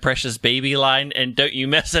is my precious baby line, and don't you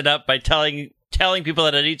mess it up by telling people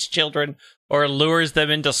that it eats children or lures them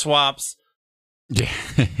into swamps.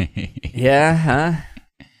 Yeah, huh?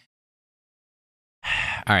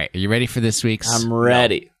 All right, are you ready for this week's? I'm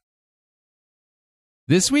ready. No.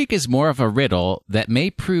 This week is more of a riddle that may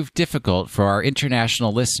prove difficult for our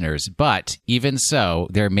international listeners, but even so,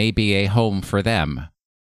 there may be a home for them.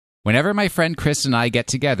 Whenever my friend Chris and I get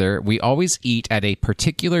together, we always eat at a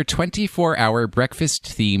particular 24-hour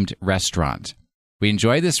breakfast-themed restaurant. We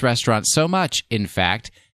enjoy this restaurant so much, in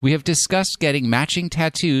fact, we have discussed getting matching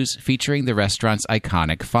tattoos featuring the restaurant's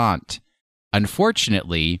iconic font.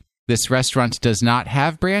 Unfortunately, this restaurant does not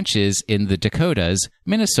have branches in the Dakotas,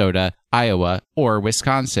 Minnesota, Iowa, or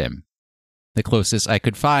Wisconsin. The closest I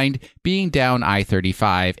could find being down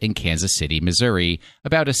I-35 in Kansas City, Missouri,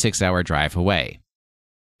 about a 6-hour drive away.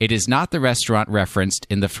 It is not the restaurant referenced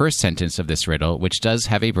in the first sentence of this riddle, which does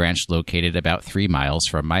have a branch located about 3 miles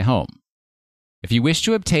from my home. If you wish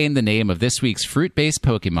to obtain the name of this week's fruit-based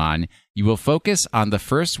Pokemon, you will focus on the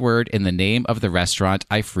first word in the name of the restaurant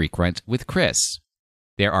I frequent with Chris.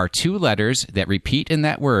 There are 2 letters that repeat in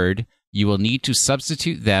that word. You will need to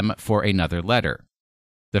substitute them for another letter.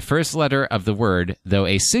 The first letter of the word, though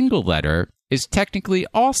a single letter, is technically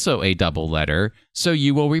also a double letter, so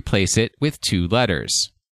you will replace it with 2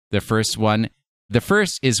 letters. The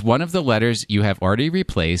first is one of the letters you have already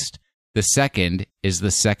replaced. The second is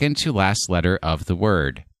the second to last letter of the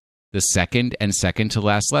word. The second and second to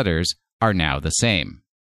last letters are now the same.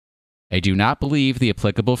 I do not believe the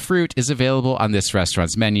applicable fruit is available on this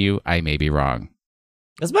restaurant's menu. I may be wrong.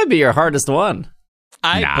 This might be your hardest one.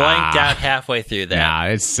 I blanked out halfway through that. Nah,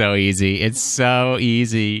 it's so easy. It's so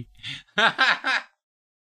easy.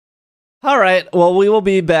 All right. Well, we will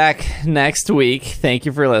be back next week. Thank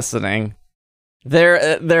you for listening.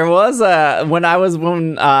 There was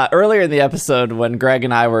earlier in the episode when Greg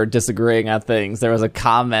and I were disagreeing on things, there was a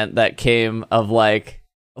comment that came of I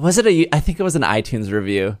think it was an iTunes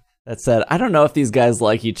review that said, I don't know if these guys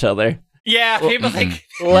like each other. Yeah, people think.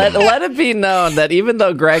 Let it be known that even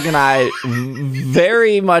though Greg and I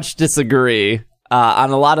very much disagree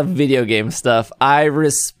on a lot of video game stuff, I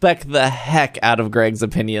respect the heck out of Greg's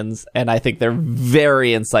opinions, and I think they're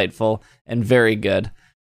very insightful and very good.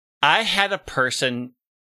 I had a person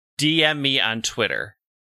DM me on Twitter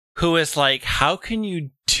who is like, how can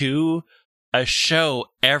you do a show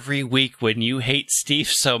every week when you hate Steve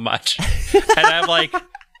so much? And I'm like,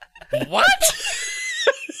 what?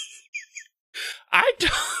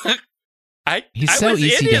 He's I so was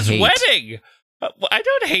easy in to his hate. wedding. I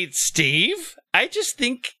don't hate Steve. I just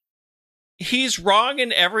think he's wrong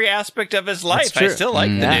in every aspect of his life. I still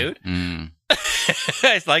like the dude.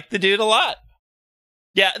 I like the dude a lot.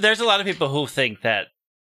 Yeah, there's a lot of people who think that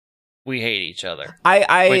we hate each other.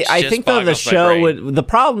 I think though the show the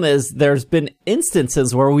problem is there's been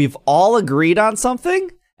instances where we've all agreed on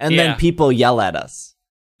something and then people yell at us.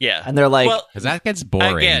 Yeah. And they're like, because that gets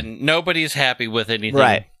boring. Again, nobody's happy with anything.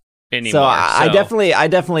 Right. Anymore, so I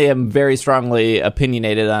definitely am very strongly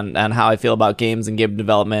opinionated on how I feel about games and game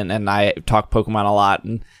development, and I talk Pokemon a lot,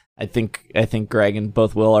 and I think Greg and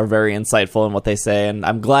both Will are very insightful in what they say, and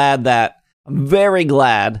I'm very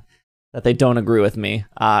glad that they don't agree with me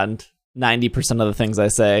on 90% of the things I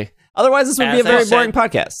say. Otherwise, this would be a very boring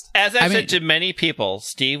podcast. As I said to many people,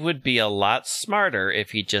 Steve would be a lot smarter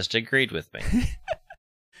if he just agreed with me.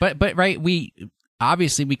 But right, we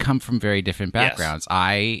come from very different backgrounds. Yes.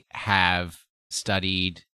 I have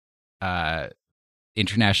studied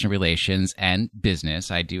international relations and business.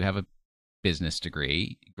 I do have a business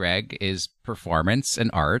degree. Greg is performance and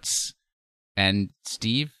arts, and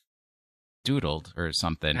Steve doodled or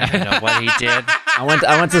something. I don't know what he did.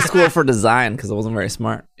 I went to school for design because I wasn't very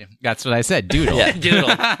smart. That's what I said. Doodle. Yeah, doodle.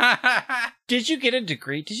 Did you get a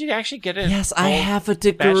degree? Did you actually get a Yes, I have a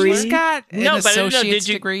degree. He's got an associate's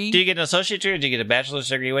degree. Did you get an associate's degree or did you get a bachelor's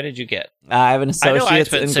degree? What did you get? I have an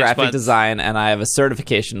associate's in graphic design and I have a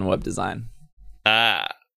certification in web design. Because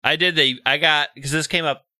this came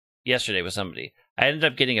up yesterday with somebody. I ended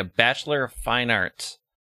up getting a Bachelor of Fine Arts,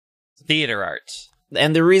 Theater Arts.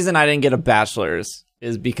 And the reason I didn't get a bachelor's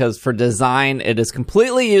is because for design, it is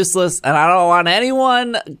completely useless, and I don't want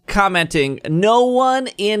anyone commenting. No one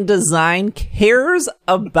in design cares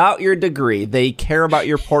about your degree. They care about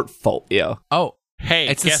your portfolio. Oh, hey,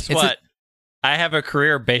 guess what? I have a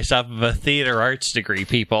career based off of a theater arts degree,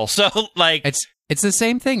 people. So, it's the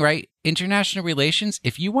same thing, right? International relations,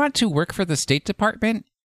 if you want to work for the State Department,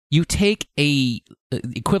 you take a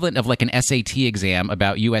equivalent of like an SAT exam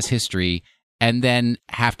about U.S. history, and then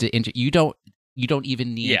have to you don't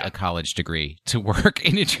even need a college degree to work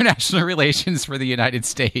in international relations for the United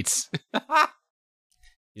States. You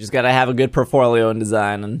just got to have a good portfolio in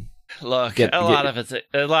design and look. A lot of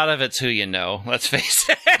it's who you know. Let's face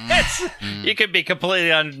it. You could be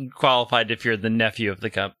completely unqualified if you're the nephew of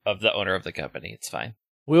the owner of the company. It's fine.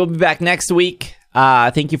 We will be back next week.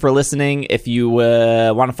 Thank you for listening. If you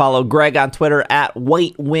want to follow Greg on Twitter at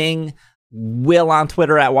WhiteWing, Will on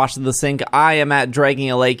Twitter at Watching the Sink. I am at Dragging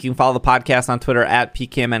a Lake. You can follow the podcast on Twitter at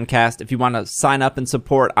PKMNcast. If you want to sign up and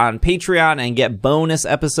support on Patreon and get bonus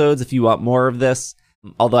episodes if you want more of this,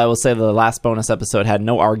 although I will say the last bonus episode had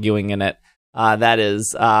no arguing in it, that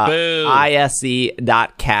is ise.cash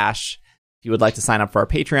if you would like to sign up for our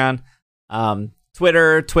Patreon.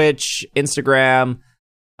 Twitter, Twitch, Instagram,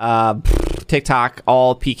 TikTok,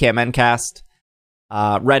 all PKMNcast.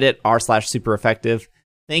 Reddit, r/supereffective.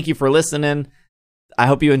 Thank you for listening. I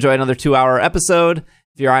hope you enjoy another 2-hour episode.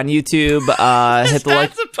 If you're on YouTube, hit the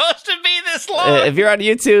like. It's not supposed to be this long. If you're on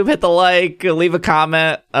YouTube, hit the like, leave a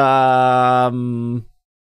comment.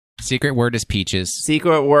 Secret word is peaches.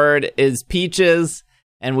 Secret word is peaches.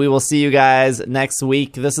 And we will see you guys next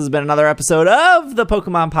week. This has been another episode of the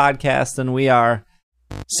Pokemon Podcast, and we are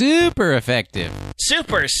super effective.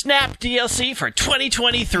 Super Snap DLC for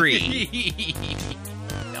 2023.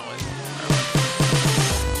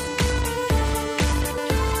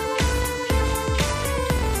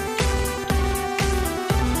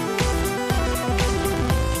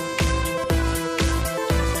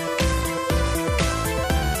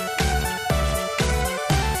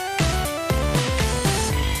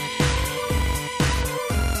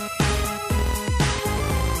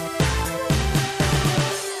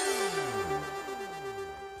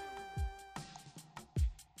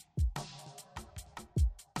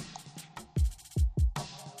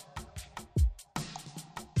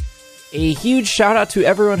 A huge shout out to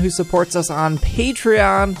everyone who supports us on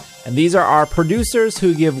Patreon. And these are our producers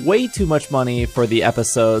who give way too much money for the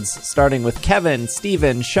episodes, starting with Kevin,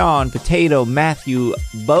 Steven, Sean, Potato, Matthew,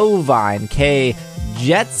 Bovine, Kay,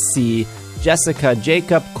 Jetsy, Jessica,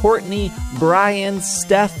 Jacob, Courtney, Brian,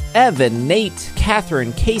 Steph, Evan, Nate,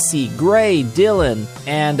 Catherine, Casey, Gray, Dylan,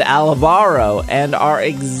 and Alvaro. And our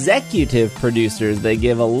executive producers, they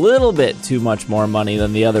give a little bit too much more money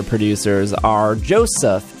than the other producers, are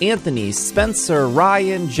Joseph, Anthony, Spencer,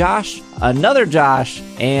 Ryan, Josh, another Josh,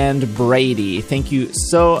 and Brady. Thank you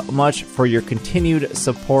so much for your continued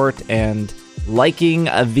support and liking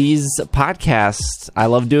these podcasts. I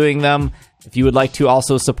love doing them. If you would like to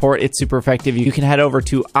also support It's Super Effective, you can head over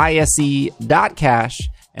to ise.cash,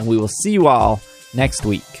 and we will see you all next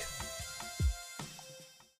week.